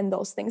things. And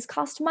those things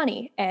cost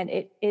money, and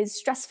it is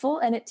stressful,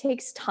 and it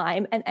takes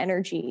time and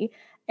energy.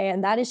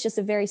 And that is just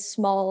a very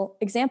small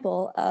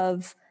example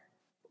of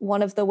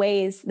one of the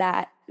ways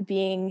that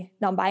being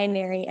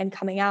non-binary and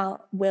coming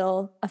out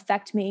will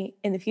affect me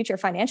in the future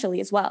financially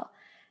as well.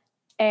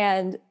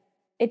 And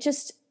it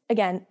just,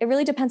 again, it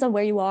really depends on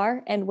where you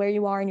are and where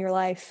you are in your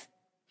life,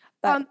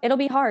 but it'll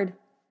be hard.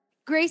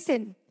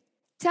 Grayson,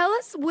 tell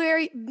us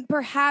where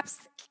perhaps,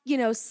 you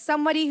know,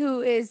 somebody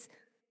who is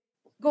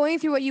going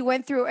through what you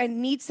went through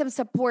and needs some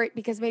support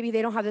because maybe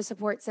they don't have the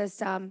support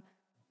system,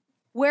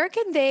 where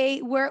can they,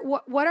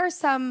 what are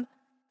some,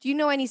 do you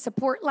know any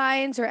support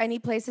lines or any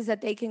places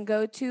that they can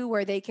go to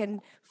where they can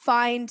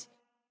find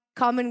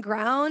common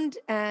ground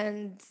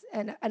and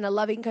a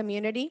loving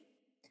community?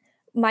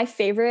 My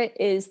favorite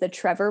is the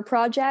Trevor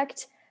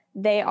Project.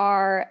 They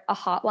are a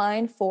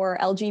hotline for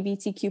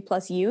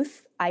LGBTQ+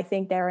 youth. I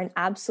think they're an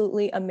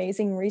absolutely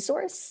amazing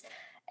resource.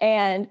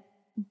 And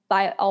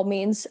by all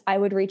means, I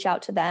would reach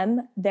out to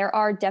them. There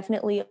are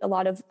definitely a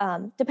lot of,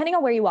 depending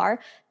on where you are,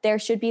 there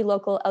should be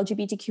local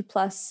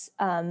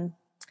LGBTQ+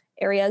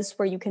 areas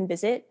where you can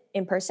visit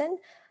in person.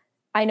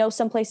 I know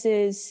some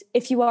places,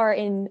 if you are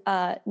in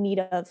need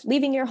of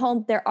leaving your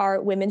home, there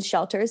are women's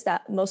shelters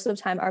that most of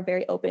the time are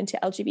very open to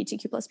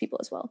LGBTQ+ people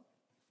as well.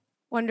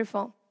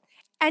 Wonderful.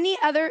 Any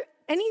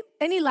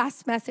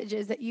last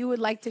messages that you would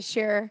like to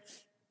share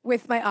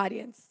with my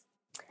audience?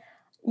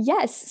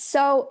 Yes.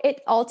 So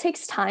it all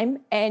takes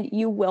time, and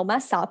you will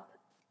mess up,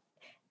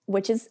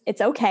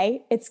 it's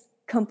okay. It's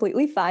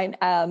completely fine.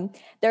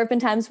 There have been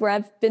times where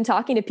I've been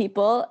talking to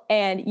people,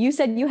 and you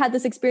said you had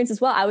this experience as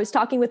well. I was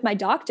talking with my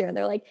doctor, and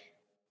they're like,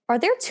 "Are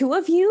there two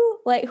of you?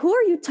 Like, who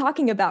are you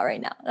talking about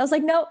right now?" And I was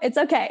like, "No, it's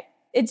okay.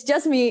 It's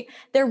just me."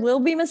 There will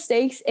be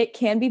mistakes. It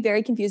can be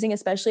very confusing,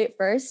 especially at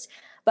first.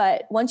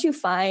 But once you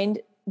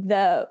find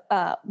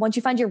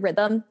your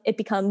rhythm, it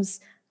becomes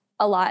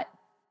a lot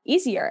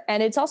easier.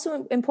 And it's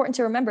also important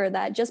to remember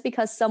that just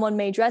because someone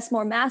may dress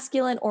more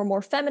masculine or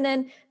more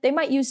feminine, they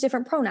might use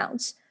different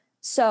pronouns.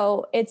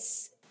 So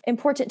it's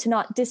important to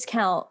not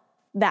discount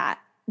that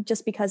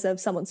just because of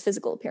someone's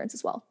physical appearance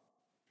as well.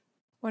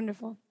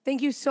 Wonderful.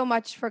 Thank you so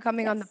much for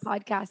coming on the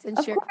podcast and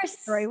sharing your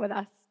story with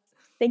us.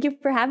 Thank you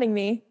for having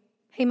me.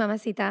 Hey,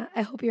 Mamacita.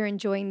 I hope you're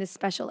enjoying this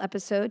special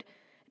episode.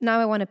 Now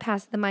I want to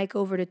pass the mic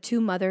over to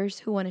two mothers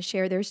who want to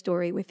share their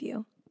story with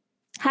you.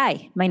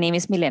 Hi, my name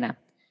is Milena.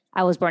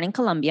 I was born in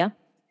Colombia,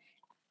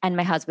 and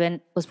my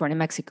husband was born in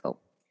Mexico.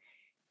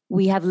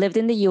 We have lived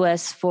in the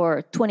US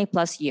for 20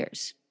 plus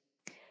years.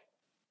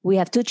 We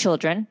have two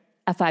children,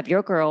 a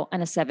 5-year-old girl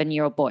and a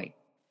 7-year-old boy.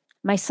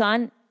 My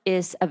son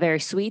is a very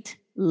sweet,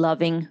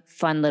 loving,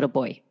 fun little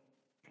boy.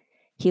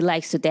 He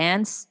likes to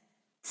dance,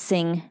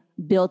 sing,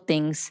 build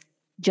things,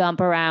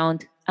 jump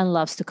around, and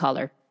loves to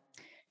color.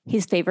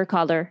 His favorite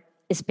color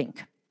is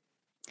pink.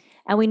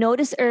 And we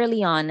noticed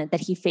early on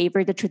that he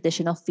favored the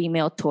traditional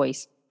female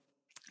toys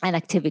and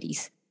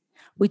activities.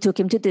 We took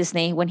him to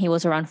Disney when he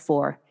was around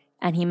 4,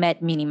 and he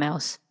met Minnie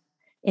Mouse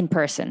in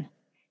person.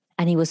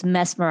 And he was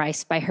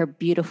mesmerized by her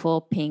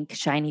beautiful pink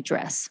shiny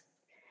dress.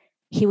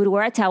 He would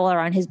wear a towel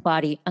around his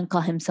body and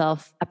call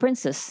himself a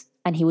princess,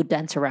 and he would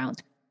dance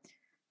around.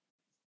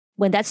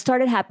 When that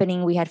started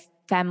happening, we had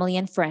family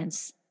and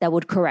friends that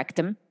would correct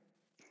him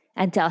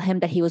and tell him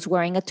that he was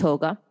wearing a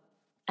toga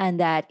and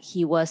that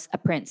he was a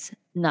prince,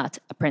 not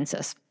a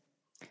princess.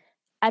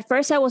 At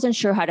first, I wasn't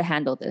sure how to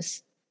handle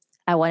this.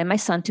 I wanted my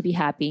son to be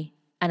happy,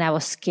 and I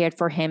was scared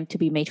for him to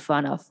be made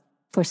fun of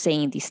for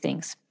saying these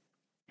things.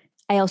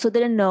 I also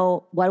didn't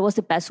know what was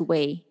the best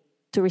way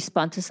to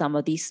respond to some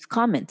of these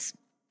comments.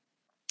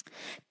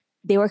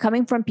 They were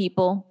coming from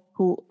people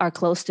who are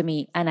close to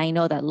me and I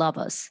know that love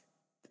us.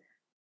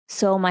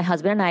 So my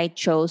husband and I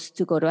chose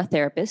to go to a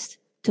therapist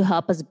to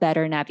help us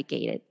better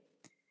navigate it.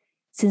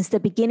 Since the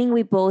beginning,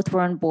 we both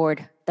were on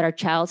board that our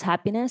child's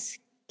happiness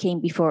came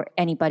before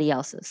anybody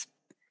else's,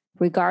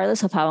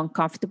 regardless of how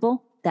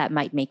uncomfortable that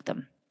might make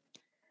them.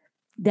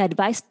 The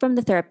advice from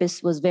the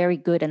therapist was very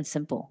good and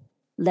simple.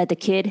 Let the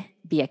kid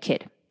be a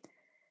kid.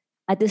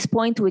 At this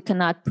point, we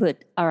cannot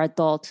put our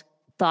adult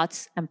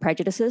thoughts and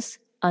prejudices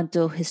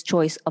onto his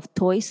choice of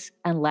toys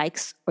and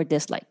likes or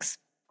dislikes.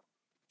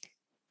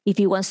 If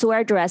he wants to wear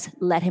a dress,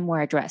 let him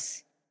wear a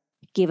dress.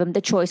 Give him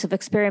the choice of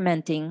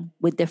experimenting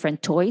with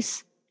different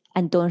toys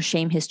and don't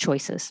shame his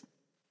choices.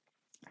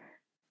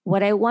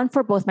 What I want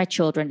for both my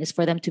children is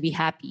for them to be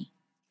happy,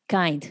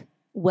 kind,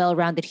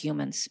 well-rounded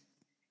humans.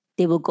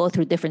 They will go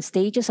through different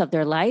stages of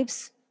their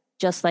lives,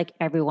 just like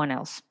everyone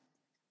else.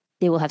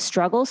 They will have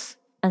struggles,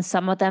 and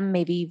some of them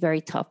may be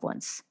very tough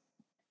ones.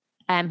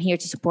 I am here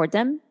to support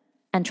them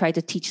and try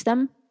to teach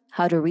them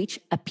how to reach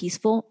a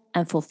peaceful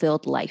and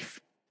fulfilled life.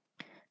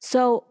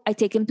 So I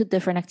take them to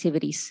different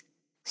activities,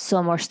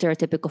 some more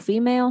stereotypical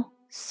female,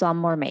 some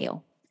more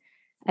male.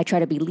 I try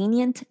to be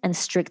lenient and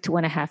strict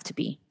when I have to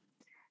be.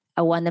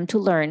 I want them to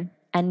learn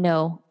and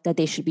know that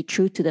they should be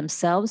true to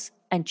themselves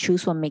and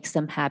choose what makes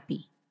them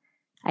happy.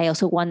 I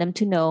also want them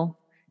to know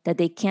that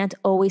they can't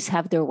always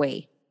have their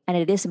way, and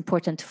it is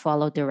important to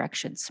follow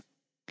directions.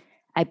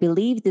 I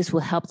believe this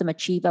will help them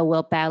achieve a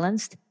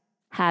well-balanced,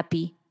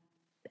 happy,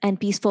 and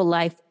peaceful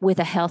life with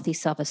a healthy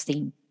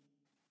self-esteem.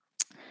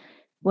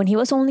 When he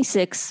was only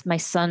 6, my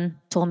son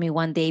told me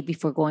one day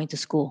before going to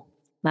school,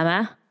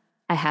 "Mama,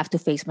 I have to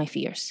face my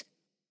fears."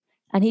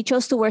 And he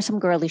chose to wear some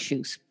girly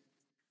shoes.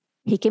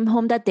 He came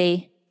home that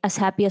day as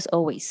happy as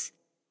always.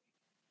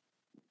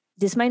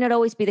 This might not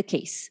always be the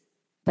case,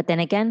 but then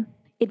again,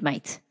 it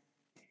might.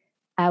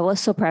 I was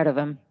so proud of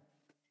him.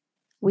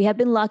 We have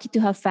been lucky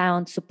to have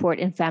found support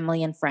in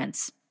family and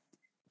friends,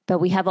 but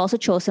we have also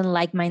chosen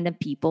like-minded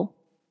people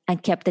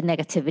and kept the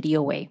negativity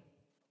away.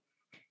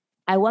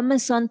 I want my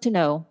son to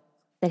know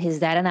that his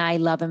dad and I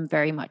love him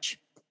very much,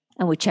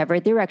 and whichever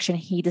direction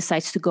he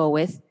decides to go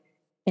with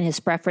in his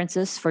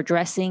preferences for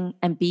dressing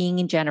and being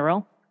in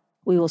general,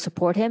 we will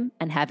support him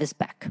and have his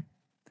back.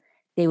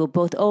 They will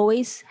both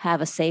always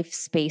have a safe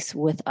space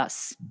with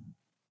us.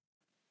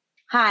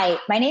 Hi,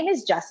 my name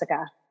is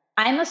Jessica.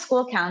 I'm a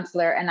school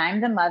counselor and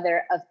I'm the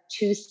mother of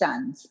 2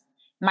 sons.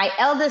 My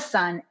eldest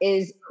son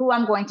is who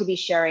I'm going to be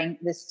sharing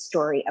this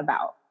story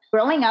about.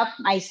 Growing up,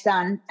 my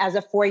son, as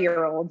a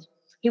 4-year-old,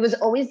 he was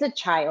always the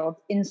child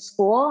in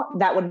school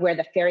that would wear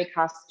the fairy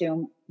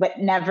costume, but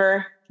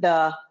never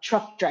the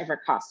truck driver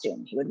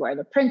costume. He would wear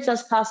the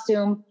princess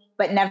costume,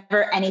 but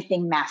never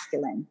anything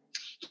masculine.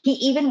 He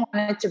even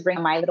wanted to bring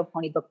a My Little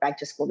Pony book bag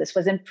to school. This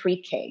was in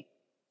pre-K.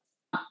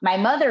 My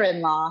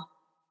mother-in-law,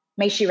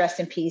 may she rest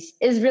in peace,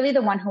 is really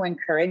the one who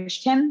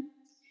encouraged him.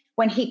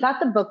 When he got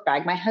the book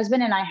bag, my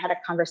husband and I had a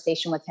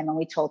conversation with him and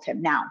we told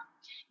him, now,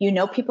 you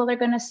know people are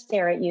going to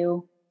stare at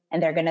you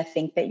and they're going to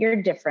think that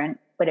you're different,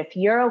 but if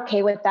you're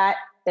okay with that,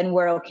 then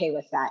we're okay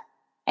with that.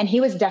 And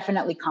he was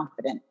definitely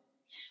confident.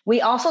 We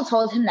also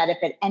told him that if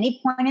at any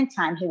point in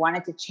time he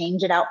wanted to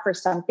change it out for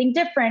something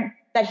different,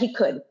 that he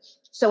could.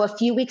 So a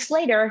few weeks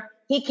later,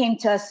 he came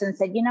to us and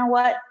said, you know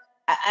what?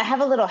 I have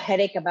a little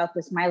headache about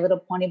this My Little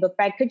Pony book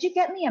bag. Could you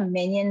get me a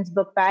Minions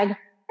book bag?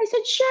 I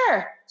said,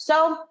 sure.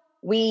 So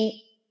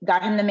we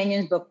got him the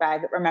Minions book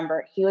bag.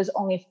 Remember, he was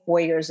only 4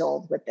 years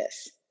old with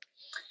this.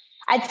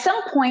 At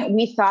some point,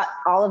 we thought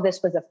all of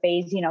this was a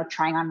phase,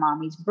 trying on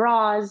mommy's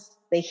bras,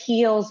 the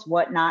heels,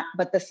 whatnot,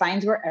 but the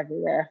signs were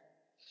everywhere.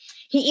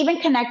 He even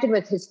connected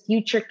with his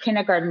future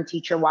kindergarten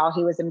teacher while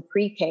he was in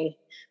pre-K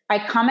by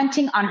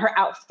commenting on her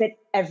outfit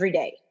every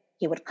day.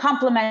 He would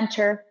compliment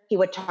her. He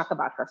would talk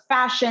about her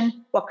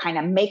fashion, what kind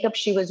of makeup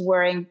she was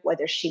wearing,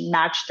 whether she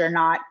matched or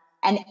not,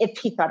 and if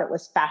he thought it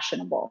was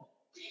fashionable.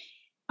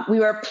 We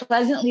were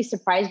pleasantly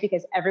surprised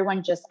because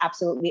everyone just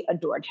absolutely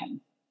adored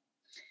him.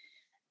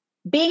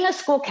 Being a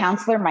school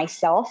counselor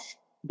myself,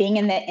 being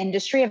in the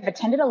industry, I've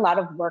attended a lot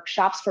of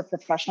workshops for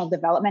professional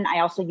development. I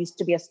also used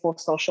to be a school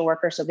social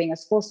worker. So being a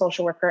school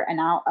social worker and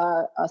now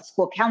a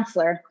school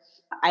counselor,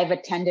 I've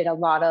attended a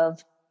lot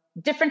of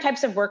different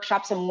types of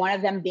workshops. And one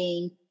of them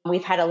being,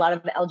 we've had a lot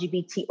of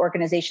LGBT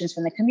organizations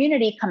from the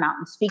community come out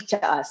and speak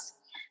to us.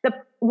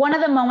 One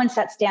of the moments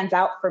that stands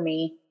out for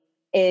me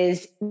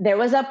is there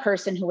was a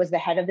person who was the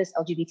head of this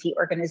LGBT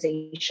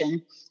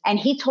organization, and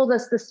he told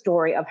us the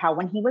story of how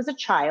when he was a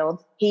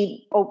child,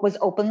 he was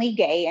openly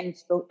gay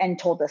and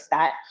told us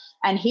that.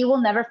 And he will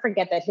never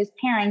forget that his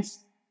parents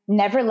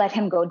never let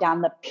him go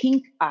down the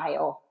pink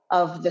aisle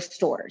of the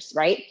stores,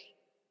 right?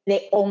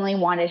 They only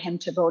wanted him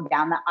to go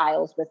down the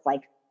aisles with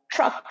like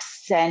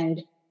trucks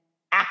and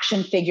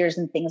action figures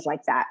and things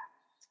like that.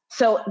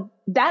 So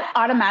that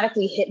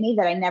automatically hit me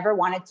that I never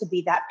wanted to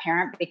be that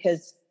parent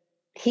because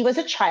he was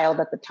a child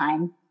at the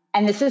time.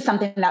 And this is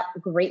something that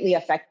greatly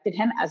affected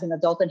him as an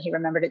adult. And he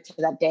remembered it to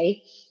that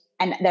day.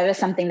 And that is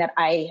something that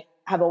I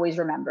have always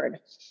remembered.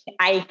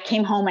 I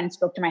came home and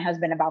spoke to my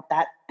husband about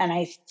that. And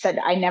I said,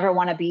 I never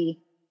want to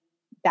be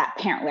that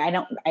parent.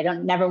 I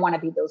don't never want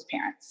to be those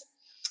parents.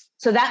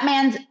 So that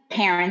man's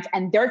parents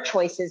and their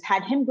choices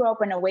had him grow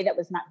up in a way that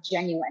was not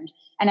genuine.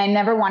 And I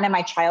never wanted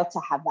my child to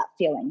have that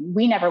feeling.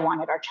 We never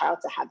wanted our child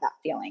to have that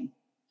feeling.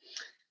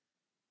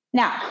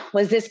 Now,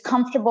 was this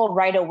comfortable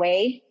right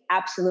away?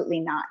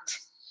 Absolutely not.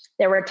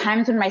 There were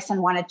times when my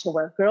son wanted to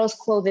wear girls'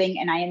 clothing,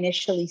 and I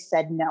initially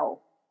said no.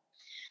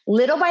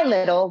 Little by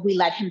little, we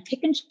let him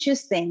pick and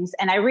choose things,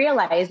 and I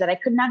realized that I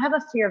could not have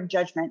a fear of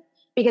judgment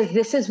because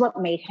this is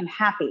what made him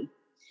happy.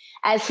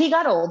 As he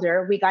got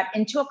older, we got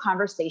into a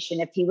conversation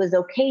if he was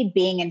okay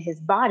being in his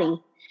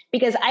body,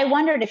 because I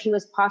wondered if he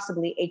was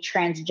possibly a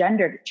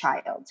transgendered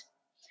child.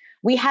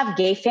 We have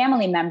gay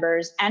family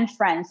members and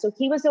friends, so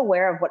he was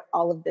aware of what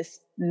all of this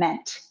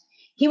meant.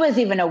 He was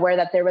even aware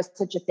that there was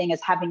such a thing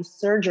as having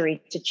surgery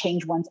to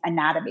change one's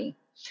anatomy.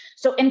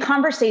 So in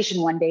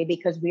conversation one day,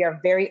 because we are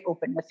very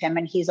open with him,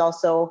 and he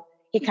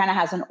kind of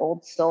has an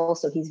old soul,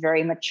 so he's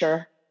very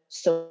mature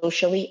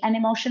socially and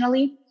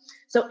emotionally.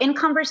 So in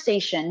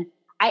conversation,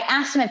 I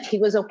asked him if he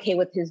was okay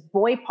with his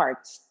boy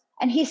parts,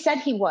 and he said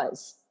he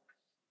was.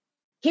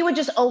 He would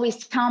just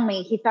always tell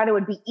me he thought it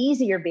would be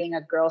easier being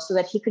a girl so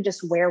that he could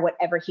just wear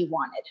whatever he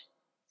wanted.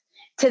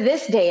 To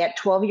this day, at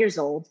 12 years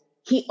old,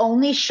 he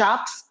only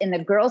shops in the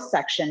girls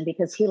section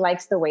because he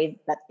likes the way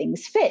that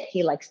things fit.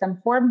 He likes them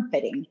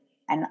form-fitting,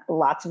 and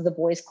lots of the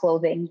boys'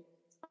 clothing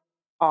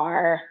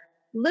are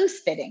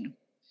loose-fitting.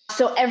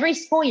 So every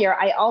school year,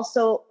 I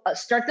also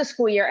start the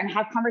school year and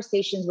have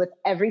conversations with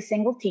every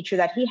single teacher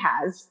that he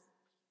has.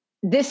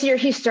 This year,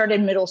 he started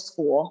middle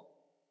school.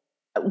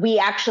 We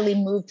actually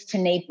moved to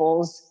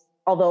Naples,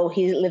 although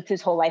he lived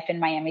his whole life in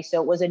Miami,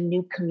 so it was a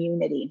new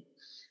community.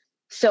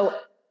 So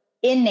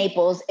in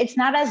Naples, it's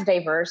not as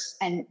diverse.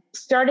 And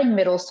starting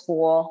middle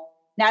school,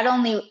 not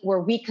only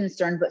were we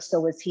concerned, but so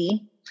was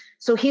he.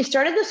 So he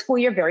started the school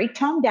year very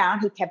toned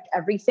down. He kept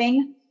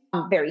everything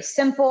very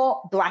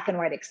simple, black and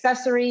white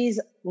accessories,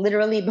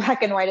 literally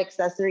black and white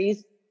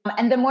accessories.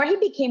 And the more he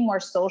became more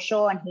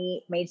social and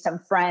he made some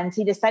friends,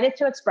 he decided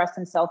to express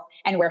himself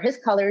and wear his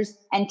colors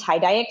and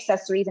tie-dye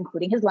accessories,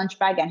 including his lunch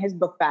bag and his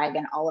book bag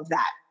and all of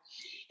that.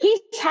 He's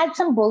had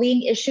some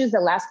bullying issues the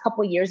last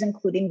couple of years,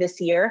 including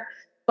this year,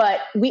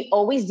 but we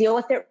always deal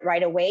with it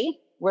right away.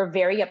 We're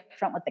very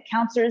upfront with the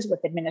counselors,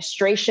 with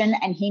administration,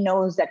 and he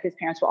knows that his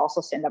parents will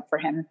also stand up for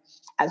him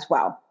as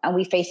well. And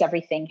we face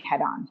everything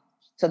head on.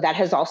 So that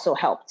has also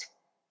helped.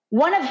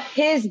 One of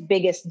his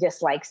biggest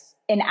dislikes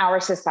in our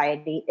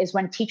society is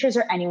when teachers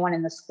or anyone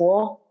in the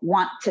school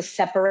want to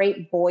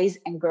separate boys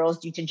and girls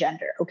due to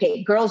gender.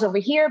 Okay, girls over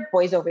here,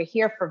 boys over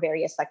here for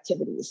various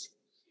activities.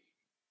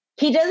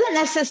 He doesn't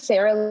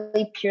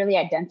necessarily purely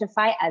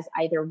identify as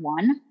either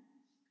one.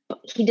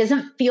 He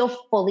doesn't feel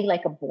fully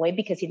like a boy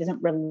because he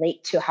doesn't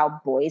relate to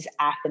how boys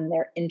act in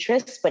their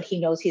interests, but he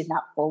knows he's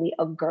not fully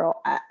a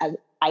girl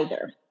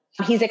either.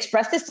 He's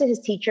expressed this to his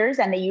teachers,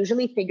 and they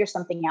usually figure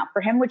something out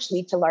for him, which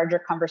lead to larger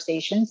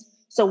conversations.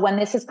 So when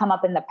this has come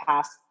up in the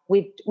past,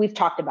 we've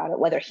talked about it,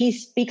 whether he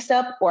speaks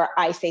up or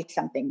I say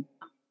something.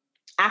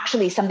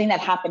 Actually, something that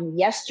happened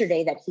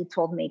yesterday that he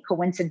told me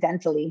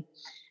coincidentally,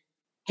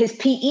 his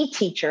PE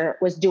teacher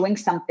was doing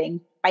something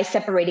by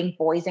separating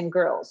boys and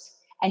girls.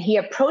 And he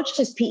approached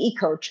his PE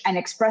coach and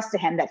expressed to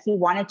him that he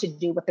wanted to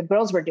do what the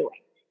girls were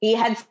doing. He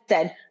had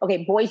said,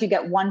 okay, boys, you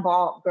get 1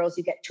 ball, girls,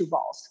 you get 2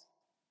 balls.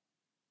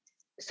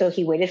 So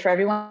he waited for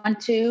everyone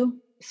to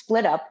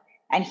split up,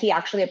 and he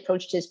actually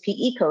approached his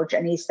PE coach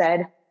and he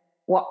said,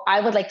 well,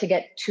 I would like to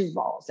get 2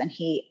 balls. And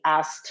he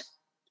asked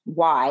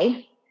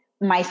why.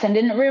 My son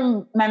didn't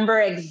remember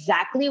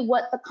exactly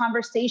what the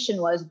conversation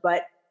was,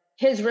 but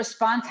his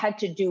response had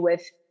to do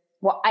with,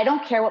 well, I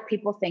don't care what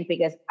people think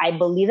because I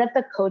believe that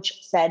the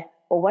coach said,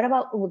 well, what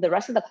about the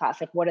rest of the class?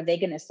 Like, what are they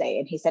going to say?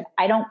 And he said,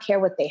 I don't care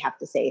what they have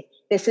to say.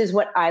 This is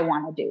what I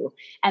want to do.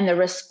 And the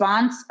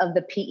response of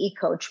the PE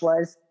coach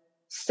was,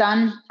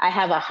 son, I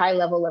have a high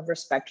level of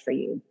respect for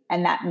you.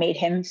 And that made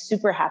him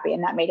super happy.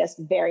 And that made us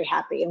very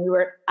happy. And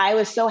I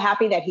was so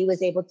happy that he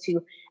was able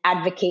to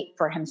advocate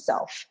for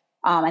himself.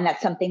 And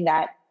that's something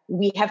that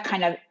we have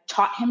kind of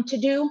taught him to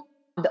do.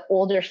 The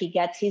older he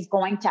gets, he's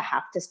going to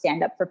have to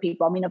stand up for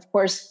people. I mean, of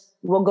course,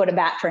 we'll go to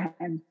bat for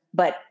him,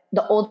 but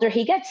the older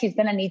he gets, he's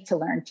going to need to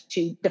learn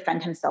to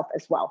defend himself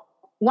as well.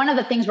 One of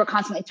the things we're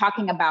constantly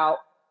talking about,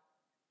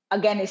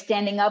 again, is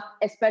standing up,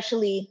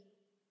 especially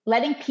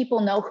letting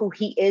people know who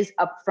he is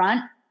up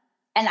front.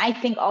 And I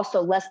think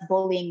also less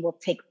bullying will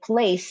take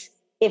place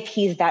if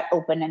he's that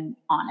open and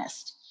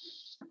honest.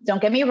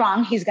 Don't get me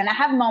wrong. He's going to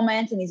have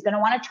moments and he's going to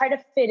want to try to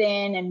fit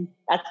in. And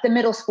that's the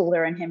middle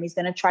schooler in him. He's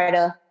going to try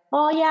to,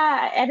 oh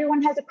yeah,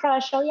 everyone has a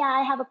crush. Oh yeah,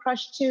 I have a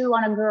crush too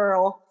on a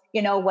girl.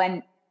 You know,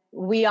 when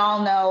we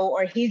all know,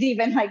 or he's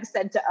even like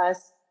said to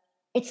us,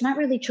 it's not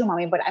really true,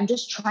 mommy, but I'm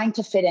just trying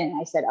to fit in.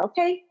 I said,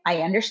 okay,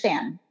 I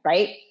understand,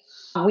 right?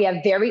 We have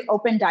very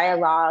open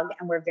dialogue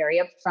and we're very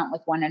upfront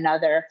with one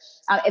another.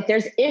 If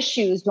there's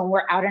issues when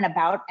we're out and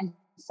about and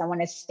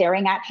someone is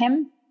staring at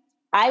him,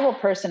 I will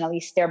personally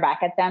stare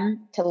back at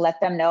them to let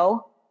them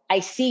know,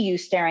 I see you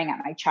staring at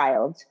my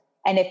child.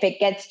 And if it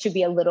gets to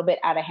be a little bit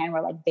out of hand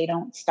where like they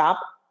don't stop,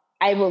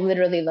 I will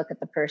literally look at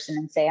the person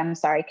and say, I'm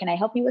sorry, can I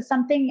help you with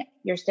something?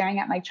 You're staring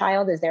at my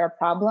child. Is there a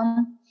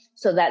problem?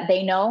 So that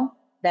they know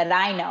that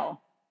I know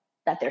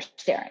that they're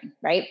staring,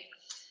 right?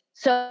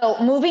 So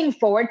moving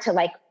forward to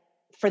like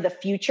for the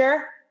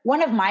future,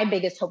 one of my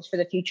biggest hopes for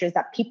the future is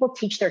that people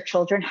teach their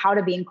children how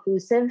to be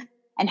inclusive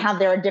and how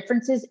there are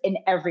differences in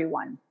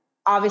everyone.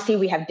 Obviously,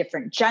 we have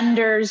different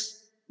genders,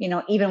 you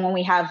know, even when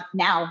we have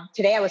now,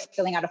 today I was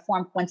filling out a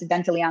form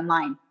coincidentally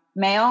online,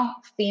 male,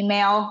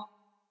 female,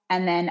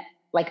 and then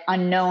like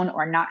unknown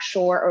or not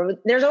sure, or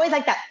there's always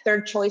like that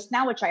third choice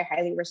now, which I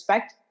highly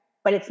respect,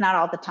 but it's not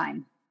all the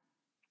time.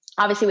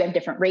 Obviously, we have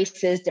different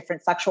races,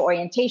 different sexual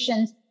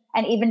orientations,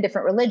 and even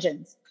different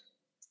religions.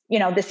 You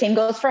know, the same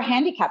goes for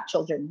handicapped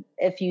children.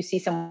 If you see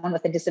someone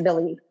with a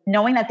disability,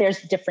 knowing that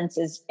there's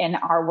differences in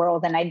our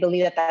world, and I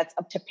believe that that's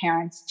up to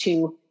parents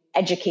to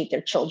educate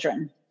their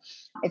children.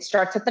 It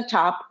starts at the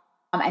top,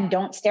 and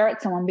don't stare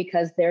at someone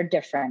because they're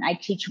different. I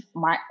teach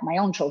my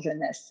own children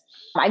this.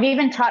 I've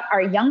even taught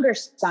our younger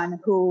son,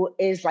 who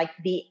is like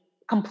the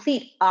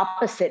complete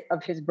opposite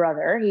of his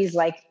brother. He's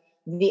like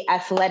the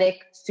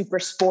athletic, super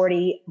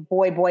sporty,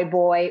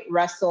 boy,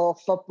 wrestle,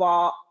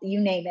 football, you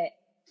name it.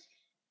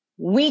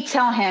 We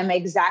tell him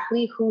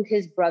exactly who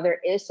his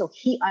brother is so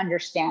he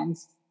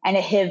understands. And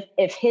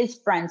if his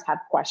friends have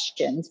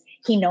questions,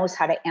 he knows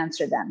how to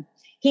answer them.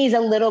 He's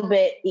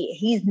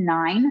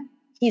 9.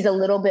 He's a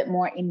little bit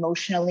more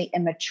emotionally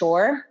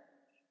immature.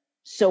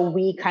 So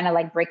we kind of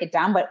like break it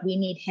down, but we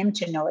need him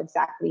to know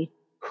exactly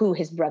who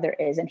his brother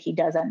is. And he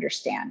does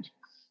understand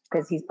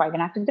because he's probably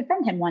gonna have to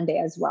defend him one day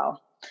as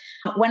well.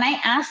 When I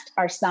asked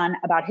our son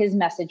about his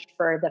message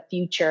for the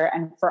future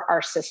and for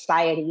our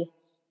society,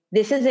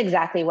 this is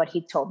exactly what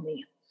he told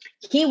me.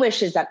 He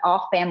wishes that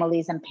all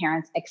families and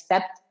parents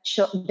accept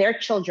their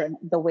children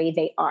the way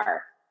they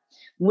are.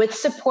 With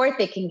support,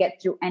 they can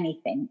get through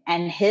anything.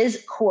 And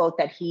his quote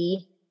that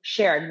he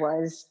shared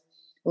was,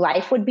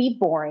 life would be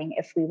boring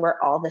if we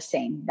were all the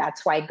same.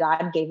 That's why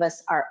God gave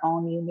us our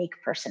own unique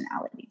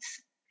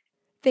personalities.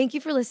 Thank you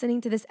for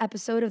listening to this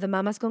episode of the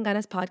Mamas con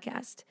Ganas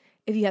podcast.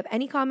 If you have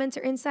any comments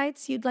or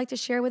insights you'd like to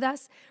share with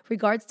us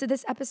regards to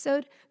this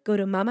episode, go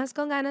to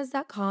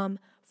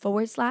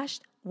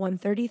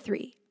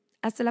mamasconganas.com/133.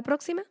 Hasta la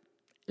próxima.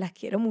 Las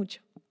quiero mucho.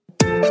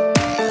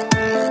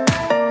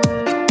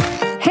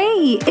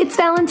 Hey, it's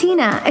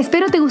Valentina.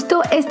 Espero te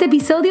gustó este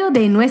episodio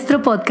de nuestro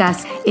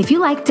podcast. If you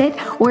liked it,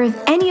 or if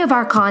any of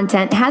our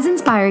content has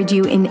inspired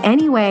you in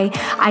any way,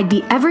 I'd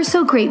be ever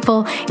so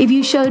grateful if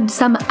you showed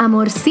some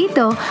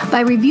amorcito by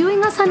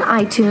reviewing us on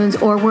iTunes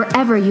or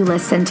wherever you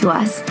listen to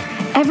us.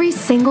 Every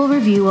single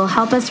review will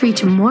help us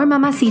reach more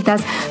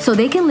mamacitas so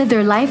they can live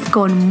their life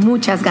con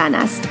muchas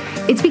ganas.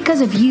 It's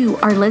because of you,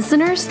 our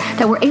listeners,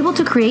 that we're able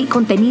to create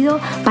contenido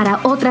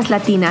para otras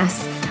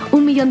latinas.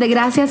 1,000,000 de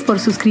gracias por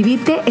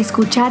suscribirte,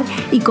 escuchar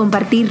y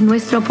compartir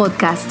nuestro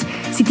podcast.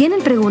 Si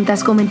tienen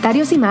preguntas,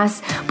 comentarios y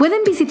más,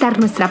 pueden visitar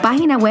nuestra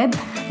página web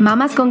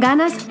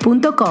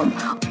mamasconganas.com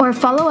or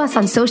follow us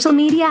on social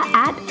media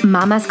at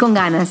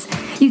mamasconganas.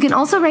 You can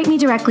also write me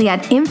directly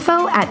at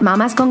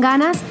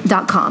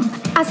info@mamasconganas.com.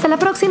 Hasta la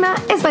próxima,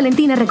 es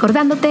Valentina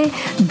recordándote,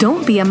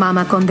 don't be a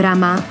mama con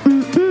drama.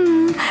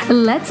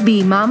 Let's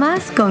be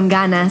mamas con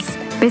ganas.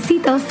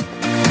 Besitos.